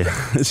 grazie.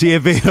 Sì, è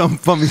vero, un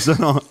po' mi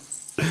sono...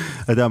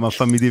 Andiamo a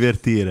farmi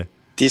divertire.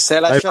 Ti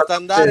sei lasciato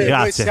andare.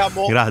 Grazie, noi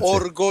siamo grazie.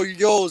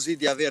 orgogliosi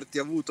di averti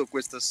avuto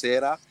questa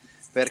sera,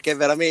 perché è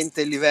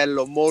veramente il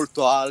livello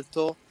molto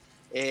alto.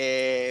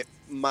 E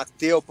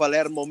Matteo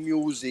Palermo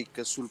Music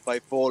sul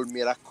PayPal,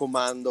 mi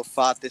raccomando,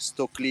 fate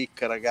sto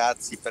click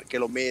ragazzi, perché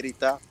lo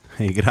merita.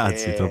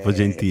 Grazie, troppo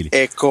gentili.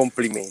 E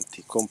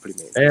complimenti.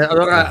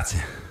 Allora,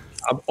 Grazie.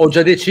 ho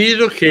già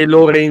deciso che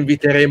lo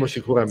reinviteremo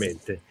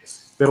sicuramente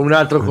per un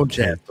altro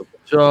concerto,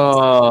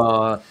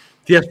 perciò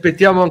ti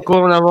aspettiamo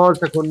ancora una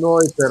volta con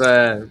noi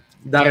per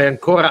dare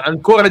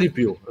ancora di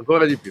più.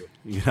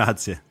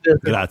 Grazie.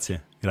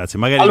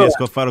 Magari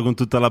riesco a farlo con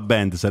tutta la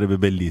band, sarebbe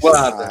bellissimo.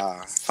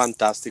 Guarda,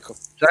 fantastico.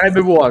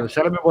 Sarebbe buono.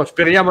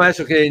 Speriamo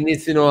adesso che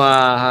inizino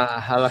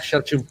a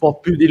lasciarci un po'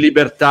 più di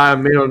libertà,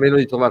 almeno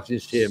di trovarci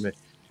insieme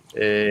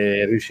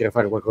e riuscire a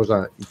fare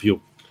qualcosa in più.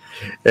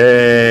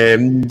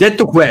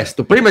 Detto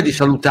questo, prima di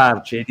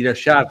salutarci e di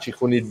lasciarci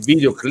con il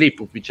videoclip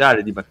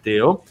ufficiale di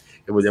Matteo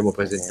che vogliamo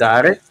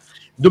presentare,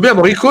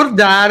 dobbiamo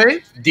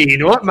ricordare,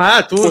 Dino,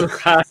 ma tu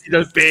cadi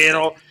dal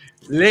pero,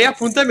 gli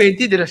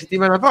appuntamenti della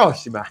settimana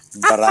prossima.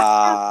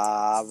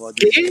 Bravo,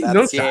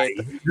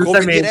 disgraziato.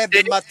 Come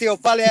direbbe Matteo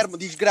Palermo,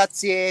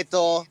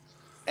 disgraziato.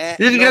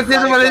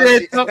 Disgraziato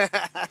maledetto.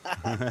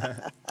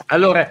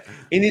 Allora,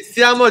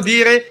 iniziamo a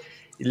dire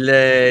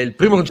il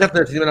primo concerto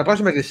della settimana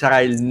prossima, che sarà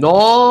il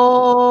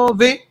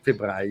 9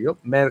 febbraio,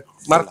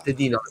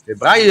 martedì 9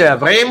 febbraio, e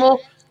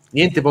avremo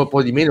niente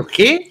po' di meno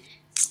che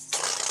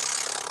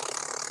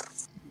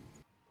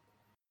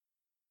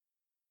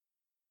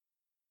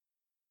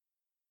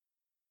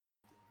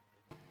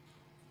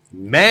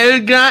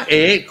Melga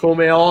e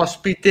come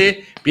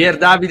ospite Pier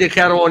Davide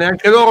Carone,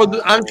 anche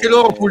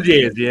loro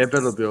pugliesi,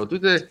 per lo più.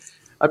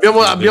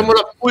 Abbiamo la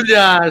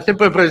Puglia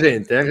sempre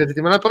presente anche la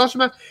settimana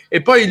prossima,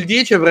 e poi il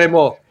 10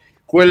 avremo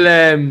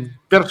quel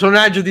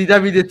personaggio di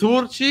Davide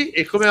Turci,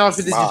 e come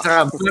ospite ci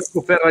sarà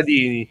Marco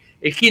Ferradini.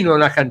 E chi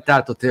non ha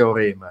cantato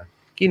Teorema?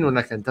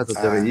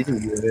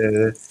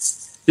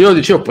 Io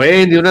dicevo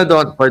prendi una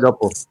donna, poi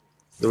dopo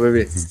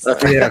dovevi alla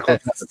fine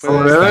raccontare.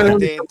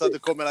 Attento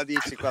come la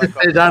dici quella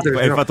cosa. Esatto,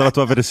 hai fatto la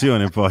tua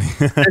versione poi.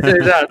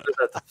 esatto.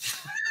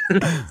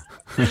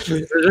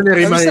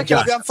 Bisogna che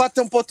l'abbiamo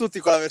fatta un po' tutti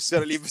quella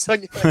versione lì,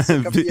 bisogna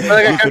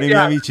capire. Con i miei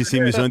amici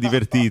mi sono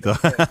divertito.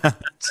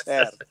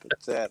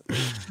 certo.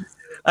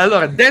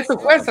 Allora, detto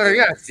questo,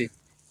 ragazzi,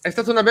 è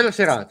stata una bella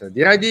serata,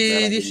 direi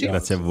di sì.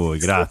 Grazie a voi,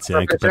 grazie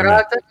una anche per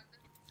serata. me.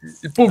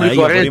 Il pubblico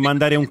Io vorrei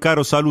mandare un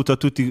caro saluto a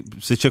tutti,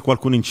 se c'è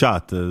qualcuno in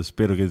chat,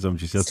 spero che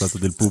ci sia stato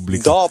del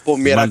pubblico. Dopo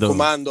mi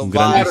raccomando, un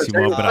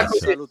grandissimo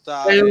abbraccio.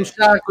 Hai un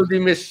sacco di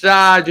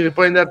messaggi che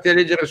puoi andarti a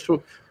leggere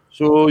su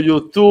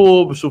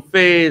YouTube, su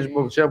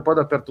Facebook, c'è un po'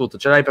 dappertutto,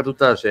 ce l'hai per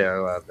tutta la sera,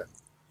 guarda.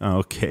 Ah,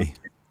 ok,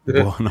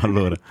 buono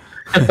allora.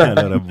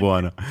 Allora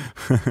buono.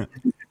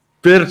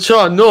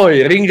 Perciò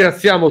noi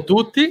ringraziamo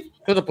tutti.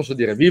 Cosa posso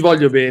dire? Vi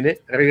voglio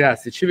bene,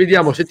 ragazzi, ci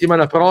vediamo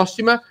settimana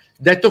prossima.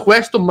 Detto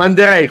questo,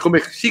 manderei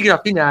come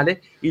sigla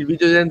finale il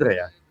video di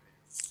Andrea.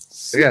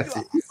 Ragazzi,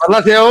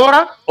 parlate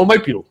ora o mai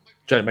più?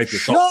 Cioè, mai più.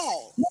 No.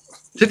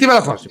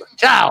 Settimana prossima.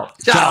 Ciao.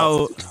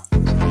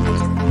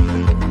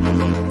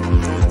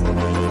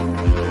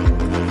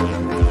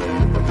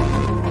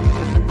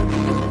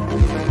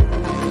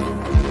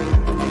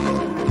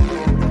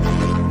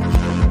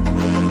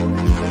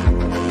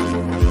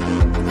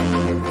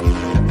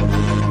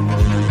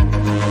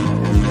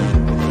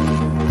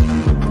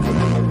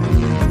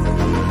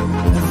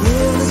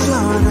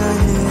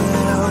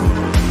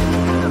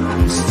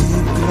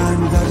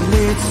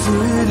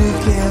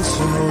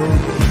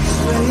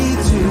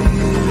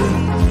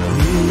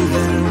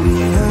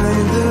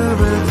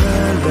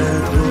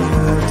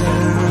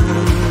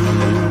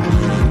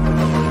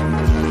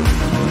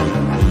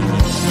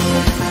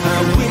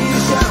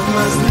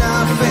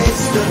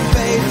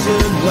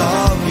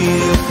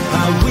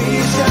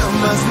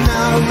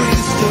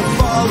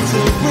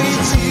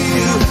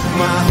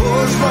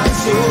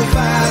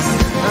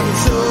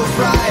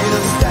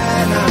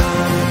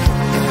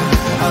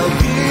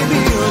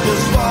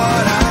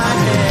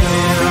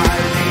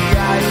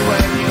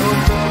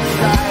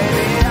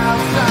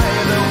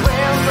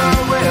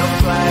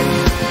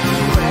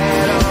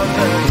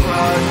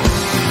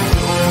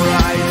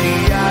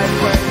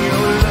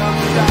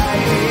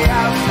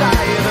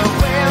 Outside the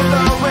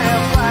window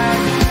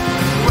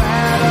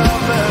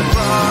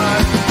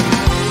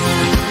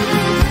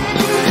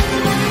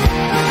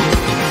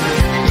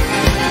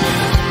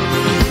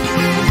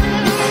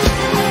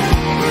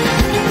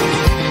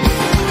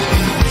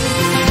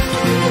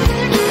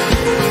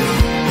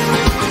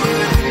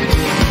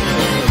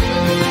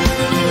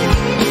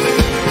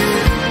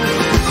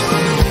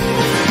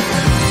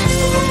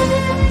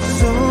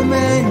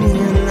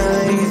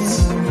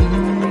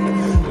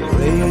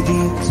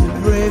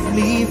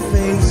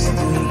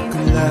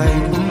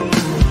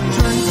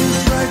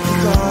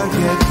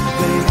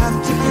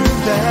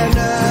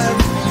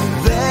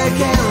there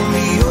can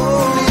be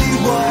only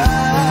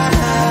one.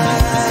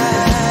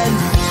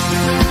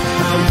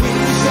 I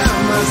wish I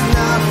must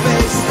not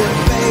face the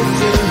fate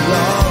to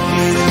love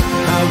you.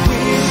 I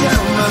wish I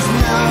must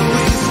not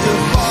reach the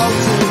fall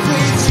to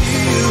reach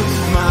you.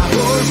 My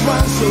horse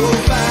runs so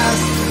fast.